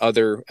every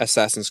other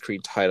Assassin's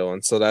Creed title.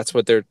 And so that's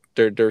what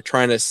they're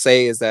trying to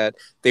say is that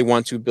they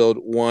want to build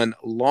one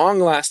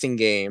long-lasting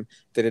game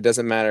that it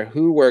doesn't matter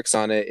who works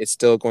on it, it's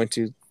still going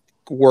to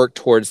work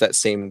towards that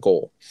same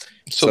goal.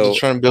 So they're So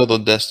trying to build a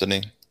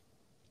destiny.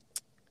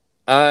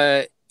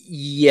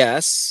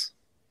 yes.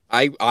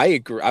 I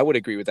agree. I would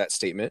agree with that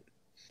statement.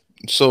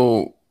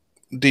 So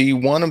do you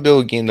want to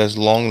build a game that's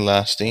long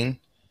lasting,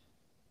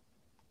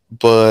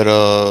 but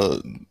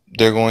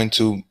they're going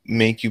to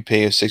make you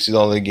pay a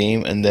 $60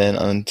 game, and then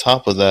on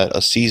top of that,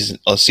 a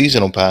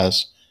seasonal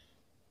pass,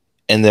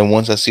 and then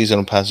once that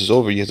seasonal pass is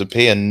over, you have to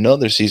pay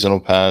another seasonal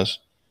pass,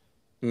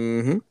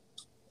 Mm-hmm.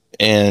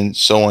 and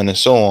so on and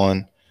so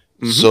on.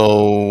 Mhm.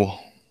 So,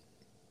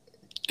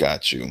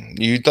 got you.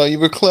 You thought you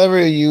were clever,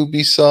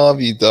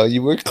 Ubisoft. You thought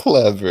you were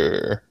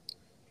clever.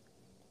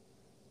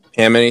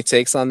 How many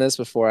takes on this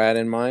before I add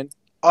in mine?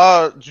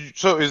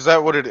 so is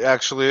that what it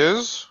actually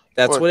is?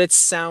 That's what it's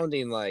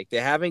sounding like.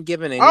 They haven't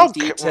given any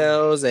Okay.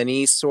 details,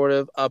 any sort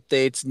of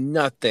updates,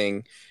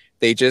 nothing.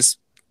 They just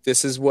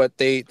this is what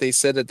they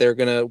said that they're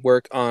gonna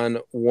work on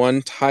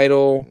one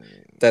title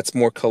that's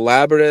more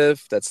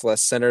collaborative, that's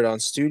less centered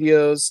on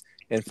studios,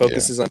 and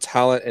focuses on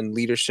talent and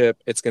leadership.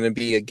 It's gonna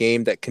be a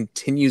game that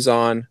continues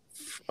on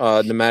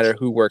no matter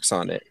who works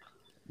on it.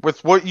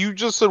 With what you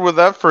just said with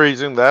that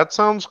phrasing, that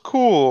sounds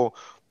cool.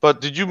 But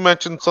did you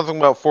mention something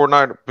about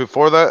Fortnite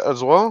before that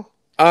as well?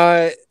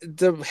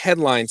 The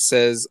headline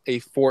says a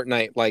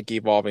Fortnite-like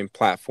evolving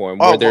platform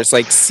where there's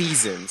like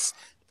seasons,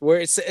 where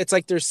it's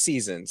like there's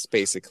seasons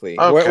basically.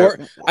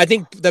 Okay. I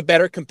think the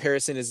better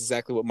comparison is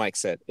exactly what Mike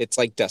said. It's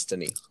like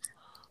Destiny.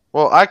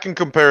 Well, I can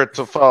compare it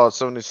to Fallout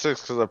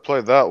 76 because I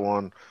played that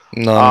one.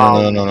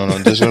 No.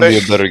 This is going to be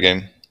a better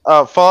game.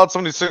 Fallout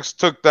 76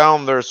 took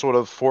down their sort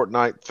of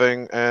Fortnite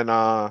thing, and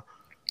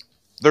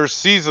there's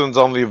seasons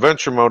on the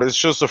adventure mode. It's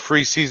just a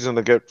free season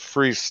to get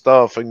free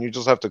stuff, and you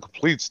just have to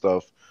complete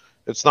stuff.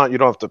 It's not, you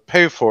don't have to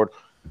pay for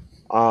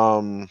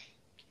it.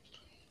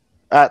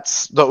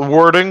 That's the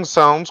wording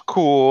sounds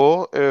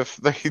cool if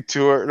they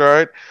do it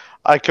right.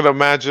 I can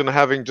imagine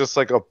having just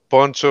like a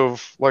bunch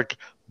of like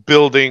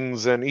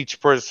buildings and each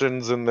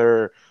person's in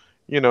their,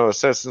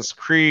 Assassin's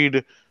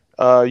Creed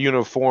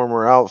uniform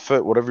or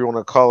outfit, whatever you want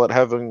to call it,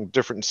 having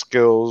different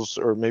skills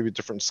or maybe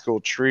different skill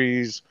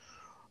trees.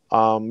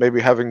 Maybe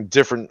having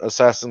different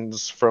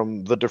assassins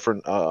from the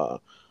different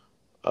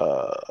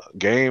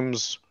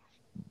games.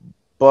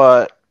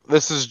 But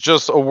this is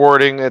just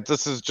awarding it.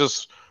 This is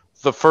just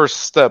the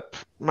first step,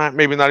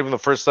 maybe not even the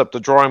first step, the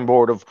drawing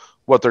board of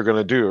what they're going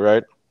to do,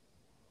 right?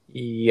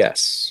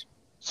 Yes.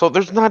 So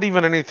there's not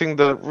even anything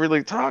to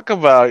really talk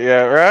about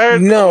yet, right?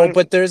 No,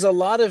 but there's a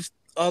lot of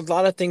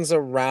things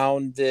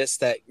around this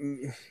that.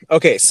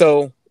 Okay,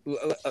 so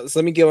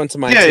let me go into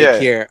my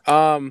take here.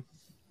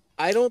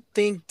 I don't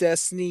think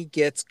Destiny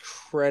gets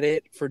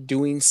credit for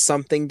doing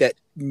something that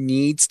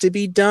needs to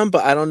be done,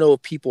 but I don't know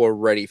if people are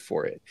ready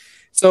for it.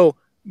 So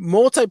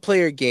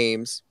multiplayer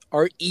games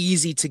are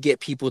easy to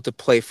get people to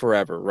play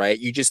forever, right?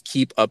 You just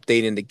keep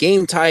updating the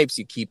game types,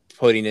 you keep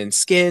putting in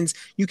skins.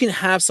 You can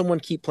have someone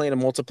keep playing a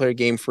multiplayer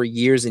game for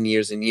years and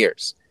years and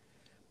years.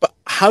 But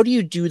how do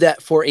you do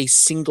that for a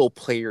single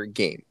player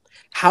game?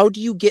 How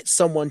do you get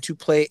someone to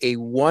play a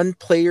one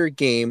player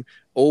game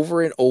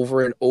over and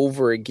over and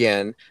over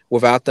again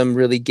without them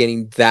really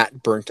getting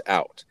that burnt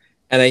out?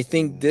 And I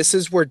think this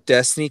is where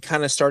Destiny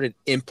kind of started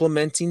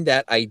implementing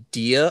that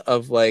idea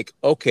of like,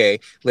 okay,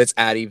 let's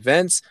add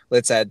events,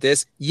 let's add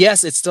this.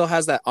 Yes, it still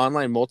has that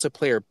online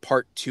multiplayer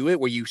part to it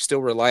where you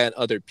still rely on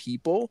other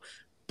people.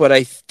 But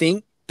I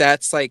think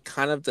that's like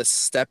kind of the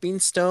stepping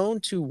stone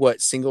to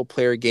what single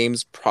player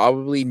games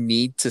probably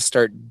need to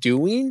start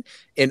doing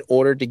in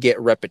order to get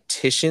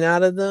repetition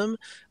out of them.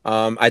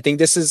 I think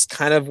this is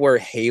kind of where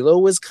Halo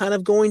was kind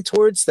of going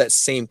towards, that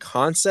same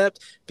concept,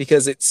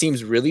 because it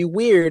seems really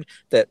weird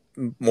that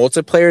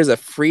multiplayer is a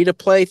free to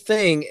play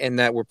thing and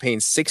that we're paying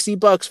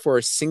 $60 for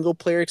a single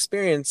player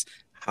experience.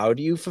 How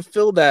do you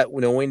fulfill that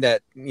knowing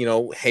that,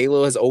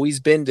 Halo has always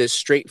been this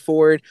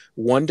straightforward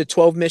 1 to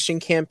 12 mission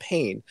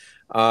campaign?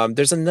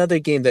 There's another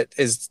game that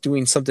is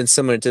doing something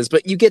similar to this,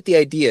 but you get the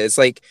idea. It's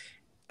like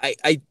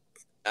I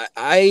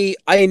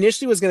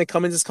initially was going to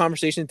come into this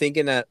conversation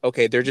thinking that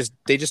okay, they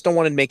just don't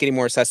want to make any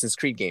more Assassin's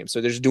Creed games, so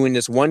they're just doing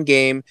this one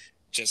game,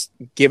 just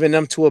giving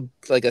them to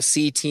a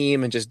C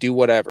team and just do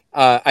whatever.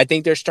 I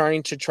think they're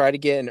starting to try to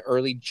get an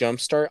early jump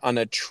start on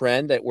a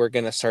trend that we're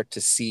going to start to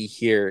see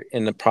here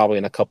probably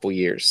in a couple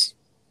years.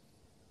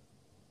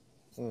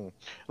 And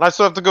I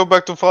still have to go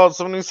back to Fallout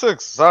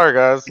 76. Sorry,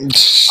 guys.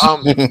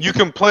 You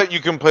can play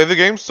the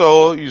game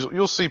solo.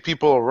 You'll see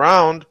people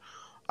around.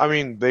 I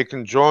mean, they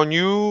can join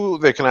you.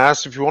 They can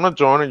ask if you want to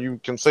join, and you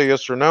can say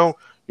yes or no.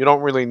 You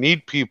don't really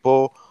need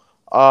people.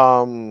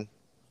 But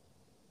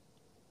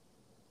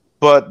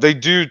they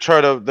do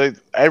try to.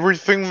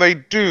 Everything they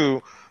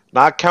do,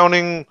 not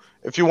counting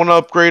if you want to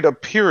upgrade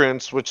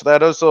appearance, which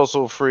that is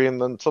also free,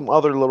 and then some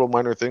other little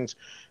minor things.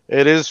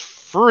 It is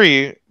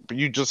free.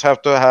 You just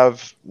have to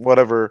have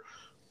whatever,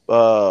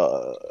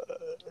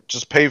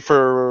 just pay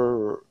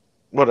for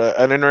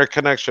an internet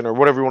connection or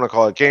whatever you want to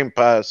call it, Game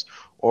Pass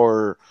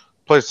or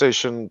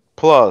PlayStation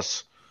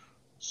Plus.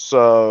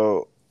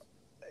 So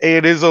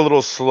it is a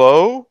little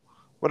slow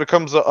when it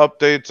comes to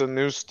updates and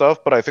new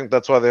stuff, but I think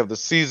that's why they have the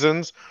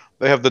seasons.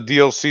 They have the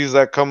DLCs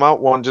that come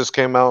out. One just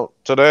came out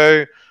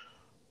today.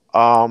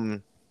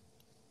 But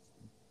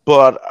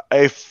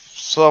if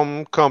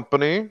some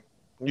company,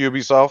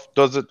 Ubisoft,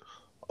 does it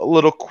a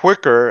little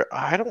quicker,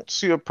 I don't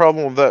see a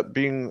problem with that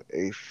being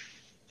a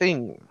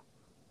thing.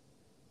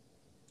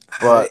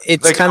 But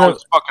it's they kind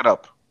of fuck it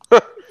up.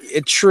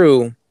 It's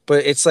true,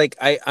 but it's like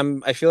I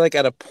feel like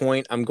at a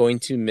point I'm going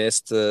to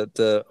miss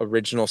the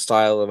original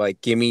style of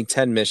like, give me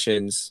 10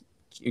 missions,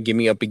 give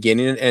me a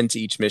beginning and end to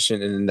each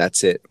mission, and then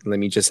that's it. Let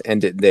me just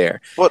end it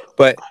there.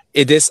 But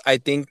I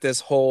think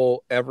this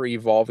whole ever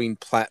evolving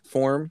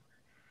platform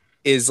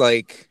is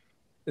like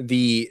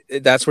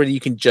that's where you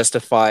can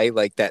justify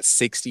like that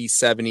 60,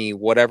 70,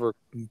 whatever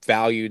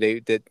value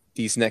that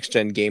these next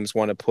gen games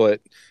want to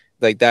put.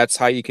 Like that's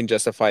how you can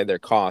justify their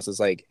cost. It's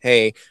like,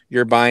 hey,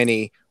 you're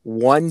buying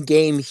one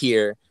game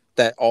here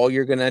that all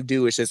you're gonna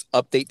do is just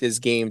update this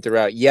game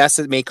throughout. Yes,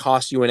 it may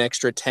cost you an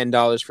extra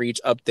 $10 for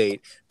each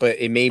update, but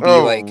it may be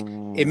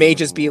it may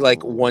just be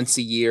like once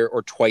a year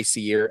or twice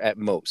a year at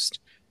most.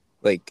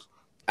 Like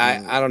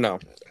I don't know.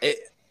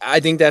 I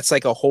think that's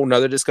like a whole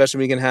nother discussion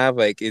we can have.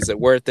 Like, is it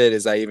worth it?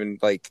 Is that even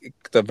like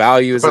the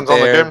value? Is it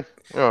there? On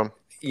the game.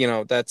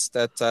 Yeah. That's.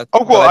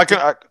 Oh, well,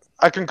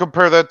 I can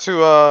compare that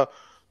to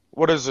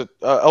what is it?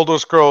 Elder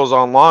Scrolls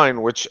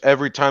Online, which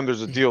every time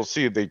there's a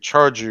DLC, they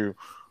charge you.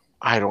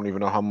 I don't even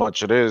know how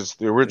much it is.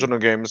 The original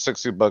game is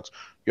 $60.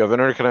 You have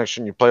internet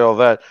connection, you play all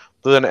that.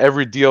 But then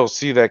every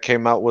DLC that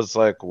came out was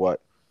like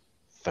what,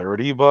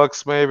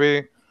 $30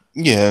 maybe?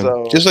 Yeah,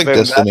 so just like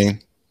Destiny.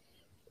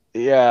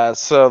 Yeah,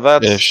 so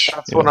that's Ish.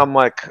 when Yeah. I'm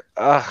like,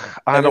 I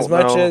And as don't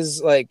much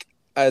know.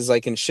 as I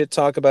can shit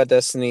talk about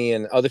Destiny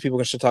and other people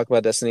can shit talk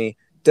about Destiny,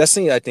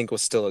 Destiny I think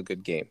was still a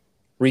good game,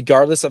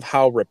 regardless of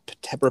how Both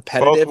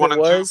repetitive one it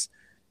and two. was.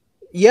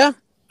 Yeah,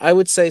 I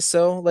would say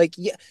so. Like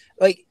yeah,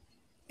 like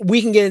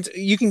we can get into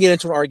you can get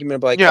into an argument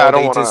of like, Yeah, oh, I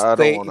don't wanna. I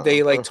don't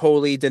they like wanna.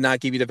 totally did not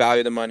give you the value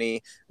of the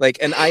money. Like,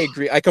 and I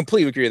agree, I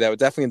completely agree with that.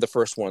 Definitely the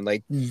first one,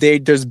 like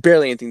there's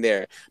barely anything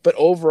there. But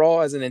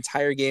overall, as an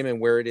entire game and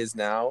where it is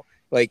now,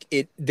 like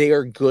they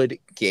are good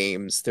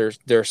games.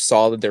 They're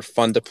solid. They're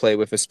fun to play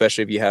with,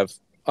 especially if you have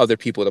other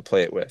people to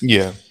play it with.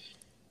 Yeah.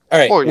 All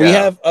right, Well, we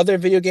yeah. have other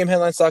video game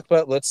headlines to talk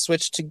about. Let's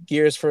switch to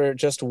Gears for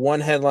just one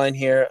headline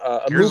here.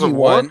 A Gears movie of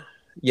War. one.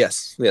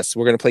 Yes,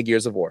 we're gonna play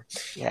Gears of War.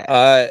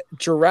 Yeah.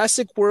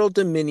 Jurassic World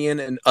Dominion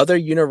and other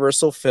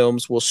Universal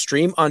films will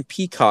stream on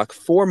Peacock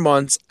 4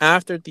 months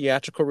after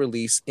theatrical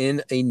release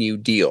in a new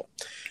deal.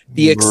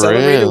 Really?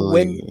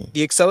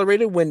 The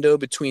accelerated window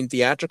between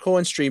theatrical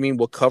and streaming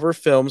will cover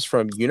films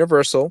from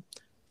Universal,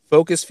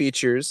 Focus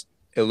Features,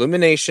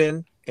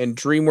 Illumination, and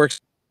DreamWorks.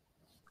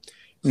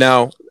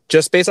 Now,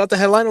 just based off the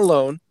headline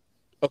alone,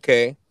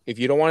 okay, if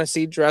you don't want to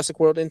see Jurassic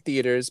World in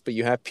theaters, but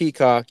you have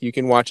Peacock, you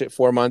can watch it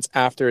 4 months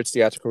after its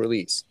theatrical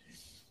release.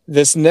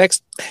 This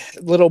next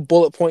little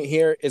bullet point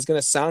here is going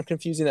to sound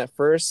confusing at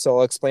first, so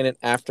I'll explain it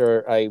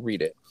after I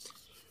read it.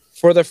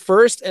 For the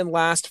first and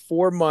last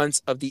 4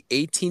 months of the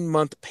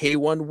 18-month pay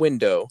one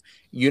window,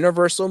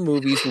 Universal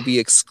movies will be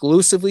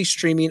exclusively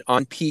streaming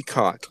on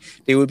Peacock.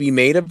 They will be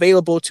made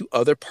available to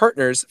other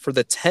partners for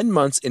the 10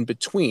 months in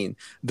between,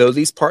 though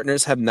these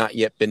partners have not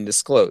yet been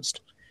disclosed.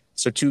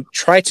 So to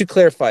try to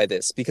clarify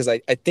this, because I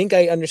think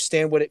I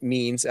understand what it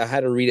means. I had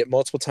to read it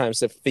multiple times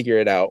to figure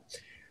it out.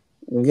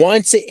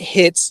 Once it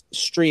hits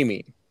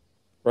streaming,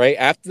 right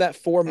after that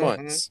 4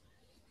 months,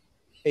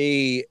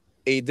 a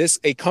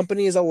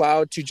company is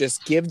allowed to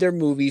just give their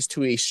movies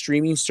to a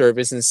streaming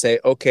service and say,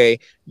 okay,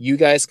 you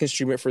guys can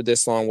stream it for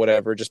this long,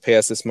 whatever, just pay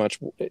us this much.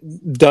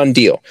 Done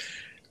deal.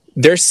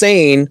 They're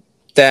saying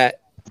that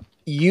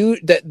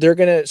they're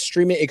gonna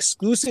stream it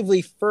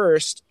exclusively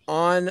first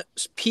on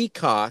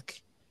Peacock,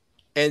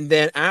 and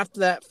then after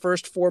that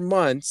first 4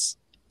 months,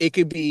 it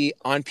could be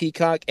on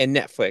Peacock and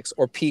Netflix,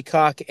 or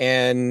Peacock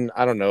and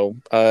I don't know,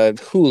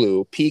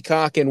 Hulu,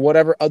 Peacock and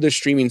whatever other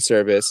streaming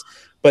service.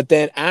 But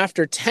then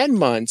after 10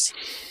 months,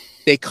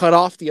 they cut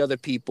off the other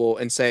people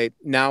and say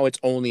now it's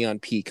only on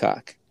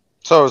Peacock.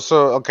 So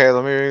okay,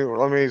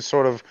 let me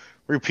sort of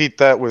repeat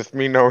that with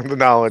me knowing the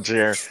knowledge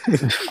here.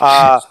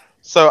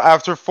 So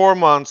after 4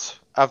 months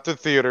after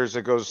theaters,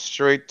 it goes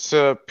straight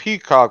to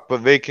Peacock,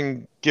 but they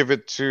can give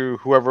it to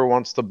whoever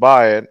wants to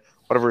buy it,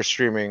 whatever is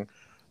streaming.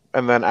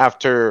 And then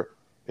after,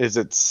 is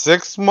it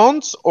 6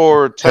 months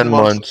or 10 10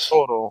 months months.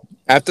 total?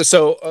 After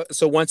so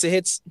once it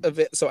hits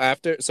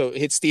it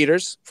hits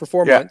theaters for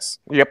four Yeah. months,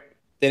 Yep.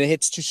 then it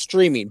hits to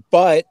streaming.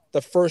 But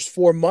the first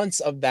 4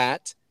 months of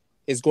that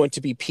is going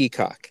to be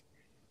Peacock.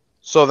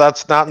 So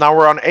that's not, now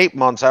we're on 8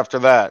 months after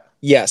that.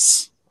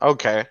 Yes.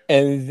 Okay.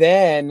 And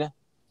then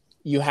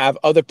you have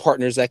other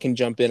partners that can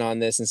jump in on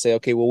this and say,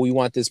 okay, well, we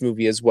want this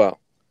movie as well.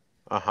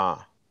 Uh-huh.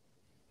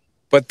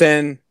 But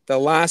then the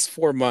last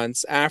 4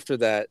 months after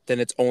that, then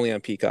it's only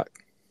on Peacock.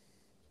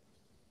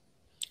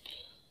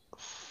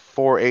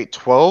 4, 8,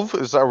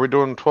 12? Are we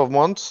doing 12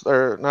 months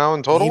or now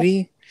in total?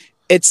 Maybe.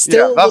 It's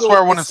still Yeah, that's a little, where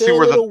I wanna it's see still a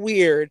where the- little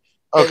weird.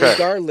 But Okay.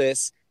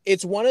 regardless,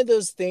 it's one of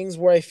those things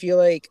where I feel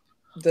like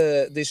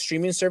the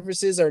streaming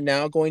services are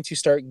now going to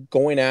start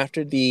going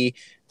after the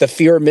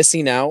fear of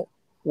missing out,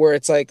 where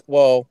it's like,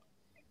 well,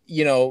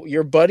 you know,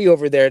 your buddy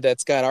over there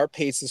that's got our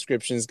paid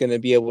subscription is going to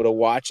be able to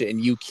watch it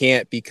and you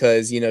can't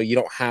because, you know, you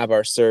don't have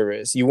our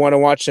service. You want to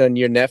watch on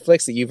your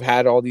Netflix that you've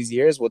had all these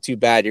years? Well, too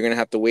bad. You're going to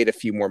have to wait a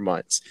few more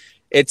months.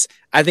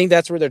 I think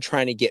that's where they're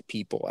trying to get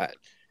people at.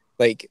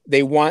 Like,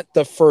 they want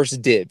the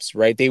first dibs,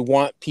 right? They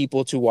want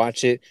people to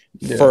watch it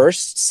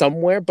first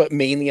somewhere, but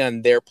mainly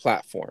on their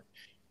platform.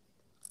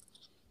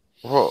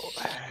 Whoa.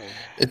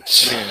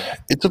 It's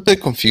a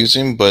bit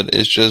confusing, but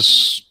it's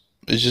just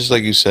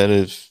like you said,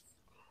 if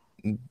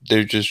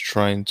they're just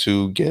trying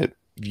to get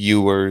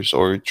viewers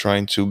or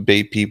trying to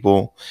bait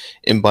people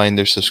in buying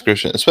their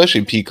subscription,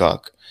 especially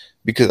Peacock,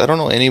 because I don't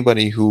know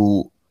anybody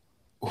who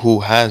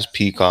has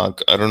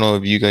Peacock. I don't know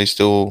if you guys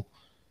still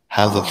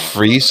have the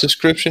free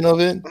subscription of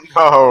it.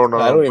 No.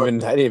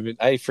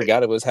 I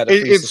forgot it had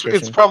a free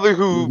subscription. It's probably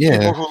Yeah.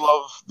 people who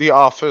love The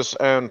Office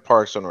and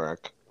Parks and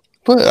Rec.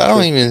 But I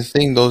don't even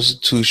think those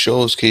two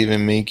shows can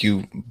even make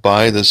you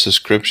buy the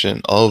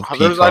subscription of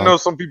Peacock. I know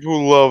some people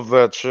who love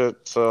that shit,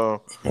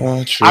 so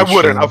True, I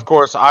wouldn't, true. of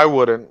course, I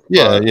wouldn't.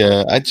 Yeah, but-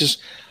 yeah.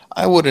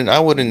 I wouldn't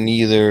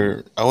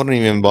either. I wouldn't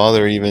even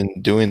bother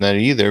even doing that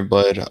either.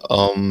 But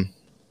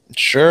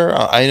sure.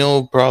 I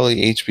know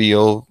probably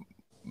HBO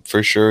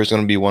for sure is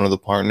going to be one of the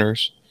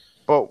partners,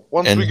 But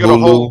once and we get Hulu a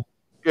whole,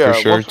 for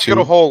sure once we get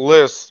a too. whole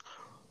list,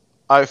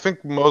 I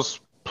think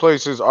most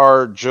places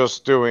are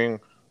just doing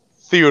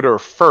theater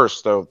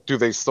first. Though, do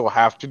they still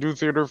have to do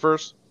theater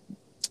first?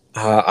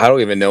 I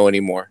don't even know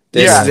anymore.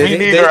 Yeah, me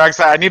neither.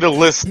 Actually, I need a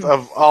list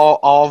of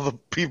all the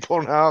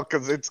people now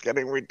because it's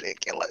getting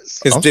ridiculous.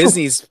 Because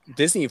Also-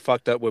 Disney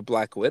fucked up with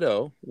Black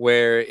Widow,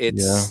 where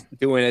it's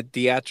doing a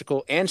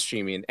theatrical and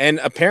streaming.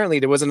 And apparently,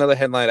 there was another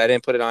headline. I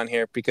didn't put it on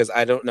here because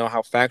I don't know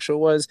how factual it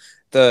was.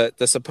 The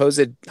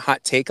supposed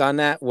hot take on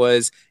that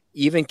was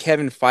even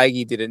Kevin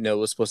Feige didn't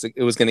know it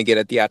was going to get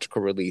a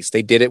theatrical release.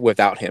 They did it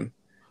without him.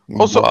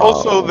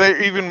 Also,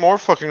 they're even more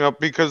fucking up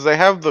because they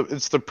have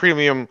it's the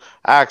premium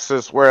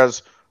access,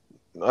 whereas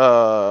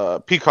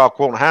Peacock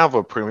won't have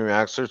a premium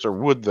access, or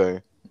would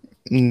they?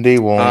 They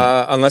won't.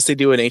 Unless they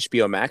do an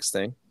HBO Max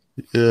thing.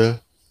 Yeah.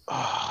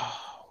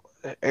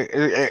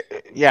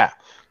 Yeah.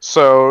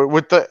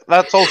 So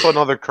that's also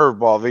another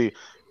curveball, the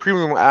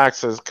premium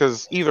access,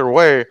 because either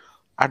way,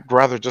 I'd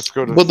rather just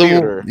go to the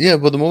theater.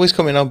 But the movie's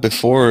coming out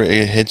before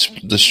it hits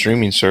the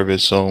streaming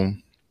service, so.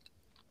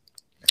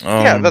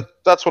 Yeah,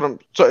 that's what I'm.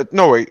 So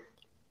no, wait,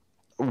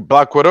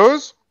 Black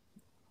Widows?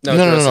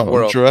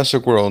 No.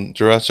 Jurassic World.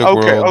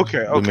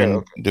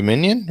 Okay.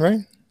 Dominion,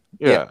 right?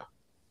 Yeah.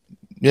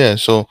 Yeah,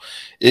 so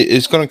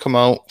it's going to come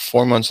out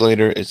 4 months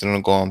later. It's going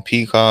to go on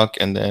Peacock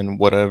and then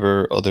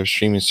whatever other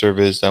streaming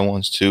service that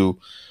wants to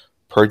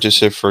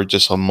purchase it for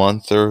just a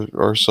month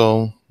or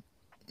so.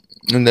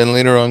 And then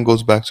later on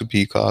goes back to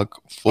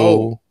Peacock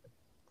full.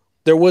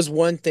 There was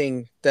one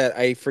thing that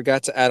I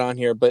forgot to add on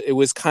here, but it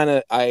was kind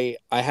of, I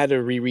had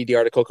to reread the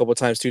article a couple of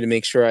times too to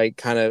make sure I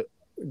kind of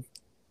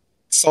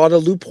saw the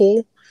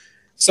loophole.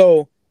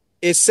 So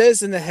it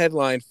says in the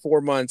headline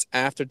 4 months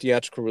after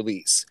theatrical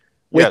release.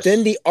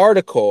 Within the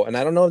article, and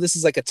I don't know if this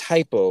is like a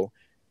typo,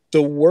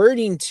 the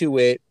wording to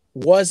it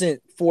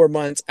wasn't 4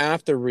 months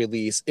after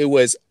release. It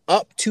was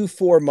up to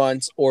 4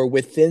 months or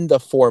within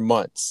the 4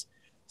 months.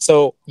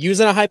 So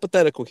using a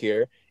hypothetical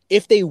here,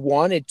 if they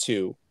wanted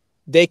to,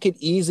 they could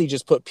easily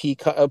just put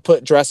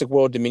Jurassic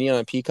World Dominion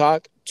on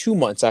Peacock 2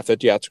 months after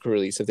theatrical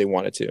release if they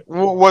wanted to.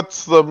 Well,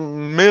 what's the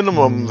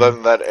minimum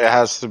then that it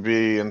has to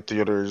be in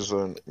theaters?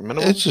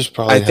 Minimum? It just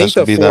probably has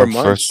to be that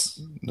first,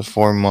 the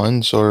 4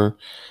 months or...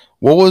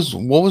 What was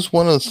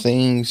one of the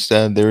things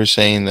that they were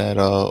saying that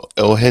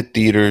it'll hit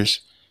theaters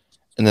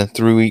and then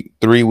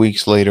 3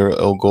 weeks later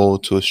it'll go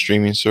to a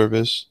streaming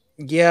service?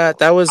 Yeah,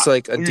 that was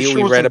like a deal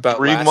we read about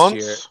last 3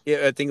 months? year.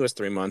 Yeah, I think it was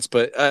 3 months,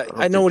 but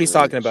I know what he's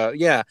talking about.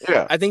 Yeah,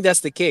 I think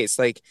that's the case.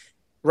 Like,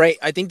 right,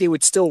 I think they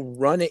would still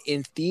run it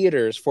in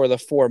theaters for the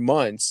 4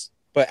 months,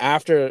 but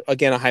after,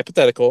 again, a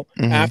hypothetical,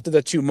 after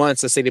the 2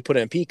 months, let's say they put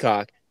it in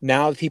Peacock,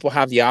 now people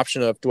have the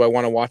option of, do I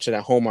want to watch it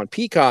at home on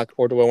Peacock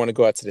or do I want to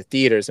go out to the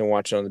theaters and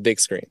watch it on the big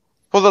screen?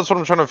 Well, that's what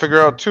I'm trying to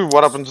figure out too.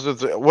 What happens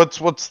to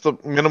what's the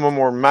minimum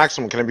or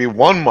maximum? Can it be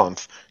 1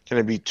 month? Can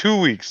it be 2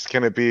 weeks?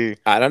 Can it be?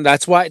 I don't.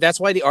 That's why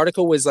the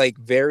article was like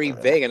very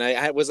vague, and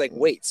I was like,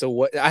 wait. So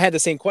what? I had the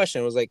same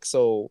question. I was like,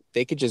 so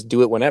they could just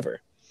do it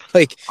whenever,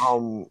 like.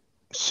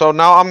 So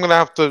now I'm gonna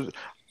have to.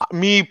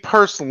 Me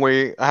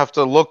personally, I have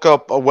to look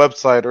up a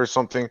website or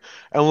something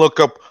and look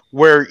up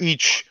where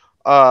each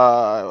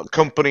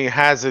company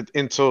has it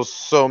until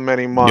so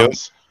many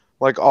months.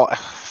 Like,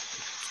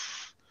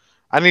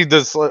 I need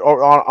this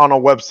on a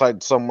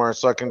website somewhere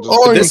so I can just.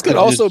 Or this could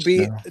also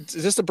be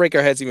just to break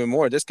our heads even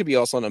more. This could be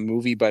also on a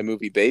movie by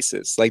movie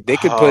basis. Like they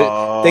could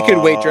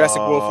wait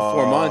Jurassic World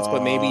for 4 months,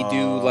 but maybe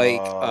do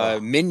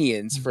like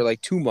Minions for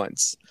like 2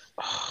 months.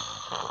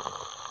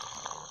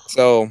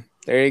 So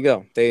there you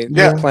go.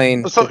 They're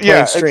playing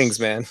strings,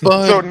 man.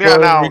 But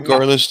now,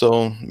 regardless,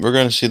 though, we're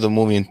gonna see the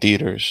movie in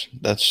theaters.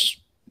 That's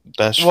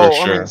for sure.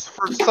 I mean,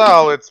 for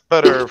Sal, it's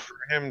better for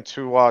him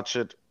to watch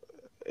it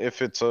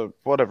if it's a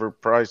whatever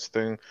price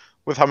thing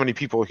with how many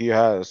people he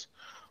has.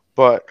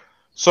 But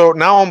so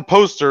now on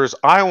posters,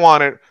 I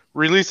want it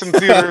released in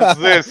theaters.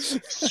 This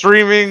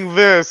streaming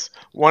this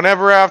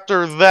whenever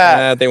after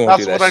that. They won't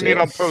that's do what that I need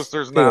on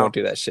posters now. They won't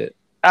do that shit.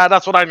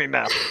 That's what I need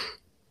now.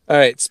 All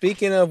right.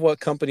 Speaking of what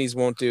companies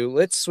won't do,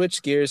 let's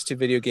switch gears to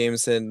video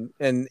games. And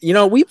you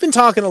know, we've been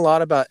talking a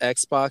lot about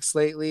Xbox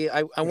lately.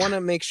 I want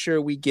to make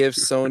sure we give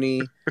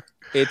Sony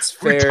its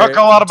fair. We talk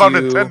a lot about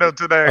Nintendo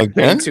today.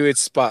 Into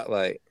its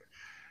spotlight.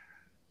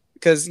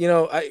 Because, you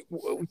know,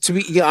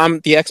 I'm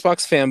the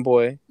Xbox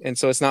fanboy, and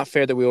so it's not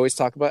fair that we always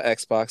talk about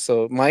Xbox.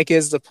 So Mike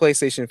is the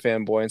PlayStation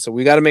fanboy, and so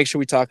we got to make sure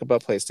we talk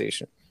about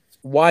PlayStation.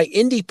 Why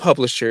indie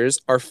publishers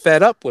are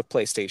fed up with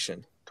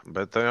PlayStation. I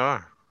bet they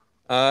are.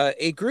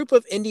 A group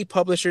of indie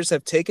publishers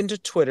have taken to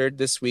Twitter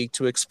this week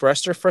to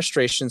express their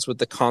frustrations with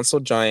the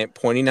console giant,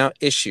 pointing out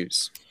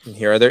issues. And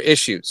here are their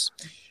issues.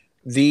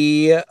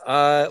 The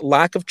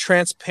lack of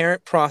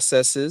transparent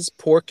processes,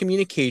 poor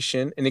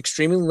communication, an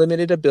extremely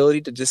limited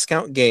ability to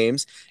discount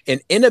games, an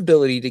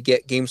inability to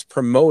get games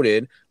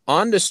promoted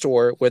on the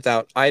store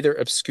without either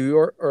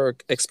obscure or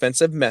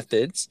expensive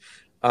methods,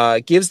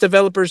 gives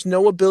developers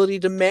no ability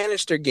to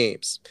manage their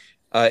games.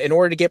 In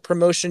order to get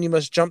promotion, you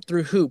must jump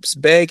through hoops,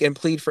 beg, and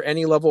plead for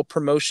any level of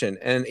promotion,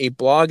 and a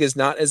blog is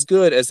not as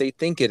good as they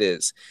think it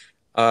is.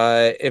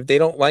 If they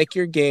don't like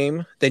your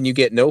game, then you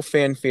get no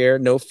fanfare,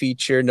 no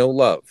feature, no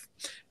love.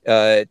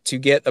 To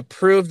get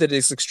approved, it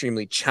is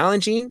extremely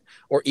challenging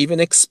or even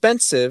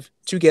expensive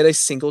to get a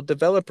single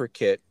developer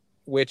kit,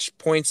 which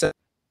points out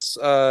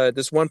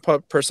this one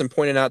person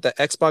pointed out that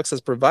Xbox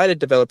has provided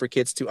developer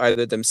kits to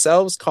either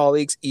themselves,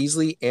 colleagues,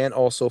 easily, and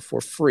also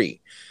for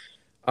free.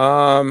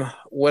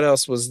 What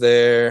else was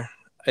there?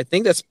 I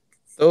think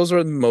those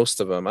were most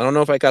of them. I don't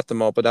know if I got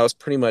them all, but that was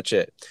pretty much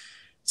it.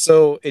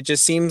 So it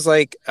just seems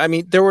like, I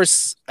mean, there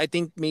was, I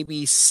think,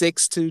 maybe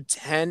 6 to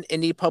 10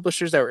 indie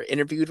publishers that were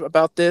interviewed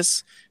about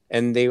this,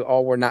 and they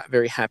all were not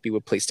very happy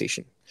with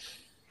PlayStation,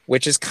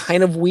 which is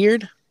kind of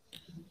weird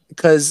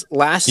because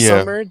last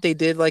summer they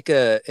did like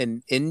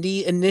an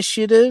indie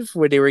initiative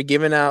where they were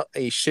giving out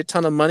a shit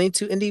ton of money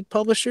to indie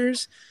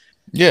publishers.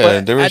 Yeah,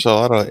 But there was a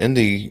lot of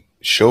indie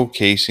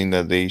showcasing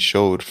that they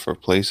showed for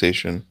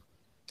PlayStation.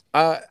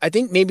 I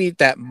think maybe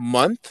that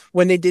month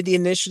when they did the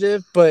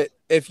initiative, but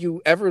if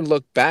you ever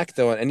look back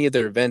though on any of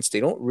their events, they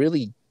don't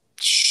really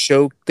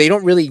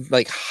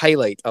like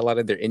highlight a lot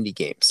of their indie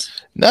games.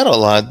 Not a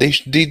lot. They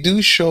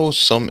do show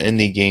some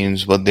indie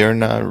games, but they're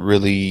not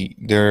really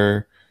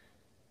they're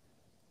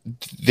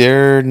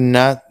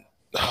not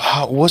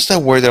what's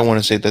that word I want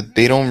to say, that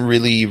they don't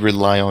really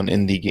rely on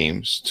indie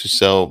games to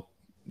sell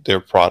their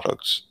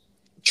products.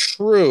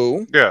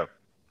 True, Yeah.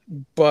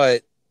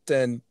 but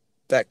then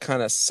that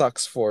kind of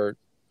sucks for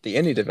the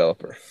indie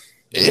developer.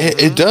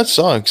 It does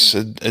sucks.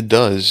 It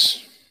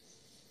does.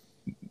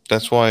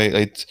 That's why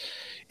man,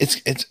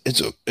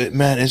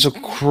 it's a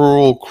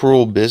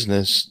cruel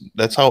business.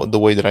 That's how the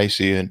way that I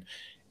see it.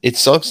 It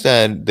sucks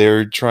that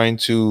they're trying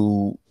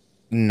to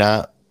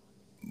not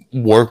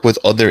work with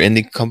other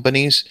indie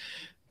companies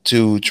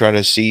to try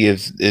to see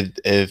if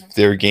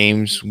their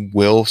games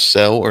will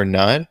sell or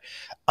not.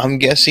 I'm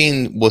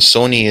guessing what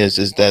Sony is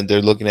that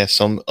they're looking at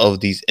some of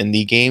these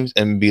indie games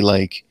and be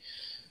like,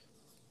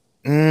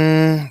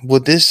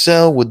 would this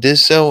sell? Would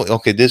this sell?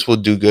 Okay, this will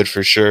do good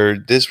for sure.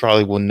 This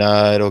probably will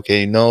not.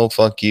 Okay, no,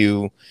 fuck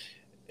you.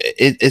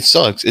 It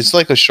sucks. It's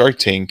like a Shark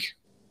Tank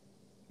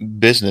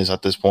business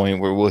at this point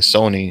where with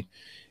Sony.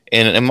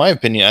 And in my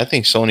opinion, I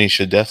think Sony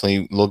should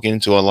definitely look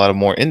into a lot of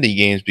more indie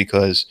games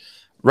because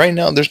right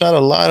now there's not a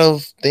lot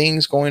of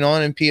things going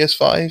on in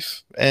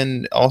PS5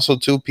 and also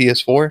too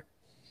PS4.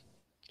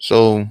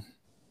 So,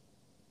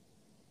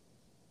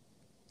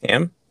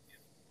 Cam?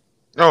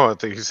 Oh, I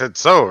think he said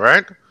so,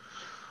 right?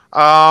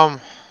 No,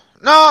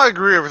 I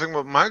agree with everything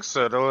what Mike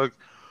said. Like,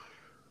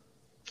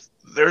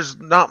 there's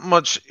not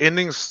much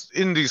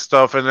indie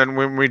stuff, and then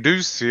when we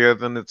do see it,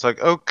 then it's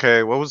like,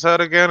 okay, what was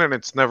that again? And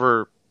it's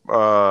never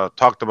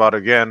talked about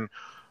again.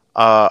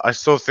 I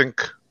still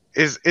think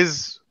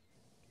is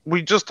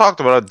we just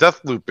talked about a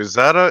Deathloop. Is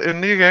that an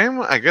indie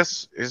game? I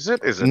guess is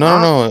it? Is it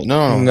not?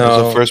 no.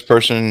 It's a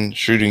first-person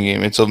shooting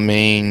game. It's a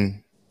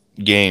main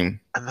game.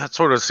 And that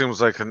sort of seems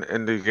like an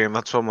indie game.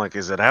 That's why I'm like,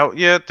 is it out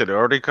yet? Did it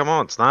already come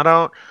out? It's not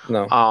out.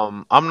 No.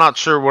 I'm not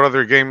sure what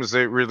other games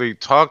they really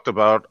talked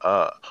about.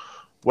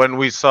 When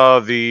we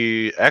saw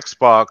the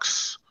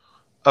Xbox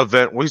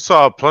event, we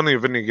saw plenty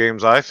of indie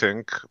games, I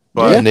think.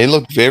 But Yeah, and they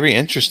look very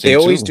interesting. They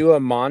always too. do a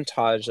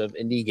montage of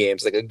indie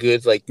games, like a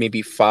good, like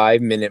maybe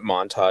 5-minute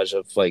montage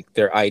of like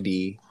their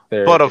ID,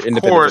 their But of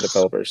independent course-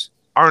 developers.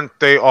 aren't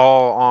they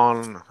all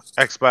on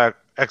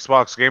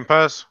Xbox Game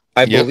Pass?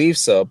 I Yep. believe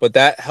so, but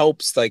that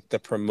helps like the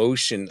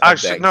promotion of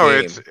Actually, that no.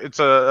 game. It's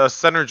a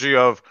synergy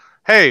of,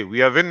 hey, we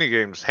have indie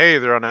games. Hey,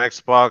 they're on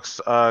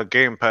Xbox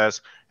Game Pass.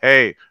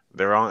 Hey,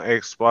 they're on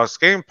Xbox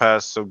Game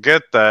Pass. So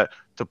get that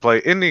to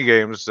play indie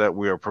games that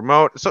we are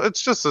promoting. So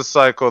it's just a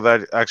cycle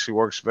that actually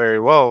works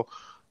very well.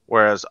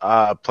 Whereas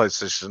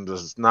PlayStation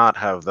does not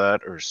have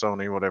that, or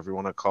Sony, whatever you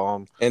want to call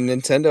them. And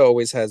Nintendo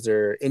always has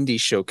their indie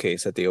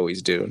showcase that they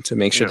always do to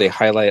make sure Yeah. they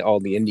highlight all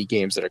the indie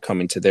games that are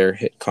coming to their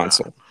hit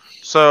console.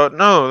 So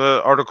no,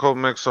 the article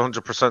makes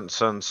 100%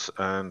 sense,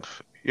 and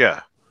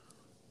yeah,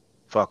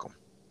 fuck them.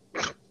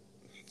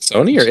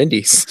 Sony or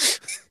indies?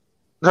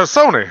 No,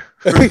 Sony.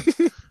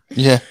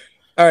 Yeah.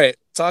 All right,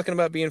 talking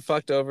about being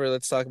fucked over,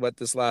 let's talk about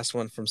this last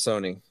one from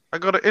Sony. I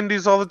go to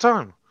indies all the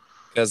time.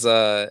 Because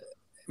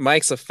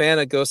Mike's a fan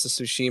of Ghost of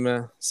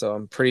Tsushima, so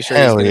I'm pretty sure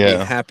Hell he's going to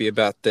yeah. be happy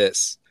about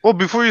this. Well,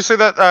 before you say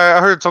that,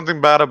 I heard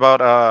something bad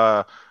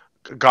about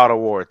God of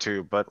War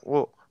too, but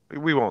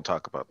we won't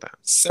talk about that.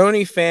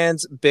 Sony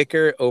fans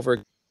bicker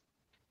over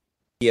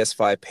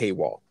PS5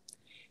 paywall.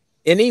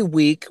 In a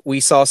week, we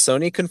saw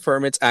Sony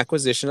confirm its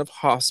acquisition of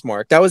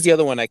Housemarque. That was the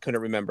other one I couldn't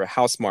remember,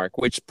 Housemarque,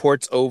 which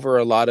ports over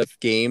a lot of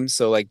games.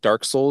 So like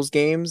Dark Souls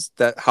games,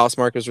 that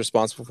Housemarque is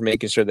responsible for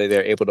making sure that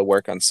they're able to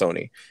work on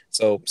Sony.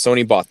 So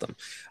Sony bought them.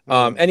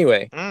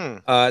 Anyway,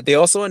 they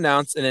also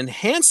announced an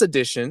enhanced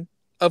edition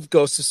of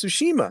Ghost of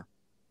Tsushima.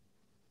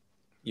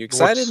 You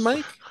excited,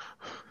 Mike?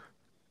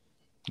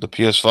 The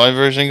PS5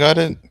 version got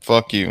it?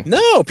 Fuck you.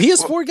 No,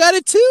 PS4 got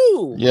it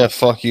too. Yeah,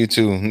 fuck you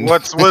too.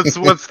 What's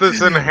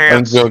this I'm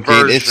enhanced joking.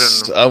 version?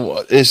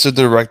 It's the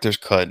director's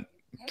cut,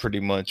 pretty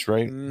much,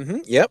 right?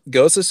 Yep,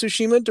 Ghost of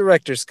Tsushima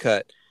director's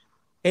cut.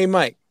 Hey,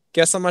 Mike,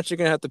 guess how much you're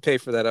gonna have to pay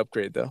for that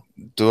upgrade, though?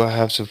 Do I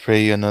have to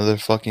pay another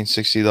fucking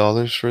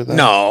 $60 for that?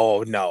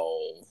 No.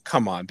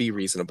 come on, be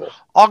reasonable.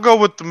 I'll go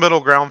with the middle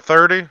ground,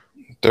 30.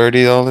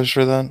 $30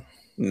 for that?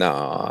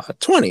 Nah,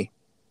 20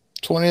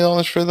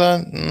 $20 for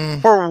that?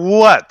 Mm. For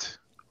what?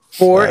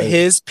 for Right.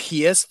 his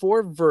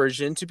PS4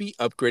 version to be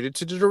upgraded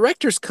to the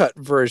director's cut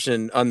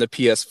version on the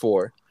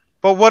PS4.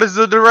 But what is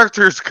the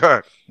director's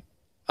cut?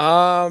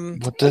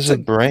 What does that's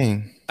it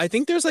bring? I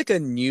think there's like a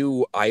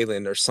new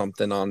island or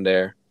something on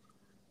there.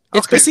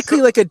 It's Okay, basically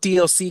so- like a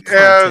DLC Yeah,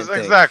 content thing.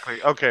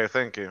 exactly. Okay,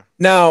 thank you.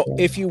 Now,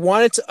 if you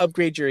wanted to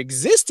upgrade your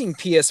existing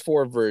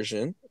PS4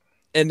 version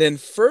and then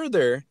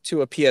further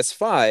to a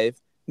PS5,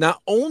 not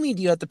only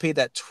do you have to pay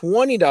that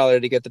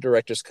 $20 to get the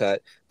director's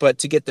cut, but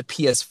to get the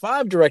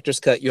PS5 director's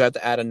cut, you have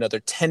to add another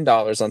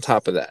 $10 on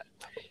top of that.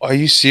 Are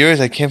you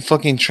serious? I can't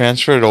fucking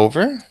transfer it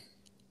over?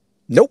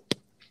 Nope.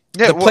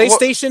 Yeah, The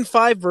PlayStation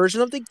 5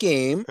 version of the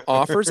game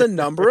offers a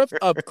number of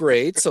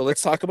upgrades. So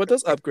let's talk about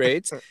those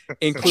upgrades,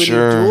 including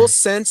Sure.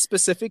 DualSense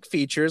specific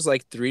features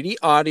like 3D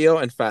audio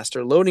and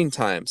faster loading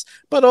times,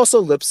 but also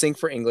lip sync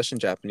for English and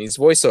Japanese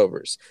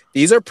voiceovers.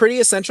 These are pretty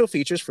essential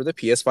features for the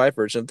PS5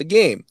 version of the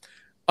game.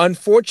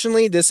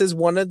 Unfortunately, this is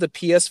one of the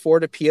PS4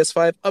 to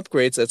PS5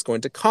 upgrades that's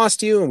going to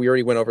cost you, and we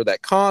already went over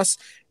that cost.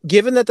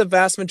 Given that the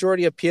vast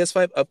majority of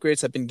PS5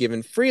 upgrades have been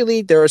given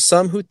freely, there are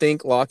some who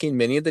think locking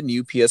many of the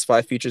new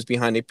PS5 features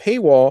behind a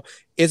paywall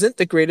isn't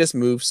the greatest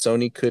move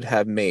Sony could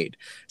have made.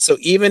 So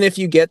even if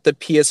you get the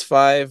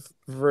PS5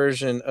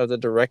 version of the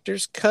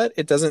director's cut,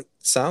 it doesn't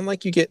sound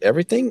like you get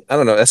everything. I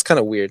don't know. That's kind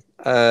of weird.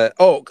 I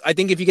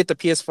think if you get the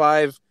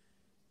PS5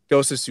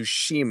 Ghost of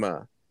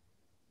Tsushima,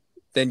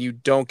 then you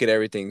don't get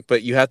everything,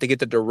 but you have to get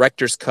the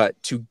director's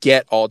cut to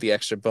get all the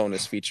extra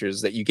bonus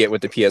features that you get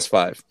with the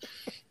PS5.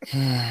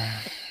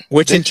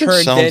 Which in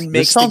turn then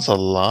makes a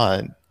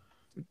lot.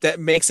 that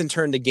makes in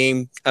turn the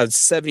game a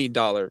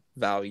 $70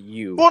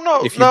 value Well,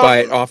 no, if you no. buy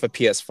it off a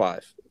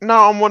PS5.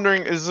 Now I'm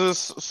wondering, is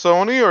this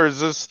Sony or is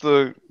this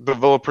the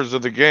developers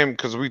of the game?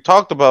 Because we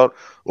talked about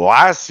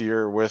last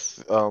year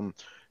with,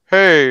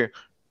 hey,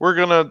 we're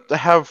gonna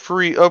have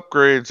free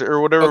upgrades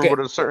or whatever, Okay. but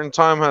a certain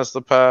time has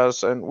to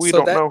pass, and we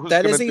So don't know who's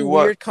that gonna is a do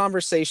weird what.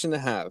 conversation to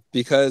have,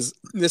 because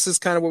this is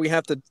kind of where we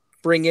have to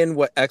bring in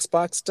what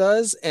Xbox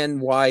does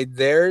and why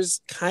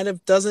theirs kind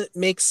of doesn't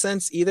make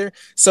sense either.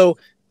 So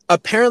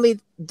apparently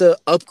the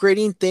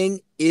upgrading thing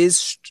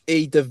is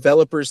a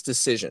developer's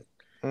decision.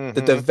 The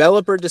Mhm.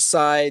 developer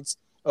decides,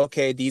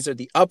 okay, these are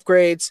the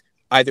upgrades.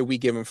 Either we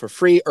give them for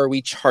free or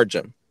we charge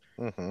them.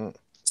 Mhm.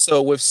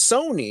 So with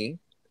Sony,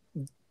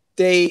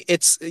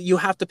 you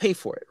have to pay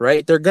for it,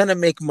 right? They're gonna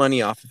make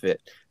money off of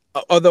it.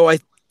 Although I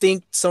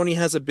think Sony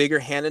has a bigger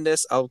hand in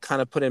this. I'll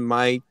kind of put in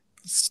my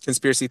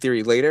conspiracy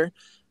theory later.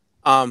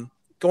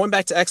 Going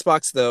back to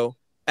Xbox though,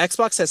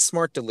 Xbox has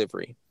smart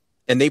delivery,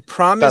 and they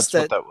promise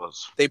That's what that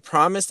was. they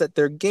promise that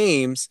their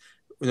games,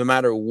 no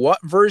matter what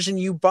version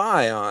you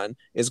buy on,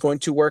 is going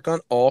to work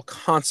on all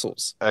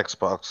consoles.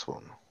 Xbox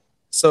One.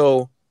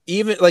 So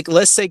even like,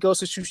 let's say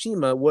Ghost of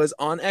Tsushima was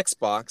on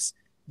Xbox,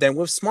 then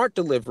with smart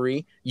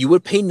delivery, you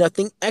would pay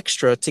nothing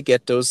extra to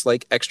get those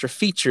like extra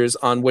features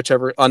on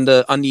whichever on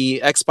the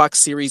Xbox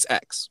Series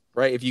X,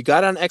 right? If you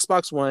got on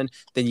Xbox One,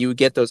 then you would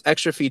get those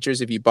extra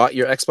features. If you bought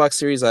your Xbox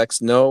Series X,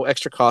 no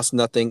extra cost,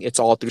 nothing. It's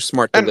all through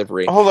smart And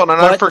delivery. hold on, and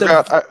But I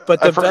forgot.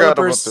 but I forgot about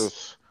developers-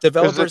 this.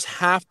 Developers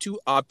have to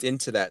opt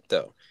into that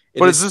though. It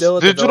But is this still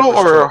a digital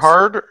developer's or choice.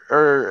 hard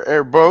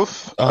or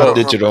both? I don't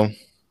Digital. remember.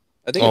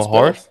 I think it's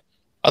hard? both.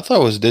 I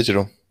thought it was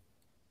digital.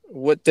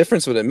 What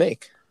difference would it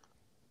make?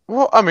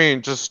 Well, I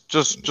mean, just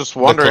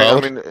wondering. I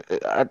cloud?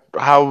 mean,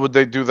 how would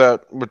they do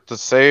that with the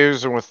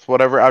saves and with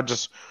whatever? I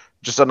just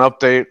an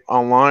update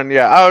online.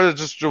 Yeah, I was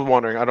just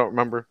wondering. I don't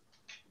remember.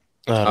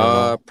 I don't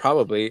know.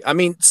 Probably. I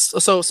mean,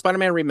 so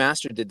Spider-Man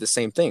Remastered did the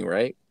same thing,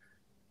 right?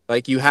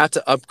 Like you had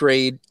to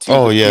upgrade to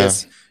Oh, the yeah.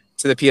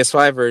 to the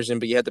PS5 version,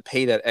 but you had to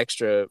pay that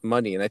extra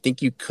money. And I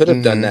think you could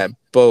have done Mhm. that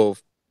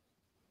both.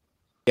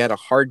 You had a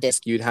hard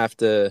disk, you'd have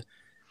to.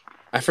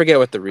 I forget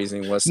what the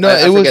reasoning was. No,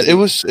 I forget it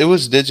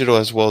was digital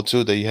as well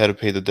too. That you had to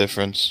pay the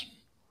difference.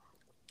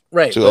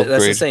 right. to But that's the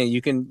upgrade. saying.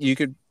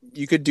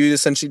 You could do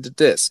essentially the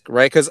disc,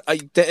 right? Because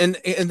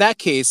in that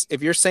case,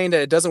 if you're saying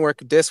that it doesn't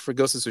work disc for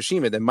Ghost of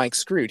Tsushima, then Mike's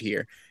screwed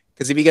here.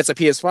 Because if he gets a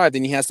PS5,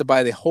 then he has to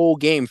buy the whole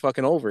game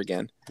fucking over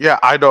again. Yeah,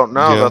 I don't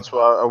know. Yeah. That's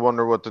why I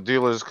wonder what the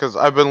deal is because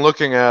I've been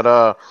looking at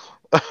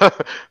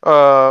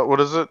what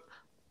is it?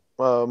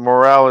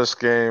 Morales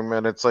game,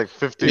 and it's like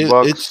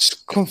 $50.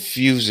 It's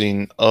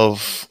confusing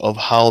of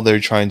how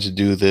they're trying to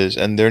do this,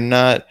 and they're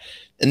not.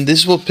 And this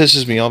is what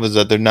pisses me off is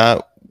that they're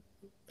not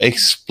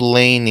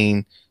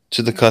explaining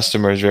to the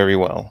customers very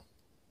well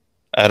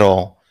at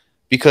all,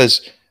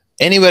 because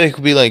anybody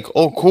could be like,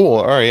 "Oh, cool,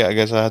 all right, I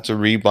guess I have to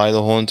rebuy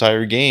the whole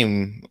entire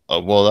game."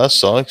 Well, that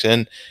sucks.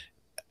 And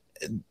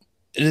the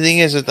thing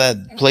is that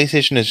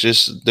PlayStation is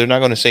just—they're not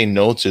going to say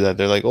no to that.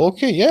 They're like,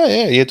 "Okay,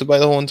 yeah, you have to buy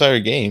the whole entire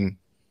game."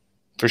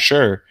 For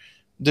sure.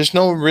 There's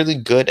no really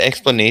good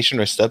explanation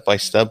or step by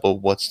step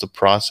of what's the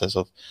process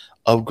of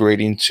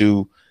upgrading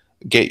to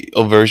get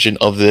a version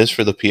of this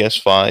for the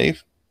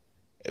PS5.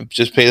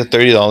 Just pay the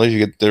 $30, you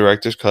get the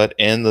director's cut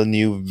and the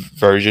new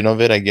version of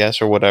it, I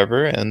guess, or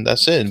whatever, and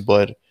that's it.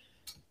 But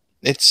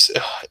It's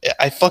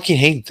I fucking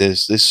hate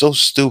this. It's so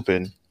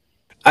stupid.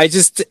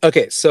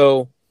 Okay,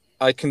 so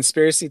a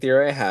conspiracy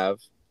theory I have,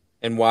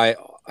 and why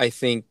I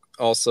think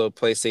also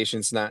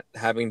PlayStation's not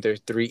having their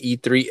 3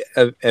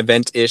 E3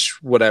 event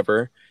ish,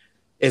 whatever,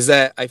 is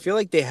that I feel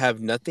like they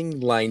have nothing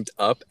lined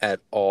up at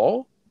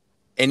all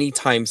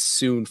anytime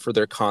soon for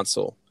their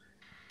console.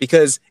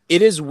 Because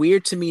it is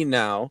weird to me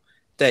now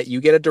that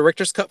you get a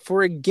director's cut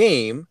for a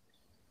game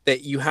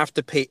that you have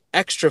to pay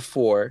extra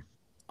for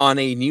on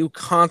a new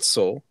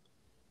console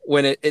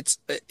when it's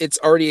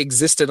already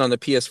existed on the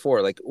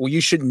PS4. Like, well,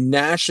 you should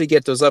naturally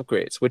get those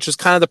upgrades, which is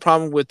kind of the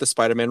problem with the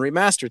Spider-Man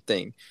remastered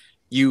thing.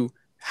 You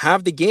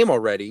have the game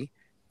already,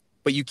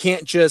 but you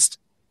can't just,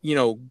 you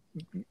know,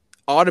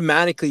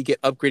 automatically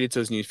get upgraded to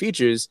those new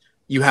features.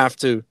 You have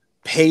to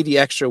pay the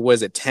extra,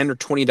 was it $10 or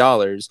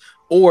 $20?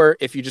 Or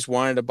if you just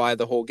wanted to buy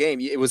the whole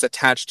game, it was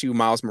attached to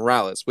Miles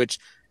Morales, which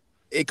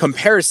in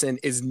comparison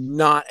is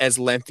not as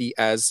lengthy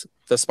as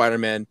the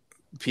Spider-Man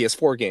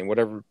PS4 game,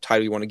 whatever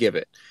title you want to give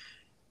it.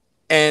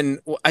 And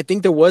I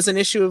think there was an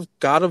issue of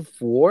God of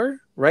War,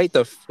 right?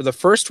 The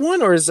first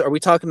one, or are we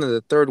talking to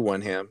the third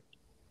one, Ham?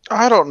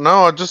 I don't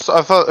know.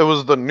 I thought it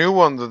was the new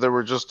one that they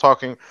were just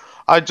talking.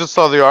 I just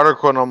saw the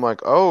article and I'm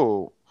like,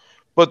 oh,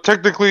 but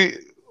technically,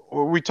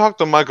 we talked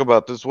to Mike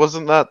about this.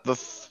 Wasn't that the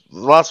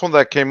last one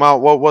that came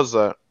out? What was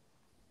that?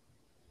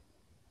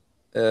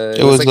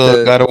 It was like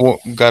the God of War.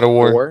 God of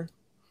War. 4.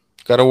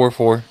 God of War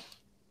 4.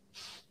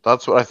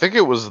 That's what I think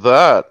it was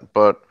that,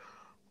 but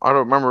I don't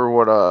remember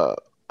what.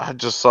 I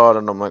just saw it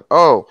and I'm like,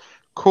 oh,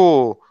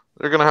 cool.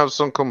 They're gonna have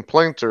some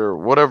complaint or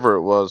whatever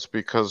it was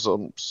because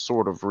of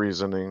sort of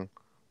reasoning.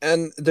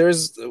 And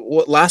there's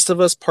what Last of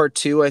Us Part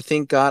 2, I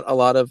think, got a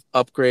lot of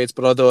upgrades,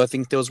 but although I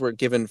think those were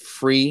given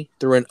free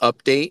through an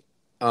update,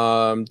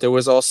 there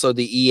was also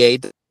the EA,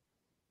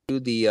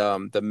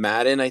 the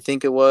Madden, I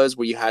think it was,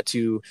 where you had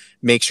to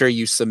make sure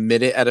you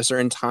submit it at a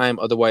certain time.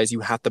 Otherwise, you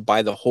have to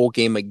buy the whole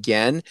game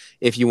again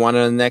if you want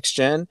it on the next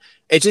gen.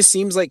 It just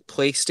seems like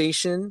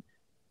PlayStation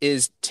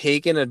is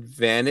taking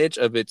advantage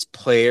of its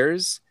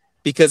players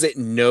because it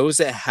knows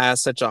it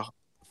has such a,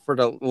 for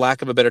the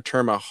lack of a better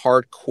term, a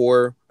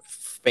hardcore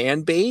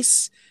fan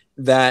base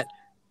that,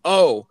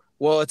 oh,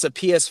 well, it's a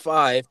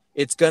PS5,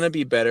 it's gonna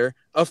be better.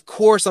 Of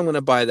course I'm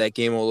gonna buy that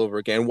game all over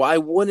again. Why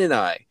wouldn't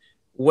I?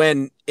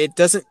 When it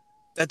doesn't,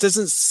 that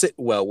doesn't sit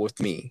well with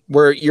me,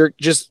 where you're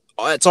just,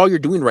 that's all you're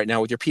doing right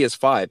now with your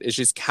PS5 is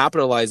just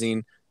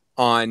capitalizing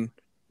on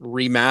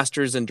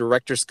remasters and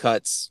director's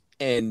cuts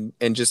and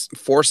just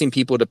forcing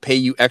people to pay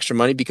you extra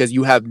money because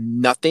you have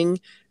nothing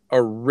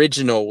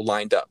original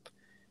lined up.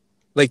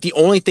 Like the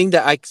only thing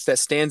that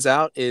stands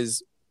out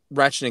is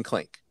Ratchet and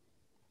Clank,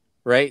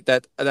 right?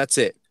 That's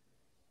it.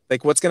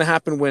 Like, what's gonna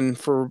happen when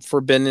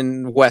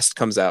Forbidden West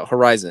comes out?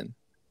 Horizon,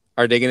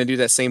 are they gonna do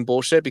that same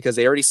bullshit? Because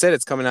they already said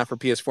it's coming out for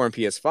PS4 and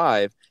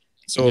PS5.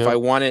 So if I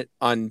want it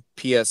on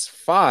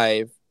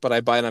PS5, but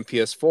I buy it on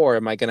PS4,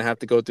 am I gonna have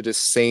to go through the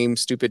same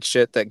stupid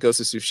shit that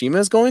Ghost of Tsushima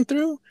is going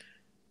through?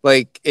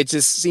 Like, it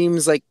just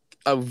seems like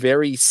a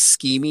very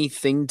schemy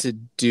thing to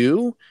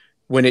do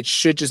when it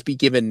should just be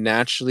given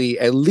naturally.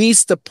 At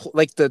least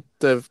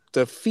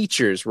the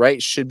features,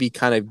 right, should be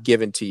kind of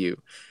given to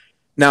you.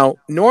 Now,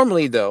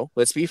 normally though,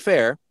 let's be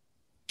fair,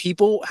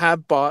 people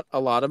have bought a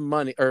lot of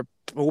money or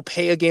will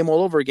pay a game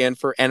all over again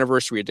for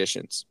anniversary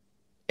editions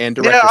and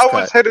director's I cut.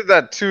 was headed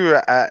that too.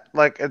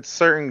 At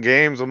certain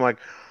games, I'm like,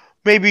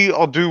 maybe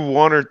I'll do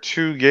 1 or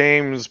 2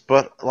 games,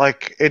 but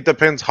like it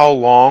depends how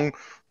long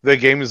the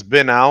game has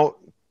been out,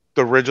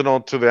 the original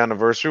to the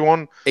anniversary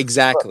one.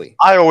 Exactly.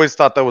 But I always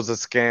thought that was a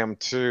scam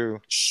too.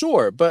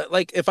 Sure, but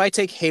like if I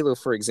take Halo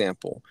for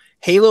example,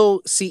 Halo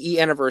CE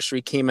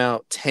Anniversary came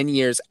out 10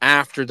 years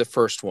after the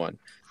first one.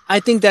 I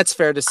think that's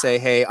fair to say,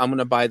 hey, I'm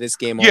gonna buy this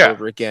game all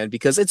over again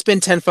because it's been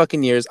 10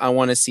 fucking years. I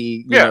want to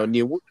see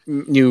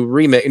new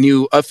remake,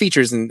 new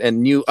features and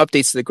new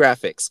updates to the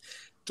graphics.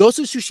 Ghost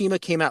of Tsushima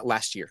came out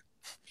last year.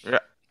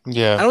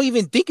 Yeah. I don't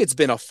even think it's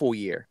been a full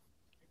year.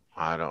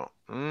 I don't.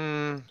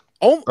 No,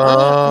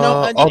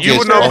 August, you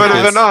would know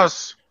better than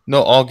us.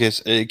 No,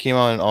 August. It came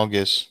out in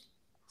August.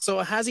 So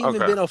it hasn't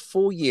even been a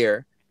full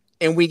year,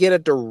 and we get a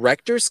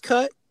director's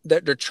cut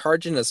that they're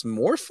charging us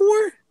more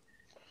for?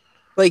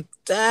 Like,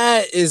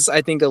 that is,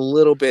 I think, a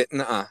little bit,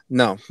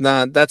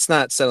 that's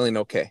not settling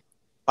okay.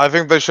 I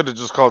think they should have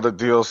just called it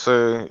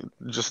DLC,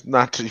 just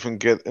not to even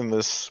get in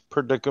this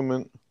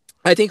predicament.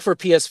 I think for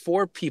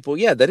PS4 people,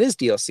 yeah, that is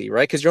DLC,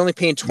 right? Because you're only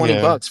paying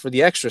 $20 for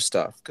the extra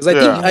stuff. Because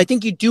I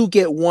think you do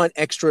get one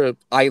extra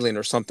island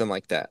or something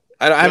like that.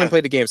 I haven't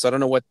played the game, so I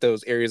don't know what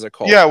those areas are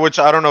called. Yeah, which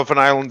I don't know if an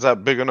island's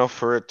that big enough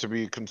for it to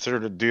be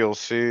considered a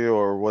DLC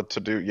or what to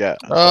do. Yeah.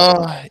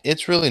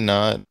 It's really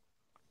not.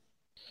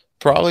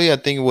 Probably, I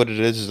think what it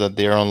is that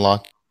they're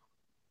unlocking.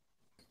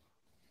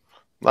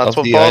 That's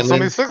what Fallout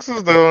 76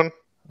 is doing.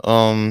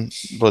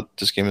 But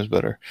this game is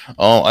better.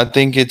 I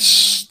think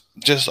it's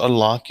just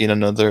unlocking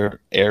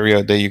another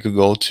area that you could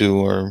go to,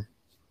 or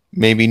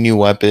maybe new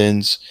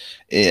weapons,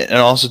 and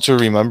also to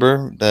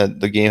remember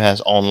that the game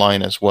has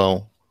online as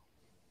well.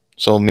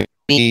 So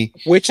Which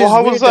Well, is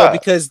how weird was though, that?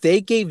 because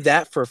they gave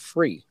that for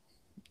free.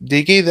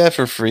 They gave that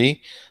for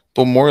free,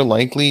 but more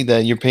likely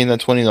that you're paying that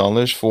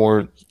 $20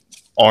 for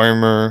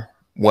armor,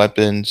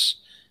 weapons,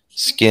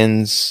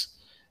 skins,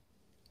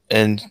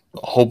 and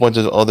a whole bunch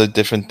of other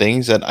different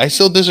things that I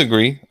still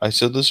disagree. I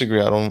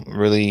don't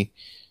really.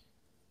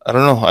 I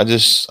don't know. I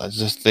just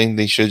think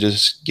they should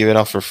just give it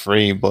out for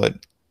free. But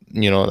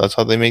that's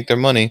how they make their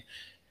money.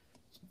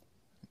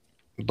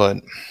 But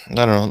I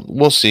don't know.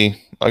 We'll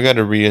see. I got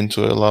to read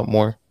into it a lot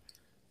more.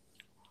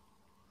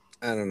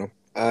 I don't know.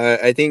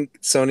 I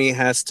think Sony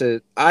has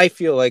to. I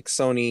feel like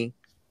Sony,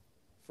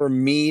 for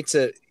me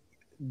to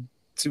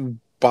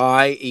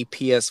buy a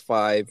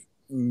PS5,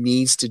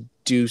 needs to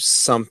do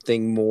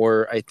something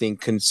more, I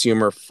think,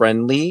 consumer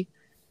friendly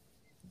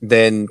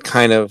than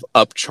kind of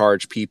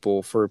upcharge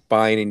people for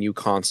buying a new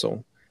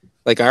console.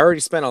 Like, I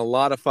already spent a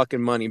lot of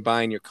fucking money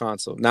buying your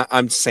console. Not,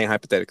 I'm just saying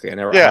hypothetically. I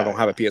don't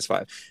have a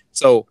PS5.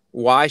 So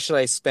why should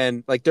I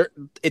spend like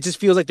it just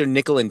feels like they're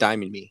nickel and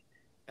diming me.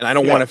 And I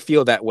don't want to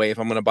feel that way if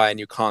I'm going to buy a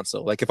new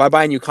console. Like, if I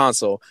buy a new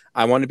console,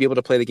 I want to be able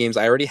to play the games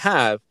I already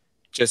have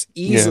just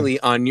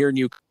easily on your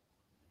new.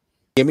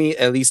 Give me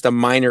at least a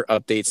minor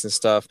updates and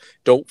stuff.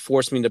 Don't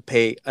force me to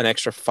pay an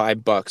extra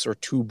 $5 or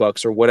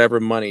 $2 or whatever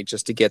money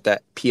just to get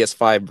that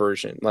PS5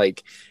 version.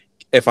 Like,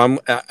 if I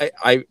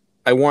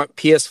want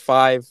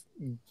PS5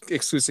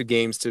 exclusive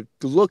games to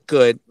look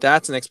good,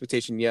 that's an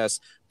expectation, yes.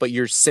 But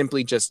you're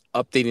simply just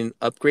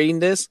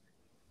upgrading this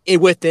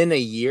within a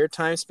year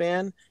time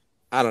span.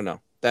 I don't know.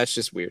 That's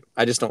just weird.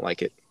 I just don't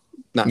like it.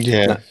 Not.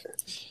 Good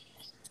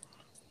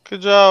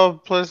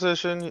job,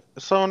 PlayStation.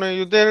 Sony,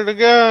 you did it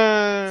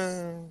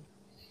again.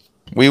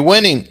 We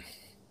winning.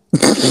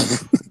 All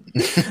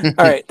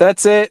right,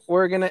 that's it.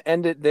 We're gonna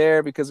end it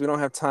there because we don't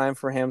have time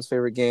for Ham's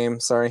favorite game.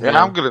 Sorry, Ham.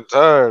 Yeah, I'm getting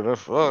tired.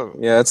 Fuck.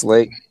 Yeah, it's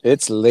late.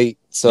 It's late.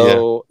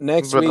 So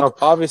next week,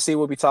 obviously,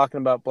 we'll be talking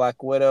about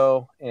Black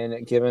Widow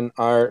and giving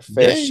our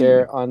fair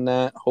share on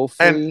that.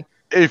 Hopefully, and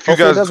if you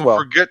guys don't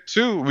forget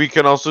too, we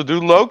can also do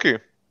Loki.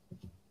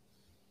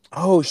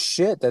 Oh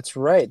shit, that's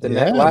right. The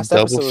last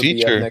episode will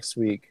be up next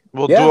week.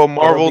 We'll do a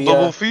Marvel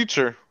double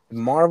feature.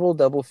 Marvel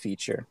double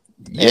feature.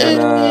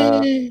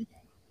 Yeah. And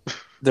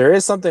there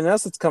is something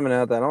else that's coming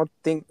out that I don't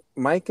think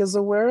Mike is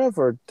aware of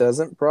or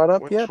doesn't brought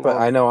up yet, but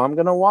I know I'm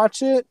gonna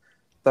watch it.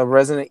 The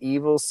Resident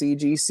Evil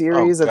CG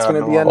series that's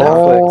going to be on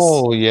Netflix.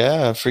 Oh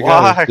yeah, I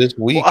forgot this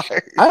week.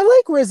 Why? I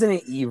like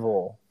Resident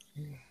Evil.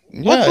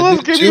 Yeah, what's the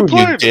last game you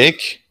played? You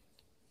dick.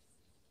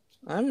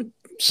 I'm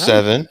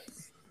 7.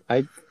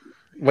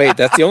 Wait,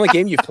 that's the only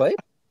game you've played?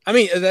 I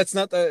mean, that's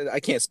not the. I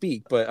can't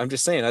speak, but I'm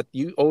just saying that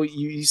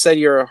you said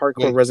you're a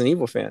hardcore Resident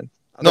Evil fan.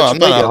 No, I'm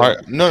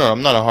not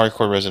I'm not a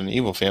hardcore Resident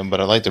Evil fan, but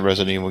I like the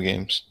Resident Evil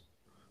games.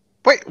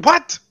 Wait,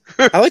 what?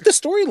 I like the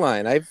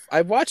storyline.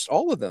 I've watched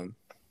all of them.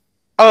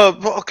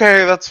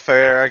 Okay, that's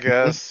fair, I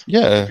guess.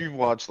 Yeah. If you've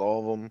watched all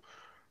of them.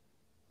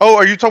 Oh,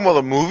 are you talking about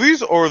the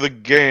movies or the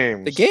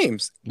games? The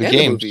games.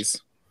 The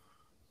movies.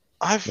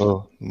 I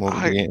don't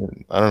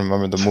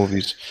remember the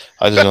movies.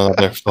 I just know that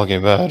they're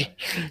fucking bad.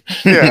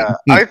 Yeah,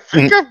 I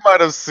think I might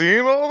have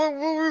seen all the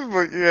movies,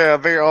 but yeah,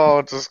 they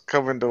all just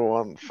come into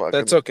one fucking.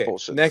 That's okay.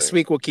 Next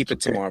week we'll keep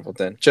it to Marvel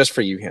then, just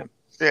for you, Ham.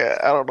 Yeah,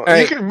 I don't know.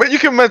 Right. You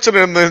can mention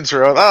it in the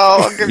intro.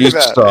 I'll give you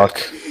that.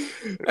 Suck.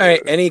 All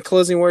right. Any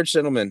closing words,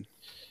 gentlemen?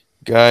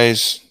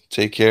 Guys,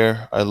 take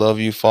care. I love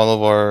you.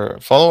 Follow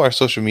our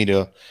social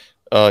media,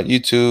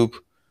 YouTube,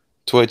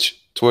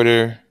 Twitch,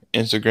 Twitter,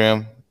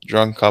 Instagram.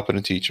 Drunk Cop and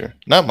a Teacher.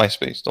 Not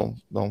MySpace. Don't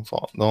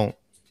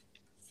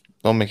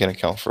make an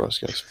account for us,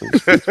 guys,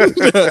 please.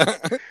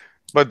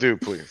 But do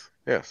please.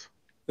 Yes.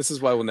 This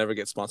is why we'll never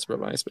get sponsored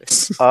by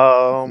MySpace.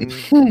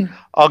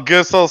 I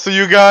guess I'll see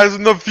you guys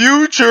in the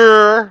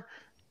future.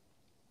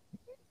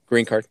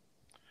 Green card.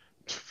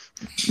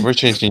 We're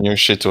changing your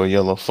shit to a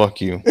yellow. Fuck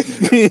you.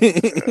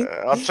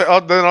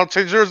 I'll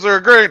change yours to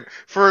a green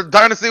for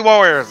Dynasty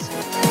Warriors.